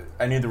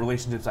any of the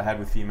relationships I had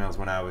with females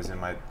when I was in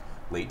my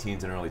late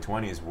teens and early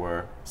 20s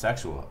were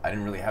sexual. I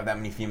didn't really have that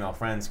many female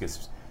friends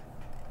because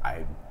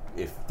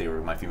if they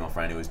were my female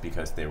friend, it was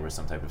because there was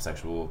some type of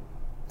sexual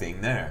thing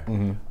there.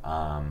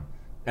 Mm-hmm.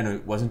 And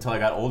it wasn't until I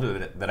got older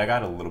that I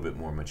got a little bit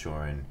more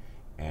mature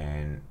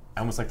and I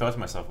almost like thought to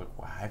myself, like,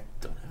 wow, I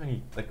don't have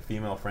any like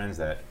female friends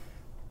that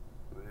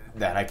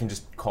I can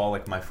just call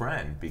like my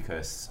friend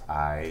because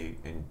I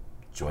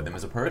enjoy them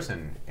as a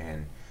person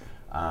and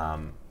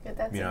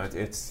you know,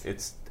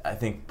 it's I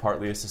think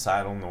partly a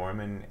societal norm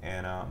and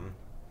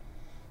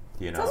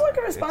you know, it's also like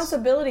a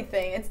responsibility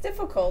thing. It's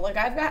difficult. Like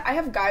I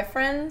have guy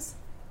friends,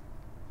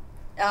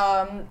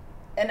 and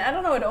I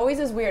don't know. It always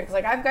is weird because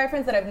like I have guy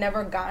friends that I've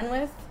never gotten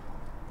with,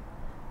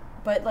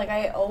 but like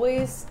I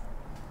always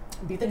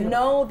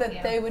know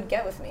that they would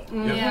get with me.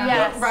 Yeah.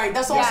 Yes. Right.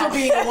 That's also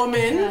being a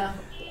woman. Yeah.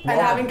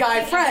 And having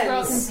guy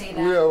friends. Yeah,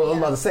 I was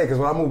about to say, because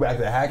when I moved back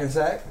to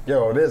Hackensack,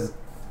 yo,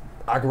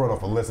 I could run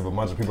off a list of a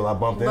bunch of people I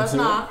bumped into.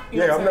 Not,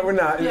 yeah, we're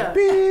not. Yeah.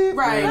 Beep.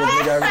 Right.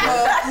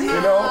 You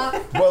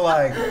know? But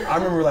like, I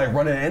remember like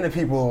running into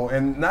people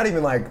and not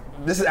even like,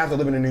 this is after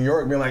living in New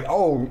York, being like,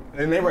 oh,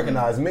 and they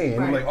recognize me.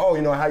 And I'm like, oh,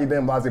 you know, how you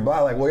been, blah, blah,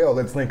 blah. Like, well, yo,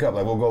 let's link up.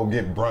 Like, we'll go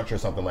get brunch or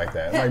something like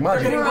that. Like,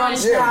 mind you. Like,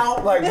 mind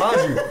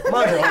you.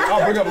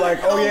 I'll bring up like,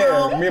 oh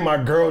yeah, me and my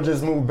girl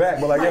just moved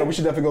back. But like, yeah, we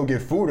should definitely go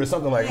get food or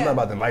something. Like, I'm not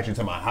about to invite you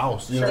to my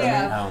house. You know what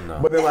I mean? I don't know.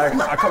 But then like,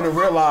 I come to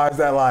realize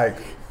that like,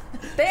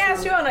 they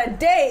asked you on a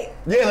date.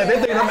 Yeah, like they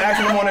think I'm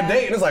asking them on a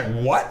date, and it's like,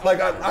 what? Like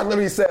I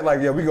literally said,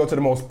 like, yeah, we go to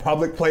the most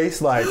public place,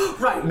 like,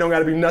 don't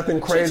gotta be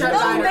nothing crazy. No, they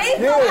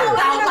thought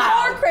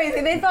I was more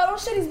crazy. They thought, oh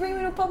shit, he's bringing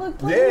me to a public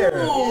place. Yeah,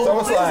 so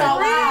it's like,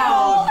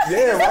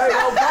 yeah,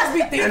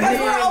 right. Because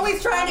we're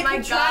always trying to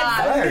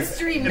contrive some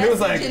mystery and it was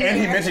like, and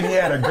he mentioned he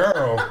had a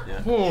girl.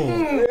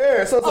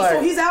 Yeah, so it's like,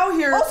 so he's out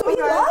here. Also,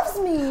 he loves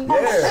me.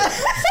 Yeah.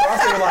 So I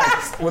feel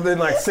like within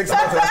like 6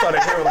 months, I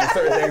started hearing like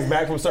certain things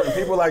back from certain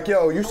people, like,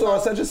 yo, you saw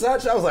such and such.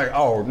 I was like,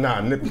 oh,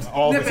 nah, nip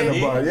all this in the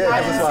bud. Yeah, I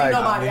it's don't like, see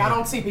nobody. I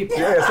don't see people.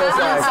 Yeah, so it's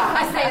like,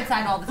 I stay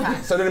inside all the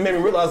time. So then it made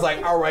me realize,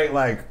 like, all right,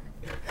 like,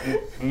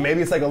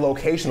 maybe it's like a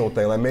locational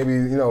thing. Like maybe,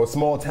 you know,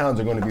 small towns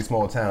are going to be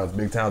small towns.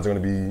 Big towns are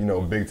going to be, you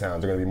know, big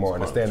towns are going to be more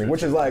understanding,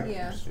 which is like,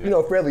 you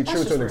know, fairly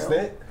true to an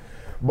extent.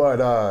 But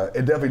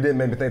it definitely did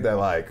make me think that,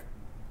 like,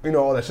 you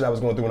know, all that shit I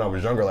was going through when I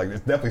was younger, like,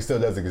 it definitely still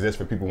does exist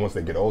for people once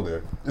they get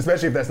older.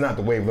 Especially if that's not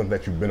the wavelength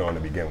that you've been on to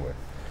begin with.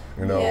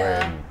 You know,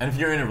 and if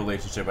you're in a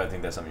relationship, I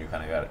think that's something you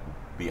kind of got to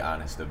be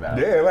honest about.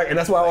 Yeah, like, and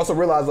that's why I also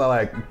realized that,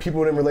 like,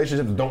 people in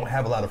relationships don't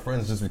have a lot of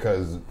friends just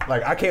because,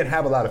 like, I can't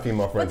have a lot of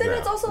female friends. But then now,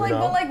 it's also like, you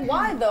know? but like,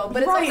 why though?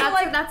 But it's Right. also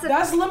like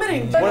That's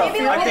limiting. But Well,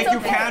 maybe I like, think it's you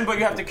okay. can, but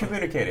you have to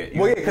communicate it.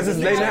 Well, yeah, because it's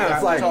late now.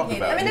 It's like, I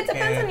mean, it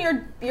depends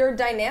on your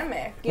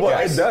dynamic. You well,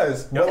 know? it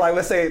does. But like,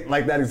 let's say,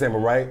 like that example,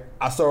 right?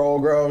 I saw an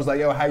old girl. I was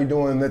like, yo, how you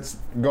doing? Let's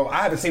go.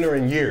 I haven't seen her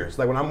in years.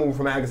 Like when I moved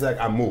from Hackensack,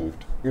 I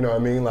moved. You know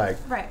what I mean? Like,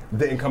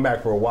 didn't come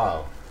back for a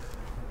while.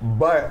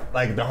 But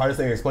like the hardest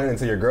thing explaining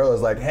to your girl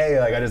is like, hey,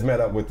 like I just met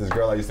up with this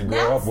girl I used to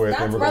grow up with,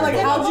 and we're Right, gonna like,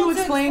 go how'd out. you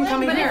explain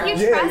coming But here? if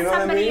you Yeah, trust you know what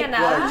I somebody mean? enough,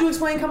 How did you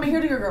explain coming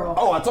here to your girl?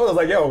 Oh, I told her, I was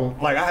like, yo,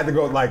 like I had to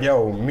go, like,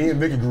 yo, me and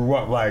Vicky grew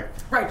up, like,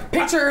 Right,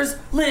 pictures,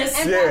 lists.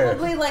 And Yeah.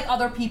 probably like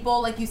other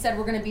people, like you said,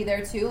 we're gonna be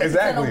there too. Like,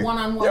 exactly. It's a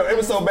one-on-one. Yo, it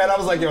was so bad. I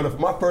was like, yo,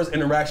 my first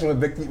interaction with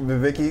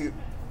Vicky,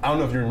 I don't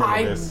know if you remember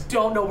I this.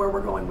 don't know where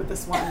we're going with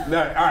this one. No,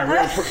 all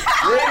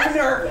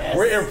right,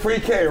 we're in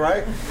pre-K,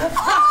 right?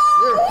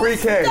 We're in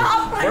pre-K.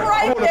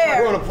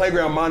 We're on the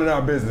playground minding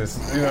our business.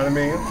 You know what I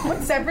mean?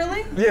 What,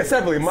 separately? Yeah,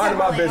 separately, minding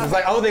my business.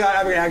 Like, I don't think I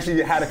ever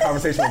actually had a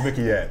conversation with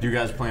Vicky yet. You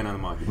guys playing on the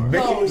monkey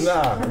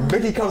bar?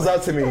 Vicky comes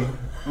up to me.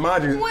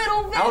 Mind you, I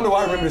don't know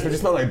why I remember this, but she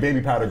smelled like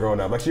baby powder growing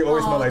up. Like she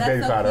always smelled like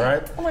baby powder,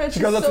 right? Oh my God, she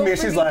comes up to me and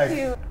she's like,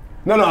 cute.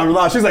 no, I'm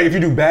lying. She's like, if you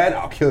do bad,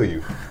 I'll kill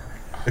you.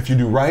 If you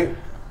do right,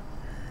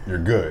 you're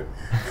good.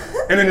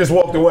 And then just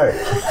walked away.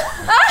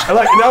 And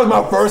like that was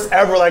my first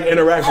ever like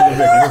interaction with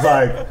Vicky. It was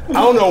like, I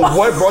don't know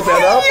what brought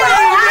that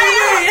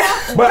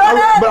up. But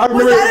I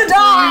remember.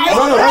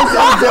 No,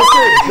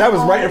 that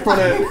was right in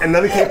front of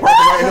another K parking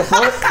right in the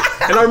front.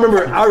 And I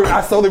remember,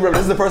 I solely remember,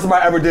 this is the first time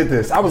I ever did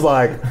this. I was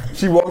like,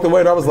 she walked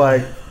away and I was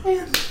like,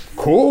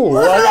 cool.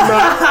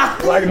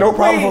 Like no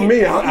problem for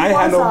me. I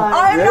had no.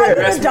 I'm not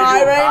gonna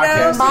die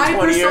right now. My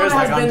 20 years, persona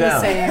like, has I'm been the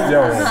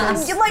down.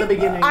 same since Like, the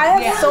beginning. I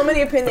have so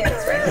many opinions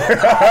right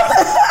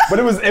now. But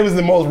it was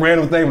the most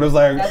random thing. But it was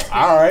like,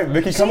 all right,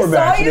 Vicky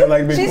Cumberbatch. She didn't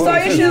like being She cool saw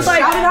with you. the She was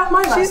scissors. like, Shout out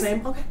my last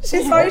name. Okay.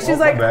 she saw you. She was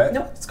like,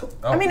 No, it's cool.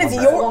 Oh, I mean, it's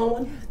my your. bad. Long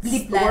one.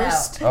 Bleep The that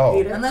worst. Oh.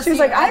 Hate it. Unless She was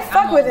you- like, I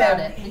fuck I'm with about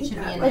him. It should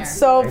be in there. That's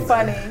so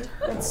funny.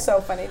 It's so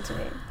funny to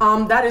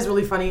me. That is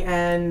really funny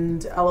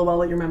and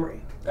LOL at your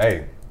memory.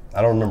 Hey,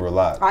 I don't remember a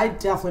lot. I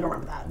definitely don't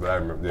remember that. But I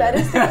remember. Yeah. That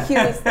is the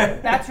cutest thing.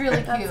 That's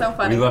really cute. So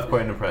funny. We left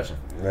quite an impression.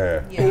 Yeah.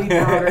 Baby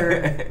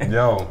powder.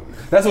 Yo,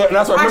 that's what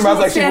I remember. I was Actually,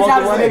 like, she stands walked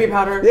out as away. baby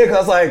powder. Yeah, because I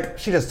was like,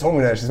 she just told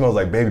me that she smells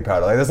like baby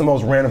powder. Like that's the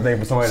most random thing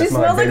for somebody She that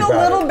smells smells like baby a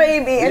powder. little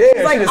baby, and Yeah,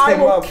 she's like, she just I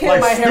came will up kill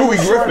like My hair Stewie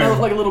was short, Griffin. I look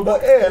like a little boy.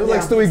 Yeah, it was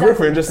like Stewie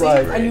Griffin, just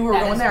like. And you were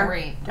That going is there.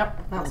 great.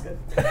 Yep, that was good.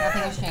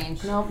 Nothing has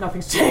changed. No,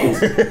 nothing's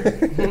changed.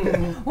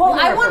 Well,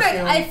 I our want to.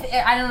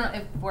 perfume. I don't know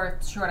if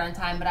we're short on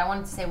time, but I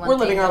wanted to say one We're thing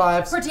living our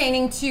lives.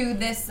 pertaining to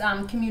this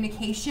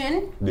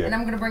communication, Yeah. and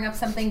I'm going to bring up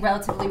something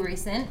relatively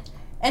recent,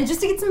 and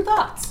just to get some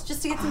thoughts.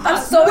 Just to get some I'm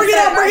thoughts. so Bring it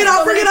up, bring it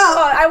up, bring it up.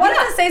 I wanted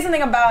to say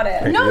something about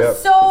it. No, Yep.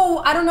 so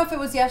I don't know if it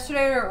was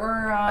yesterday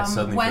or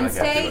suddenly feel like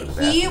I have to Wednesday. go to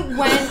the He bathroom.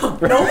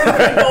 went.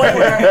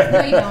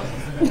 No, you don't.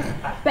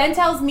 Ben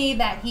tells me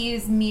that he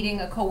is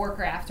meeting a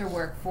coworker after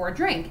work for a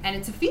drink, and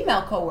it's a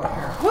female coworker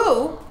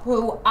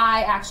who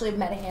I actually have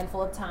met a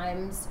handful of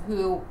times.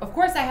 Who, of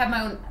course, I have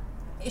my own.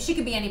 She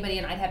could be anybody,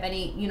 and I'd have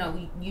any. You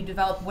know, you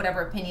develop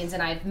whatever opinions,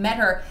 and I've met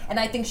her, and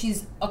I think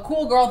she's a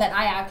cool girl that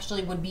I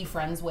actually would be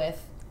friends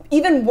with.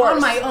 Even worse. On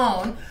my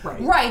own.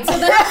 Right. So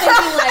then I'm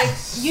thinking like,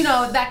 you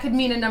know, that could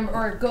mean a number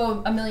or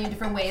go a million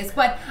different ways.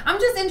 But I'm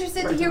just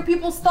interested to hear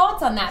people's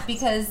thoughts on that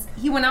because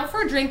he went out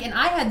for a drink and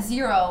I had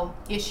zero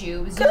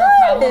issue, zero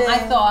problem. I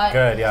thought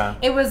Good, yeah.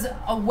 it was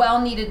a well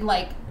needed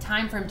like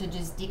time for him to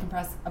just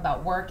decompress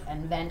about work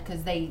and vent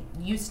because they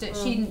used to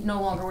she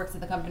no longer works at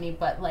the company,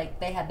 but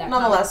like they had that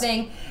kind of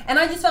thing. And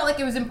I just felt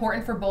like it was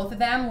important for both of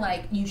them.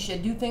 Like you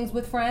should do things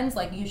with friends.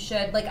 Like you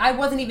should like I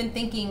wasn't even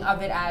thinking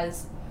of it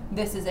as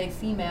this is a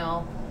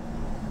female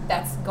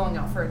that's going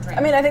out for a drink.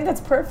 I mean, I think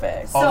that's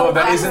perfect. Although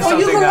that isn't you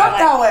something grew up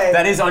that way.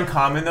 that is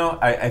uncommon though.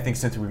 I think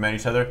since we met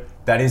each other,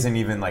 that isn't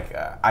even like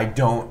I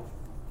don't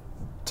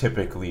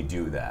typically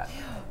do that.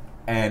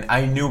 And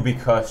I knew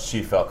because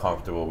she felt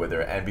comfortable with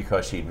her and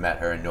because she'd met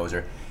her and knows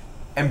her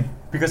and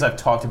because I've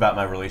talked about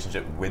my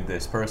relationship with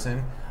this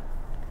person,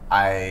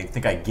 I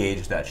think I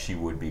gauged that she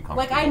would be comfortable.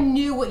 Like I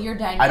knew what your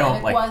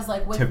dynamic like, was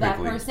like with that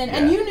typically, person, yeah.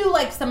 and you knew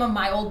like some of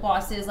my old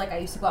bosses. Like I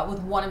used to go out with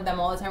one of them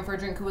all the time for a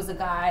drink, who was a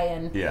guy,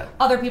 and Yeah.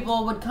 other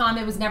people would come.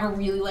 It was never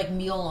really like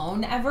me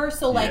alone ever.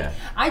 So like Yeah.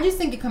 I just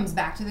think it comes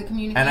back to the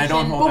communication. And I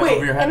don't hold that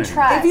over your head and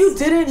anymore. trust. If you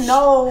didn't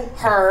know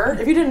her,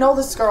 if you didn't know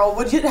this girl,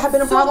 would it have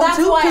been a So problem that's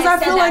too? why Because I I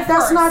said feel that like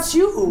that's first. not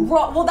you.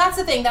 Well, that's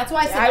the thing. That's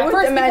why I said I that would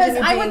first imagine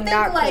because you I would being think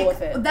not cool like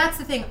with it. that's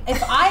the thing.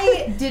 If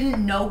I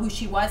didn't know who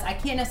she was, I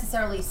can't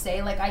necessarily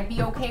say like I'd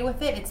be okay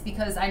with it. It's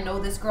because I know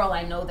this girl.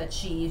 I know that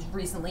she's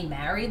recently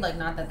married. Like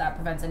not that that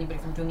prevents anybody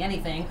from doing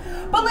anything,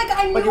 but like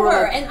I knew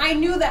her and I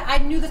knew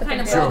the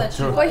kind of girl that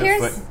she was. Well,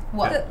 here's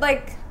what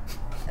like.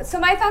 So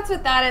my thoughts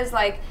with that is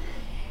like.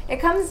 It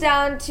comes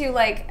down to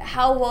like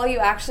how well you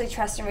actually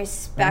trust and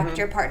respect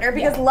your partner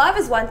because love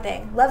is one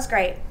thing. Love's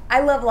great. I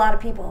love a lot of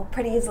people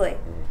pretty easily.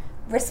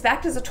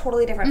 Respect is a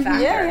totally different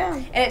factor. Yeah.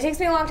 And it takes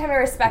me a long time to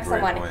respect Great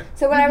someone. point.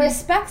 So when I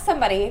respect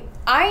somebody,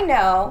 I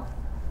know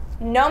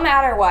no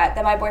matter what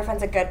that my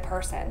boyfriend's a good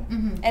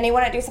person and he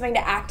wouldn't do something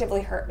to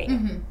actively hurt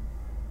me.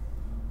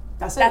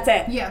 That's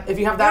it. Yeah. If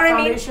you have You know that what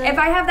foundation. I mean? If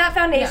I have that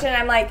foundation,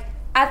 I'm like,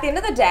 at the end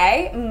of the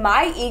day,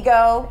 my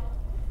ego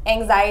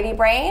anxiety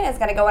brain is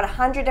going to go in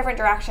 100 different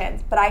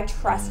directions, but I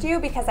trust you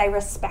because I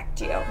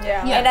respect you.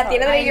 Yeah. And at the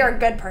end of the day, you're a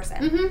good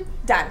person.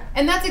 Done.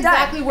 And that's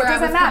exactly where I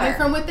was coming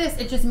from with this.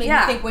 It just made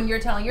me think when you're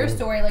telling your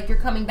story, like you're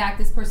coming back,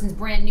 this person's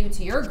brand new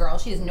to your girl.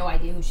 She has no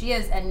idea who she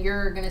is, and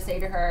you're going to say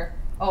to her,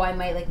 oh, I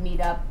might like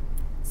meet up,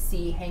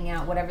 see, hang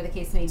out, whatever the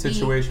case may be.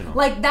 Situational.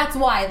 Like that's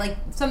why, like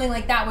something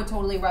like that would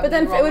totally rub me But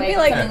then the wrong it would way. be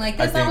like Something like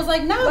this. I was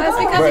like, no, that's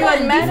go. because you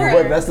had met her.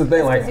 But that's the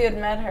thing, like, because you had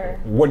met her.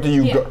 what do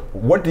you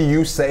what do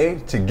you say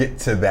to get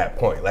to that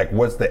point? Like,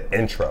 what's the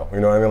intro? You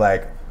know what I mean?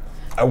 Like,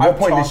 at what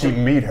point did she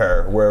meet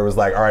her where it was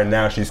like, all right,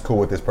 now she's cool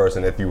with this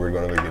person if you were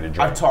going to go get a drink?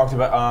 I've talked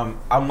about,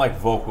 I'm like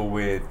vocal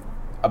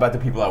about the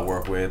people I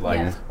work with,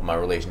 like my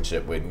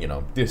relationship with, you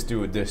know, this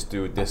dude, this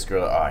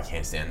girl. Oh, I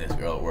can't stand this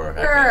girl at work.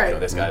 I can't, you know,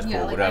 this guy's cool,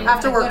 like, whatever.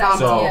 After work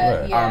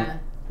combo. So,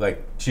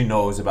 like, she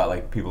knows about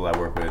like people I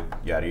work with,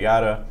 yada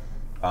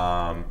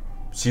yada.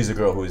 She's a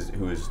girl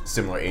who's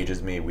similar age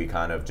as me. We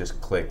kind of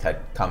just clicked,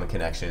 had common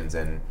connections,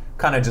 and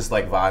kind of just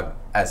like vibe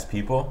as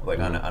people, like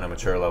on a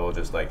mature level,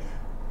 just like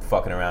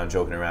fucking around,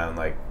 joking around,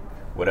 like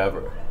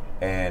whatever.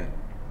 And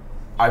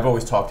I've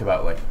always talked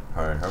about like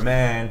her and her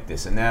man,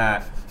 this and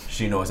that.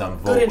 She knows I'm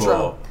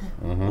vocal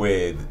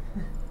with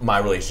my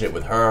relationship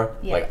with her.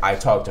 Yeah. Like I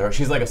talk to her.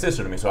 She's like a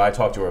sister to me, so I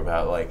talk to her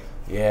about like,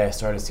 yeah, I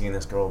started seeing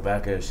this girl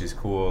Becca. She's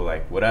cool,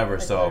 like whatever.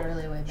 Like so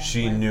literally way back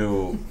she when.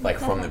 knew like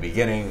from the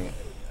beginning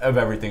of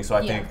everything. So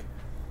I think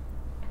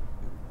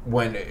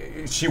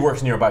when she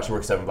works nearby, she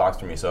works 7 blocks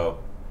from me. So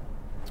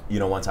you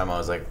know, one time I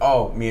was like,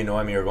 oh, me and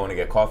Noemi are going to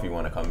get coffee. You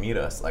want to come meet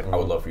us? Like I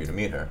would love for you to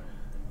meet her.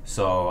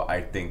 So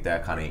I think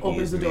that kind of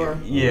Opens the door.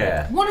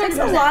 Yeah. 100%. It's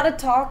a lot of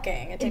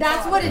talking.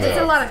 That's what it is. It's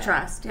a lot of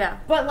trust,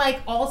 But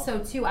like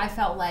also too, I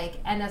felt like,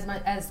 and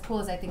as cool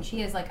as I think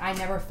she is, like I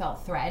never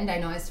felt threatened. I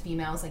know as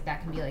females, like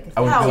that can be like.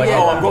 I would be like,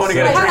 oh, I'm going to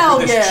get a drink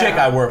with this chick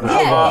I work with.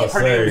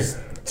 Her name's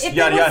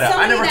yada yada.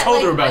 I never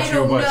told her about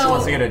you, but she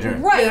wants to get a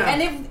drink. Right,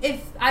 and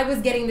if I was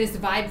getting this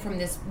vibe from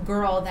this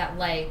girl that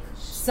like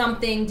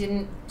something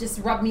didn't just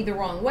rub me the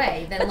wrong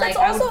way, then like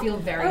I would feel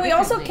very. We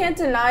also can't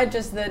deny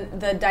just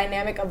the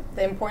dynamic of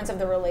the importance of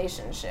the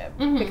relationship,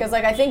 because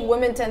like I think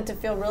women tend to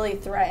feel really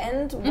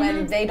threatened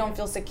when they don't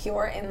feel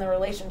secure in the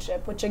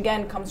relationship, which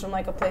again comes from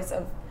like a place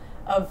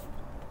of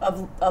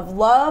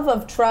love,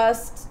 of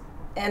trust,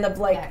 and of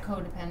like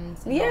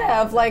codependency.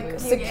 Yeah, of like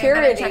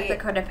security. Check the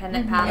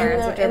codependent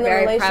patterns, which are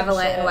very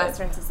prevalent in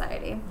Western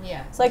society.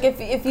 Yeah. It's like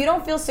if you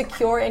don't feel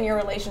secure in your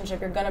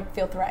relationship, you're gonna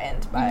feel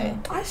threatened by.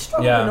 I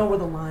struggle to know where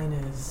the line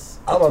is.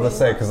 I'm about to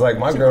say, because like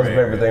my girl's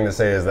favorite thing to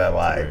say is that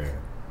like,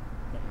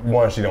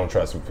 one, she don't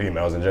trust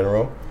females in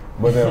general.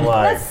 But then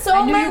like, that's so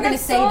I knew you were gonna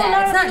say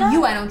that. It's not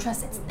you I don't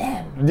trust, it's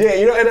them. Yeah,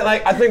 you know, and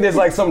like I think there's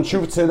like some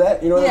truth to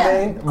that. You know what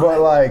I mean?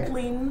 But like,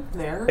 lean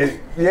there.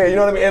 Yeah, you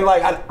know what I mean. And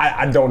like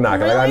I don't knock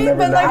it. Like I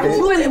never knock it.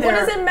 What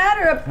does it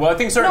matter? Well, I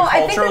think certain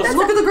cultures.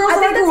 Look at the girls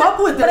that I grew up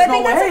with. There's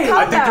no way.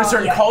 I think there's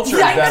certain cultures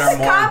that are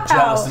more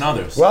jealous than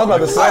others. Well, I was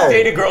about to say, I've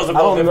dated girls of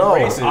all different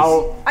races.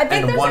 I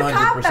think there's a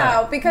cop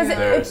out because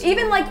if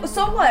even like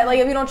so what? Like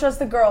if you don't trust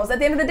the girls, at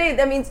the end of the day,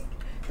 that means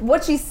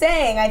what she's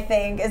saying. I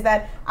think is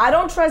that I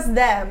don't trust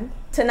them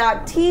to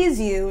not tease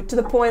you to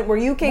the point where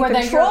you can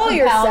control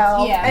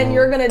yourself and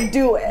you're gonna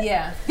do it.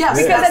 Yeah. Yes,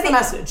 because that's the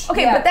message.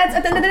 Okay, but that's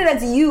at the end of the day,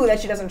 that's you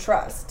that she doesn't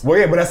trust. Well,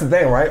 yeah, but that's the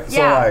thing, right?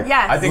 So like,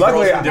 I think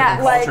girls from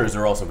different cultures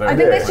are also very. I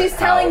think that she's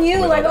telling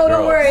you like, oh,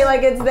 don't worry,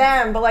 like it's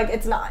them, but like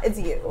it's not, it's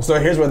you. So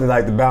here's where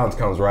the balance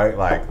comes, right?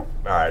 Like, all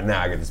right,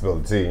 now I get to spill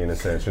the tea in a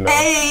sense, you know.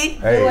 Hey,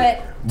 do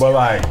it. But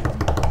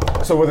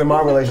like, so within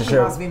my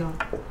relationship.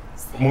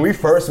 When we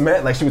first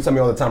met, like she would tell me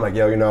all the time, like,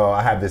 yo, you know,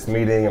 I have this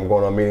meeting, I'm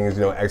going on meetings,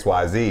 you know, X,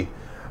 Y, Z.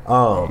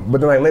 But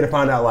then like later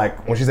find out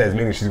like when she says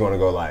meeting, she's going to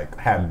go like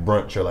have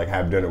brunch or like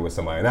have dinner with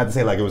somebody. Not to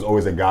say like it was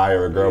always a guy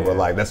or a girl, but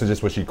like that's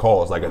just what she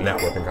calls like a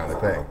networking kind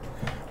of thing.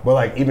 But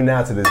like even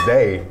now to this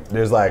day,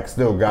 there's like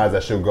still guys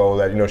that she'll go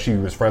that, you know, she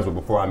was friends with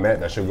before I met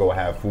that she'll go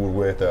have food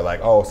with, or like,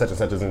 oh, such and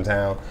such is in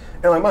town.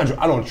 And like mind you,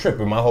 I don't trip,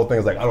 but my whole thing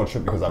is like I don't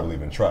trip because I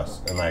believe in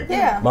trust. And like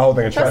my whole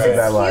thing in trust is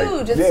that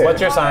like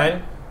What's your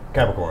sign?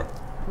 Capricorn.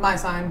 My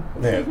sign.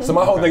 Yeah. So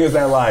my whole thing is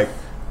that like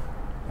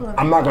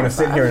I'm not gonna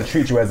sit here and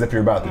treat you as if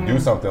you're about to do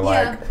something.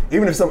 Like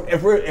even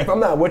if I'm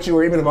not with you,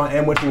 or even if I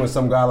am with you and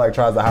some guy like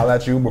tries to holler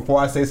at you, before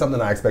I say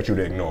something, I expect you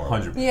to ignore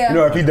him. 100%. Yeah. You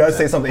know, if he does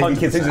say something, if he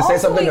continues to say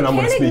something, then I'm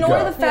gonna speak up. You can't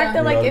ignore the fact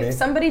that like You know what I if mean?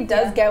 somebody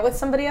does get with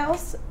somebody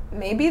else,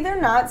 maybe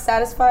they're not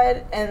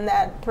satisfied and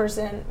that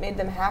person made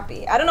them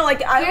happy. I don't know,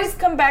 like I always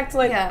come back to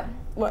like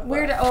what we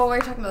were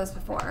talking about this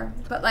before,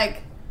 but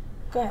like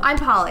I'm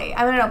poly.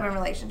 I'm in an open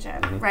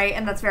relationship, right?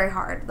 And that's very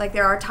hard. Like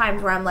there are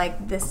times where I'm like,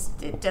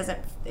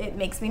 it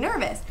makes me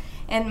nervous.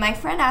 And my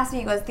friend asked me,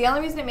 he goes, the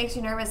only reason it makes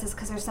you nervous is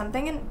because there's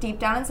something deep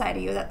down inside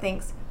of you that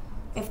thinks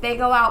if they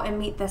go out and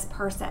meet this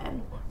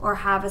person or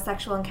have a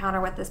sexual encounter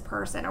with this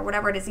person or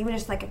whatever it is, even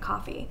just like a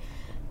coffee,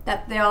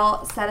 that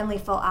they'll suddenly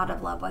fall out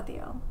of love with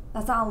you.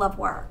 That's not how love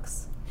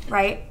works,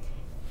 right?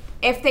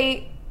 If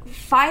they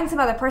find some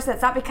other person,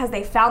 it's not because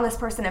they found this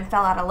person and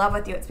fell out of love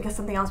with you. It's because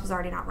something else was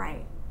already not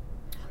right.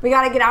 we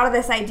got to get out of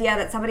this idea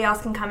that somebody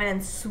else can come in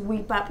and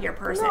sweep up your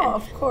person. No,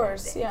 of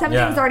course. Yeah.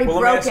 Something's already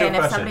broken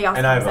if somebody else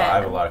and comes in. I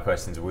have a lot of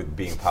questions with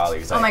being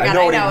poly. Oh my God,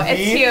 I know.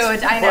 It's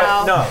huge. I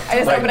know. No, I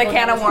just opened a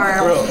can of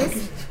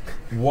worms.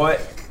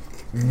 What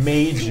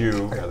made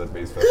you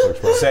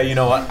say, you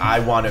know what, I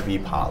want to be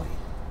poly?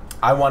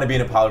 I want to be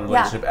in a poly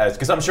relationship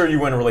because I'm sure you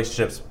were in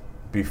relationships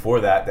before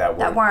that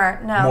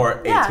weren't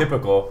more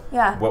atypical.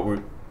 Yeah.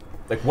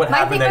 What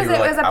happened that you were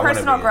like, it was a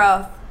personal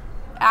growth.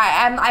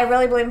 I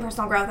really believe in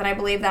personal growth, and I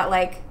believe that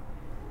like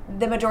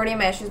the majority of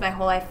my issues my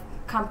whole life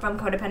come from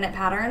codependent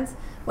patterns.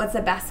 What's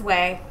the best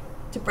way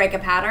to break a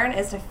pattern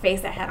is to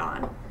face it head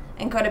on.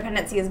 And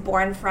codependency is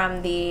born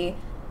from the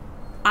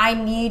I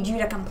need you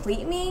to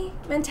complete me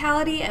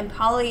mentality, and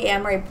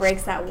polyamory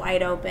breaks that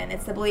wide open.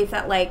 It's the belief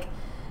that like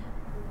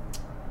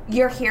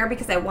you're here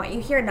because I want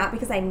you here, not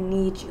because I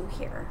need you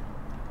here.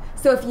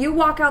 So if you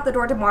walk out the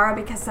door tomorrow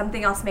because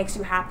something else makes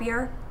you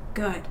happier,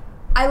 good.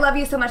 I love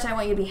you so much, I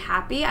want you to be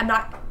happy. I'm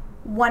not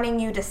wanting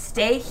you to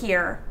stay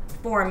here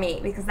for me,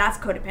 because that's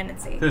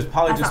codependency. Does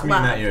poly just mean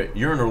that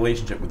you're in a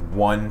relationship with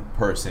one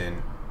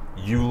person,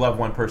 you love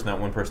one person, that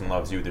one person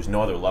loves you, there's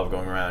no other love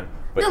going around?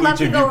 But love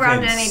can go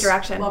around in any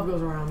direction. Love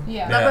goes around.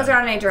 Yeah. Love goes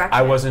around in any direction.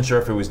 I wasn't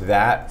sure if it was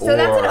that so or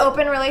that's an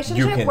open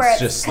relationship where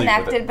it's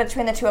connected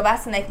between the two of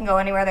us and they can go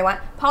anywhere they want.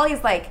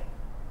 Poly's like,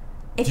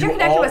 if you're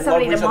connected with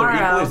somebody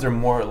tomorrow, is there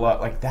more love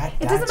like that?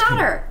 It doesn't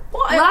matter.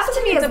 Well, love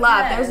to me is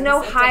love. There's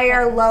no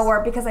higher,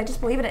 lower, because I just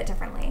believe in it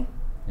differently.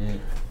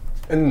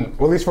 And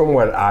well, at least from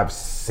what I've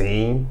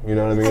seen, you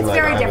know what I mean? It's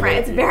like, very different.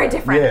 It's very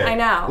different. Yeah. I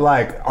know.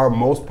 Like, are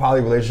most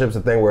poly relationships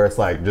a thing where it's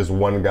like just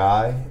one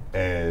guy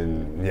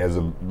and he has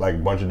a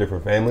like bunch of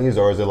different families,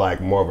 or is it like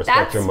more of a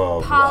spectrum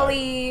of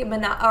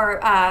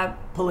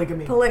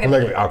polygamy? Polygamy.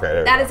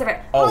 Okay, that is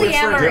different.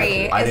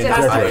 Polyamory is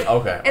just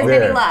as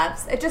many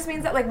loves. It just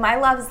means that like my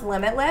love is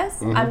limitless.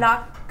 Mm-hmm. I'm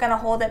not gonna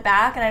hold it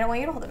back, and I don't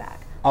want you to hold it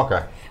back.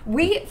 Okay.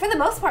 For the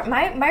most part,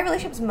 my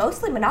relationship is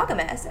mostly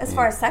monogamous as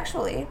far as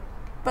sexually,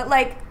 but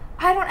like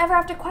I don't ever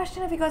have to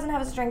question if he goes and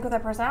has a drink with a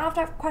person. I don't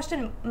have to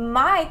question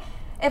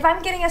if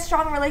I'm getting a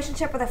strong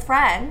relationship with a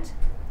friend,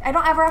 I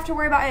don't ever have to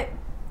worry about it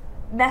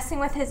messing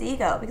with his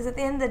ego, because at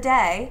the end of the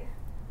day,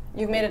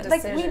 you've made a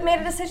decision. Like we've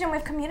made a decision,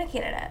 we've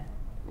communicated it.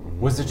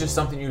 Was it just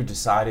something you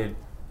decided?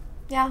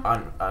 Yeah.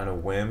 On a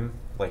whim,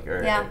 I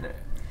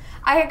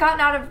had gotten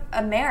out of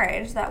a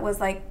marriage that was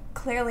like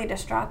clearly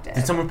destructive.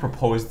 Did someone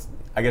propose,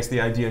 I guess,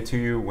 the idea to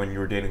you when you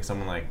were dating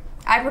someone like?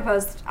 I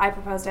proposed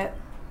it.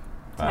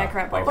 My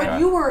current boyfriend. But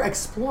you were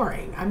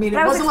exploring. I mean,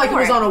 it wasn't like it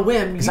was on a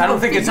whim. Because I don't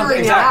think it's something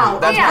exactly.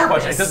 That's my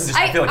question. It doesn't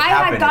just feel like I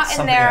happened. had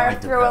gotten there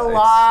through a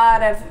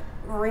lot of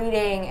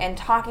reading and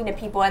talking to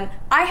people, and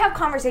I have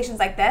conversations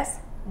like this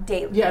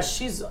daily. Yeah,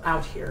 she's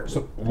out here.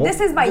 So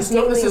this is my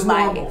daily life.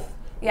 Normal.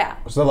 Yeah.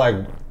 So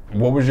like,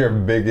 what was your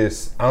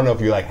biggest? I don't know if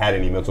you like had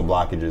any mental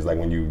blockages like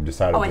when you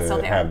decided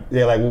to have.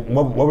 Yeah, like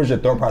what was your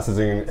thought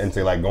processing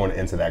into like going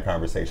into that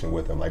conversation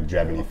with him? Like, do you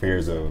have any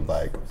fears of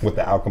like what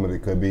the outcome of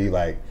it could be?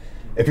 Like,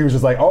 if he was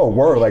just like, oh,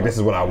 word, like this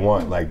is what I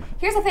want. Like,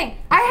 here's the thing.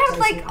 I had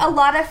like a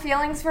lot of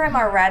feelings for him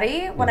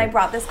already when I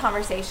brought this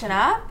conversation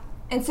up.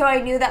 And so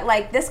I knew that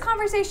like this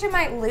conversation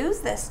might lose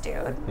this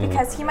dude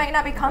because he might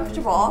not be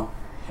comfortable.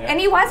 And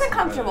he wasn't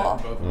comfortable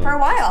for a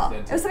while.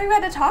 It was something we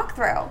had to talk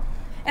through.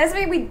 And it's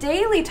something we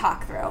daily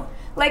talk through.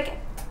 Like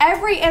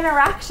every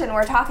interaction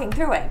we're talking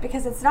through it,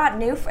 because it's not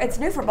new. It's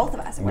new for both of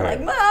us. And we're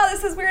like, wow,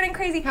 this is weird and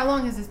crazy. How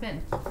long has this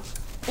been?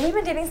 We've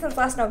been dating since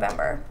last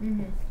November.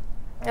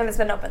 And it's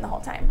been open the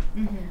whole time.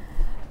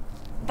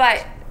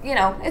 But, you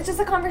know, it's just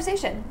a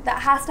conversation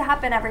that has to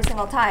happen every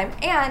single time.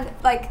 And,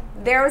 like,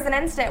 there was an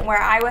instant where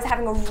I was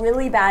having a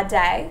really bad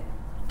day,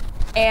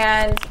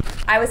 and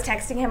I was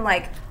texting him,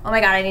 like, oh my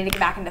God, I need to get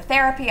back into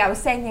therapy. I was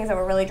saying things that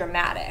were really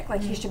dramatic.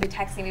 Like, he should be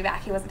texting me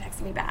back. He wasn't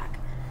texting me back.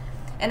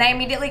 And I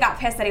immediately got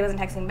pissed that he wasn't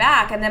texting me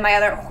back. And then my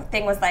other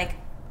thing was, like,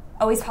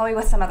 oh, he's probably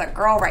with some other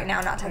girl right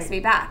now, not texting me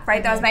back,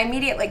 right? That was my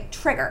immediate, like,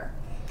 trigger.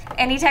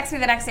 And he texted me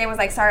the next day and was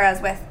like, sorry, I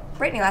was with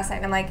Brittany last night.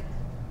 And I'm like,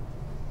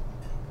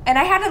 and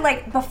I had to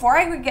like, before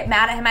I would get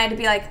mad at him, I had to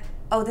be like,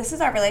 oh, this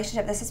is our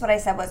relationship. This is what I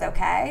said was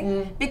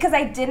okay. Because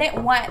I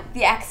didn't want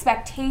the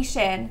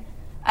expectation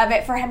of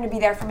it for him to be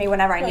there for me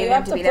whenever I needed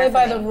him to be there for me. You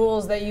have to play by the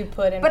rules that you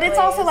put in place. But it's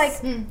also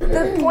like,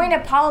 the point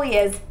of poly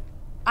is,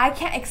 I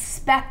can't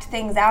expect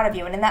things out of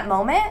you. And in that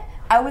moment,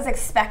 I was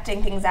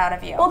expecting things out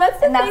of you. Well, that's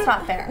the thing. That's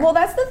not fair. Well,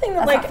 that's the thing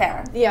that that's not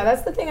fair. Yeah,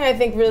 that's the thing I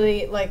think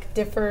really like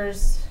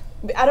differs.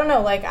 I don't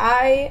know, like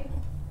I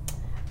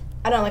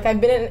don't know, like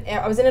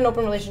I was in an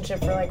open relationship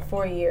for like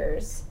 4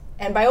 years.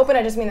 And by open,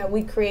 I just mean that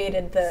we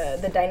created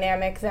the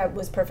dynamic that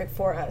was perfect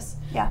for us.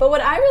 Yeah. But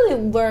what I really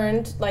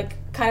learned, like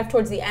kind of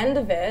towards the end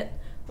of it,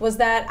 was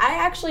that I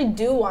actually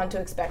do want to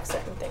expect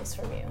certain things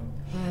from you.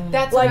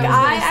 That's like what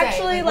I was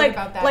actually say.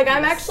 like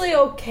I'm actually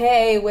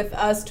okay with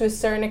us to a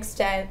certain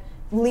extent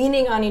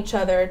leaning on each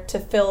other to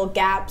fill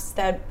gaps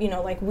that, you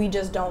know, like we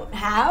just don't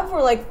have,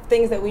 or like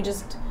things that we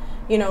just,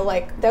 you know,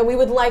 like that we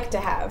would like to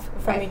have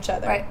from each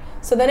other. Right.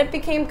 So then it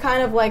became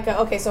kind of like,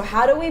 okay, so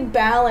how do we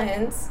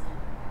balance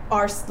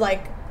our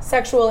like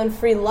sexual and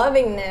free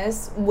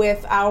lovingness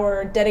with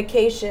our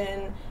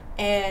dedication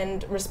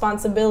and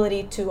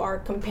responsibility to our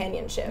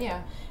companionship.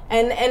 Yeah.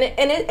 And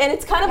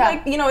it's kind of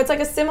like, you know, it's like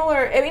a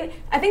similar, I mean,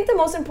 I think the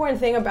most important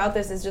thing about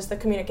this is just the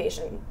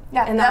communication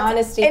and the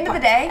honesty. End of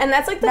the day. And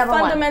that's like the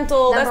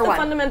fundamental, that's the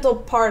fundamental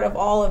part of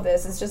all of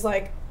this. It's just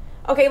like,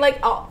 okay, like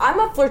I'm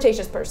a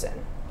flirtatious person.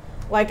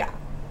 Like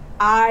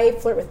I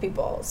flirt with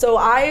people. So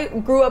I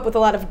grew up with a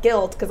lot of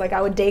guilt because like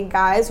I would date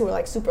guys who were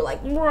like super like,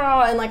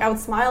 raw, and like I would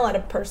smile at a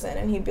person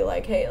and he'd be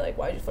like, hey, like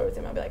why'd you flirt with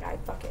him? I'd be like, I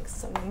fucking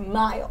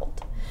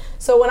smiled.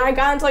 So when I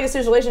got into like a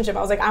serious relationship,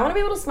 I was like, I want to be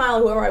able to smile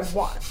at whoever I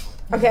want.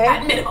 Okay?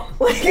 At minimum.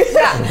 Like,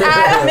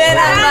 at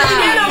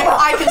minimum.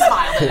 I can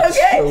smile.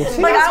 Okay?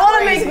 So like, I want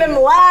to make them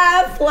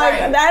laugh.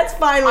 Like, that's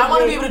fine with me. I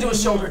want to be able to do a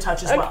shoulder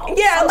touch as well.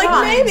 Yeah, Sometimes.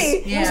 like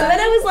maybe. Yeah. So then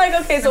it was like,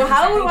 okay, so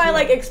how do I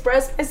like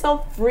express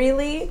myself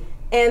freely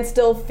and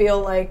still feel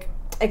like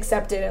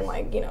accepted and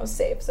like, you know,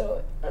 safe?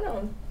 So, I don't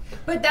know.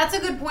 But that's a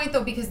good point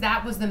though, because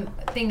that was the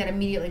thing that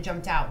immediately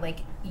jumped out. Like,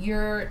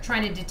 you're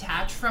trying to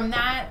detach from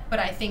that, but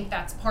I think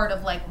that's part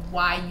of like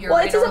why you're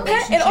in a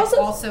relationship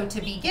also to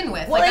begin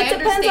with. Well, like, it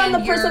depends on the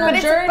personal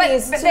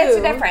journeys but there's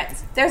a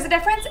difference. There's a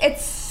difference.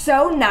 It's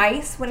so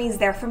nice when he's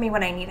there for me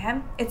when I need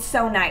him. It's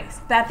so nice.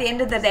 But at the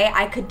end of the day,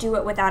 I could do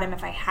it without him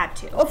if I had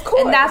to. Of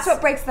course. And that's what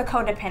breaks the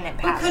codependent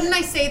pattern. But couldn't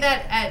I say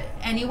that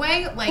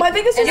anyway? Like, well, I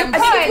think it's just, I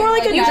think it's more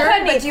like a you journey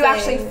could, but thing. you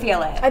actually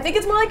feel it. I think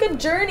it's more like a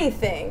journey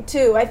thing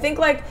too. I think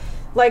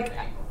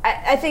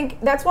I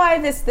think that's why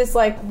this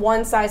like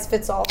one size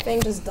fits all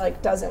thing just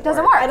like doesn't work.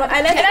 I don't,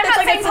 and I'm not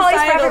saying poly's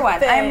for everyone.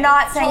 Thing. I'm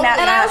not saying that.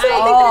 And I also think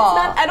that it's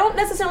not. I don't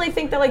necessarily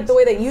think that like the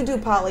way that you do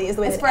poly is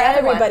the way it's that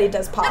everybody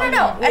does poly.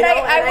 No. And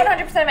I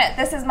 100% admit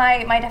this is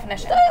my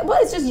definition.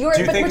 Well, it's just yours,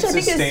 Do you think which I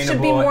it's think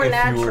should be more sustainable if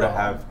natural. you were to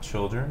have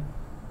children?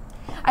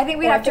 I think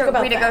we'd have to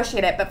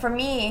renegotiate it. But for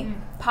me,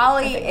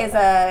 poly is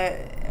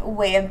a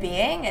way of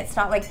being. It's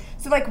not like,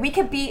 so like we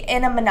could be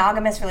in a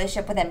monogamous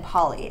relationship within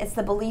poly. It's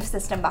the belief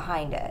system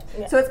behind it.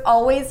 Yeah. So it's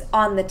always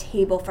on the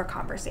table for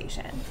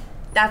conversation.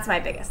 That's my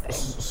biggest thing.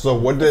 So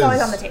what does, it's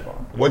always on the table.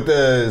 What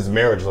does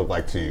marriage look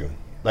like to you?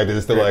 Like, is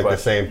it still like the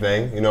same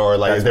thing, you know, or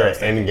like is there an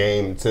end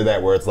game to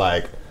that where it's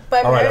like,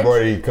 all right, I've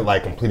already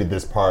like completed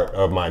this part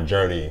of my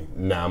journey.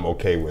 Now I'm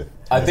okay with.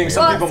 I think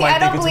some people might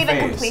think it's a phase. I don't believe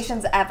in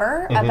completions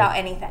ever about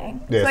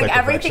anything. Yeah, so like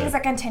everything's a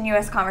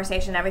continuous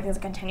conversation. Everything's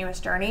a continuous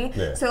journey.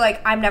 Yeah. So like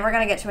I'm never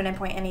gonna get to an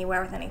endpoint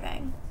anywhere with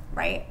anything,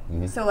 right?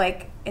 Mm-hmm. So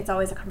like it's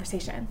always a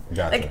conversation.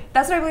 Gotcha. Like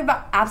that's what I believe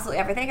about absolutely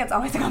everything. It's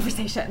always a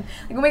conversation.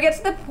 Like when we get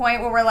to the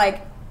point where we're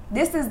like,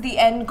 this is the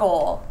end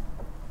goal,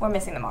 we're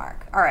missing the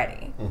mark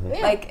already. Mm-hmm.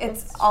 Yeah, like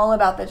it's all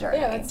about the journey.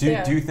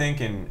 Yeah, do you think,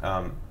 and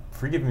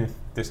forgive me if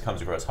this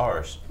comes across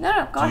harsh.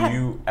 No, go ahead. Do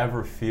you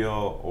ever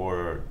feel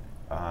or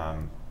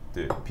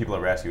do people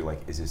ever ask you,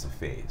 like, is this a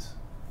phase?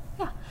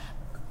 Yeah.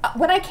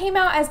 When I came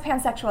out as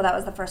pansexual, that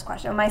was the first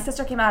question. When my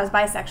sister came out as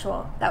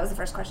bisexual, that was the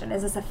first question.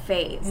 Is this a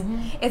phase?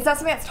 Mm-hmm. It's not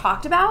something that's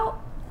talked about,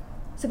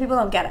 so people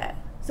don't get it.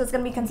 So it's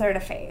going to be considered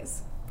a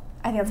phase.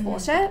 I think that's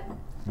bullshit.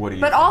 What do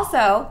you But think?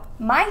 also,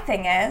 my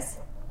thing is,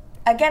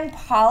 again,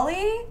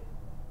 poly,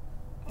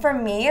 for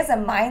me, is a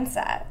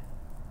mindset.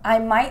 I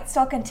might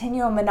still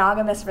continue a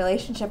monogamous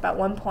relationship at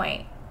one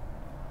point.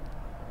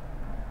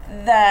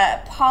 The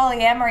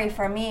polyamory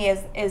for me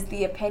is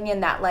the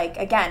opinion that, like,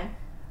 again,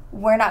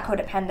 we're not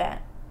codependent.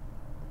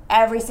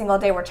 Every single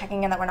day we're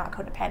checking in that we're not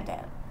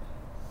codependent.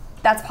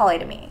 That's poly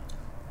to me.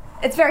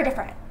 It's very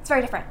different. It's very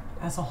different.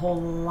 That's a whole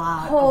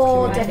lot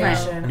of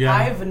communication. Yeah.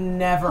 I've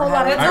never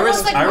had It's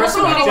almost like more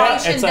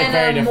communication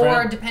than a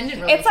more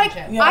dependent relationship. It's like,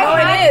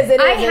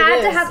 I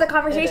had to have the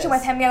conversation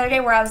with him the other day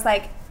where I was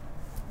like,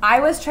 I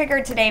was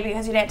triggered today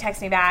because you didn't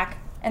text me back.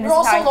 And You're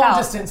this is how I also long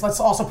felt. distance, let's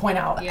also point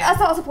out. Yeah.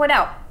 Let's also point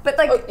out. But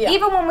like,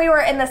 even when we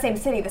were in the same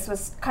city, this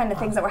was kind of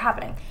things that were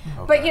happening.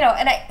 Okay. But you know,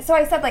 and so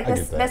I said like,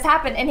 this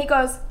happened, and he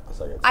goes,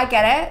 I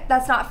get it.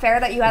 That's not fair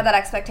that you had that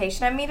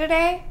expectation of me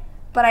today,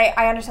 but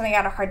I understand that you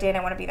had a hard day and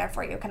I want to be there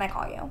for you. Can I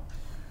call you?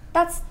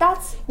 That's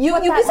you'd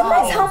be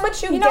surprised how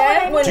much you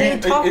get when you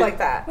talk like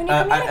that. When you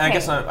I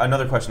guess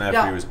another question I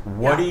have for you is,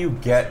 what do you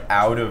get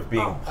out of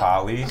being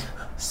poly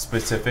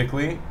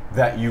specifically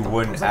that you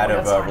wouldn't out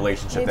of a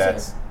relationship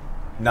that's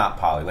not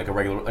poly, like a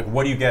regular, like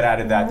what do you get out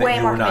of that that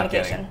you were not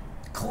getting?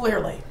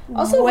 Clearly.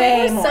 Also,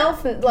 way more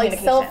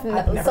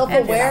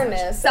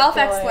self-awareness,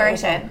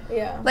 self-exploration.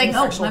 Yeah. Like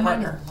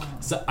partner.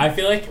 So I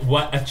feel like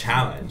what a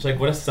challenge, like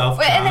what a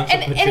self-challenge.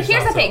 And here's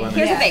the thing.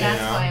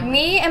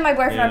 Me and my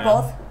boyfriend are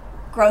both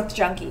growth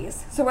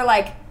junkies. So we're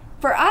like,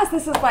 for us,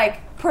 this is like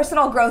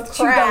personal growth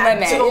to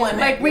the limit.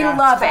 Like we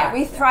love it.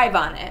 We thrive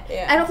on it.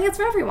 Yeah. I don't think it's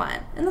for everyone,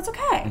 and that's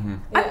okay. Mm-hmm.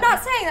 I'm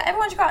not saying that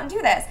everyone should go out and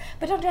do this,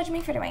 but don't judge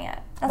me for doing it.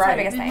 That's my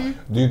biggest thing.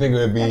 Do you think it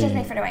would be? Don't judge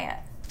me for doing it.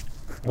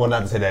 Well,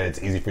 not to say that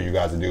it's easy for you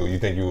guys to do. You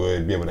think you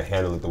would be able to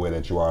handle it the way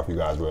that you are if you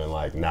guys were in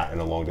like not in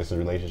a long distance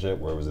relationship,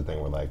 where it was a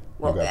thing where like.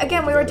 Well,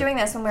 again, we were doing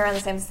this when we were in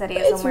the same city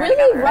as it's when we were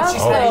really together. rough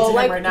though.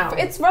 Like right now.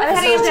 It's rough. I'm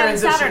heading to him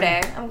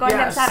Saturday. I'm going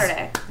to him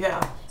Saturday. Yeah.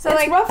 So it's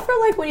like rough for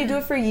like when you do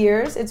it for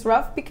years. It's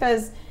rough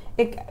because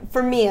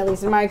for me at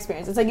least in my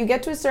experience, it's like you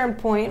get to a certain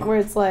point where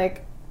it's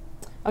like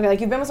okay,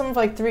 like you've been with someone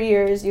for like 3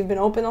 years, you've been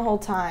open the whole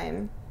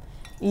time,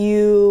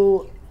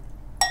 you,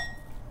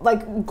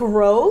 like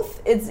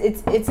growth,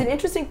 it's an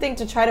interesting thing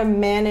to try to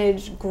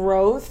manage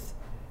growth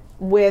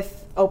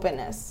with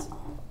openness.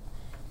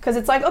 Because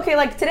it's like, okay,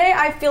 like today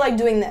I feel like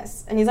doing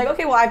this. And he's like,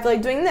 okay, well, I feel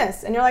like doing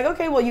this. And you're like,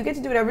 okay, well, you get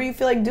to do whatever you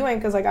feel like doing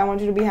because, like, I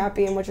want you to be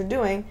happy in what you're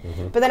doing.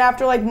 Mm-hmm. But then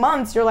after, like,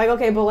 months, you're like,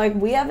 okay, but, like,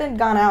 we haven't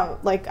gone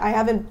out. Like, I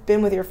haven't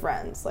been with your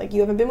friends. Like,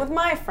 you haven't been with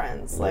my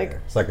friends. Yeah. Like,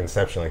 it's like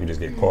Inception. Like, you just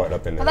get caught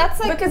up in there. Well, that's,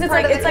 like, because it's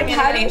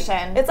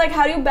like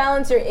how do you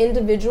balance your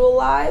individual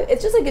life?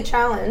 It's just, like, a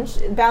challenge.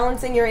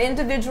 Balancing your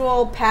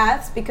individual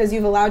paths because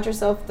you've allowed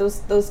yourself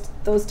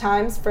those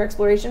times for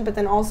exploration, but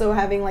then also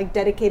having, like,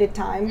 dedicated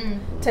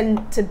time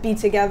to be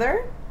together.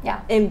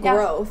 In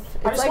growth.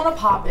 I just want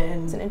to pop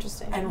in. It's an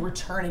interesting. And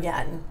return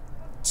again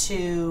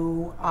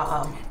to.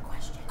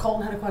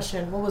 Colton had a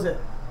question. What was it?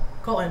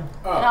 Colton.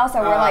 And also,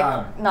 we're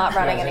like not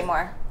running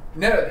anymore.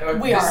 No,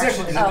 we are.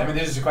 I mean,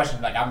 this is a question.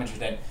 Like, I'm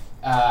interested.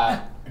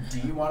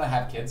 Do you want to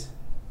have kids?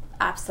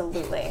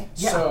 Absolutely.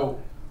 So.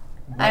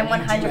 I'm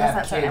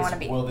 100% certain I want to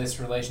be. Will this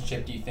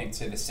relationship, do you think,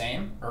 stay the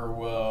same, or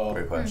will?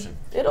 Great question.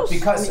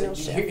 Because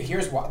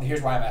here's why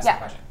I'm asking the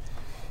question.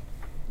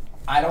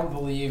 I don't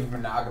believe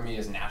monogamy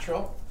is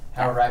natural.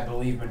 However, I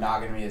believe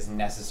monogamy is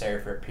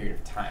necessary for a period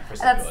of time for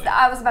stability.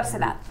 I was about to say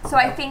that. So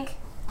I think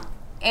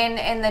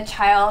in the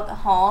child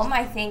home,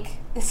 I think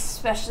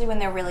especially when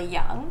they're really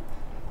young,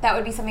 that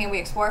would be something that we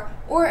explore.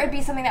 Or it would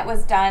be something that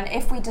was done,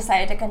 if we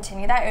decided to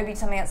continue that, it would be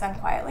something that's done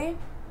quietly.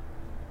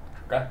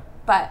 Okay.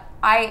 But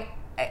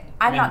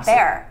I'm not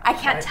there. I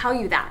can't tell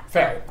you that.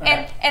 Fair.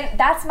 Okay. And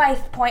that's my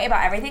point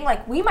about everything.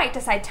 Like, we might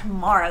decide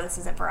tomorrow this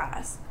isn't for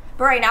us.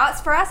 But right now it's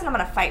for us, and I'm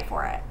going to fight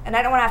for it. And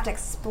I don't want to have to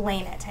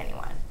explain it to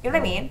anyone. You know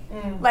what I mean?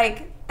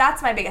 Like,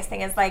 that's my biggest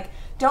thing is, like,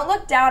 don't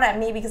look down at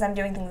me because I'm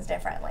doing things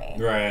differently.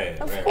 Right.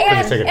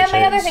 And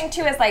my other thing,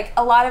 too, is, like,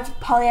 a lot of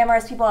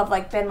polyamorous people have,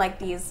 like, been, like,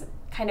 these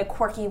kind of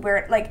quirky,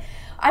 weird, like,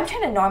 I'm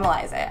trying to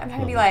normalize it. I'm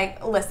trying to be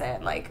like,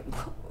 listen, like,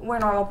 we're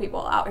normal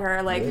people out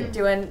here, like,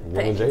 doing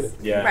things.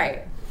 Yeah.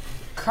 Right.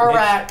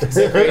 Correct.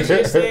 The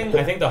craziest thing,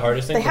 I think the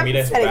hardest thing for me to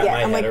wrap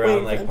my head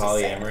around, like,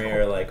 polyamory polyamory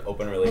or, like,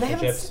 open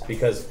relationships,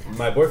 because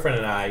my boyfriend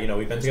and I, you know,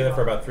 we've been together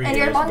for about 3 years.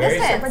 You're long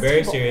distance.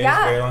 Very serious,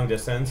 very long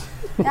distance.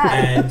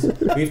 And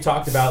we've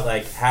talked about,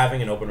 like,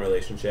 having an open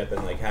relationship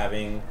and, like,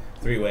 having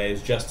 3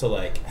 ways just to,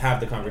 like, have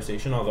the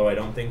conversation, although I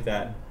don't think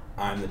that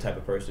I'm the type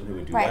of person who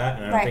would do that,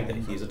 and I don't think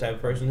that he's the type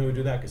of person who would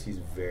do that because he's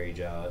very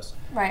jealous.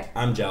 Right.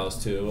 I'm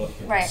jealous too.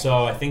 Right.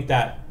 So I think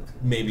that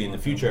maybe in the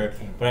future,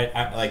 but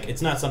I like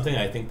it's not something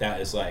I think that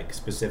is like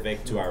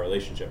specific to our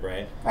relationship,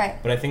 right? Right.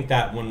 But I think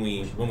that when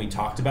we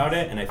talked about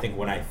it, and I think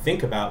when I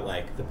think about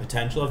like the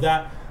potential of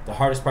that, the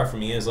hardest part for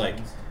me is like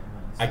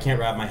I can't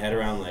wrap my head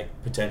around like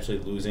potentially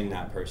losing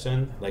that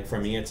person. Like for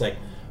me, it's like.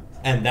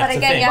 And that's the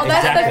thing. Well,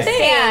 that's the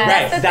thing.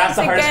 Right. That's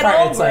the hardest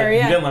part. It's like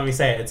yeah. you didn't let me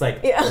say it. It's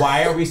like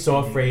why are we so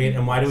afraid,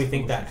 and why do we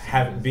think that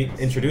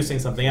introducing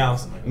something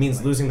else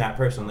means losing that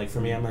person? Like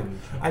for me, I'm like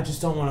I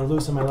just don't want to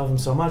lose him. I love him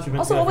so much. We've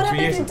been together for 3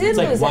 years. It's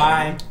like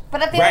why?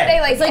 But at the end of the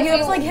day, like it's like if you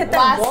have to like hit that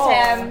lost wall.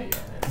 him,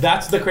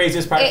 that's the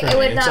craziest part for me. It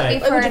would not be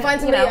for would you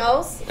find somebody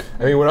else?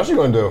 I mean, what else you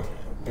gonna do?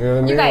 You know what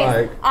I mean? You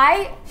guys,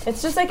 like,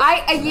 it's just like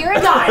a year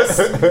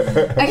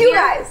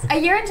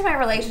into my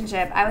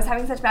relationship, I was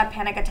having such bad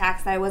panic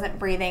attacks that I wasn't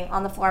breathing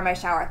on the floor of my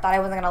shower. Thought I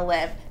wasn't gonna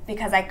live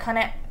because I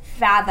couldn't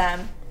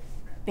fathom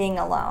being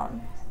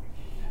alone.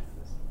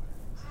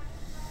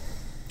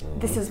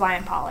 This is why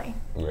I'm poly.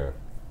 Yeah.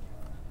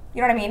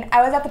 You know what I mean?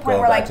 I was at the point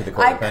Going where back like to the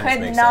I codependence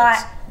could makes not.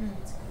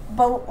 sense.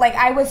 But like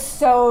I was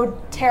so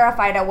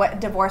terrified of what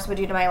divorce would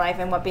do to my life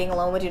and what being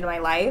alone would do to my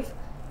life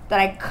that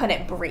I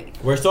couldn't breathe.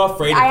 We're so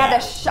afraid of I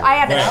that.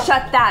 had to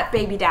shut that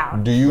baby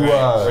down. Do you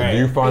do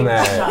you find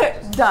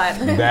that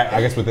done? that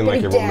I guess within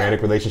like your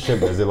romantic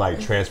relationship, does it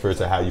like transfer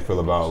to how you feel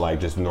about like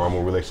just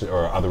normal relationship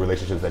or other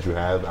relationships that you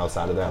have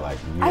outside of that, like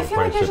I feel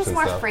like there's just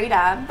more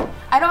freedom.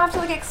 I don't have to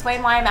like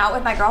explain why I'm out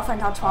with my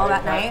girlfriend till 12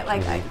 at night.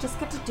 Like I just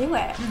get to do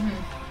it.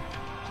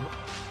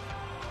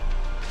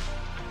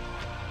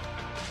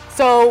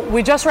 So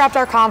we just wrapped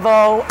our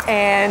convo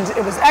and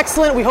it was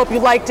excellent. We hope you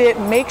liked it.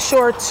 Make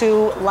sure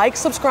to like,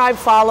 subscribe,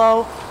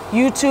 follow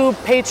YouTube,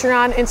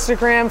 Patreon,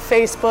 Instagram,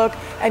 Facebook.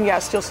 And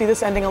yes, you'll see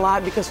this ending a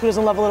lot because who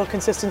doesn't love a little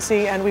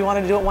consistency, and we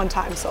wanted to do it one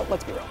time, so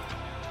let's be real.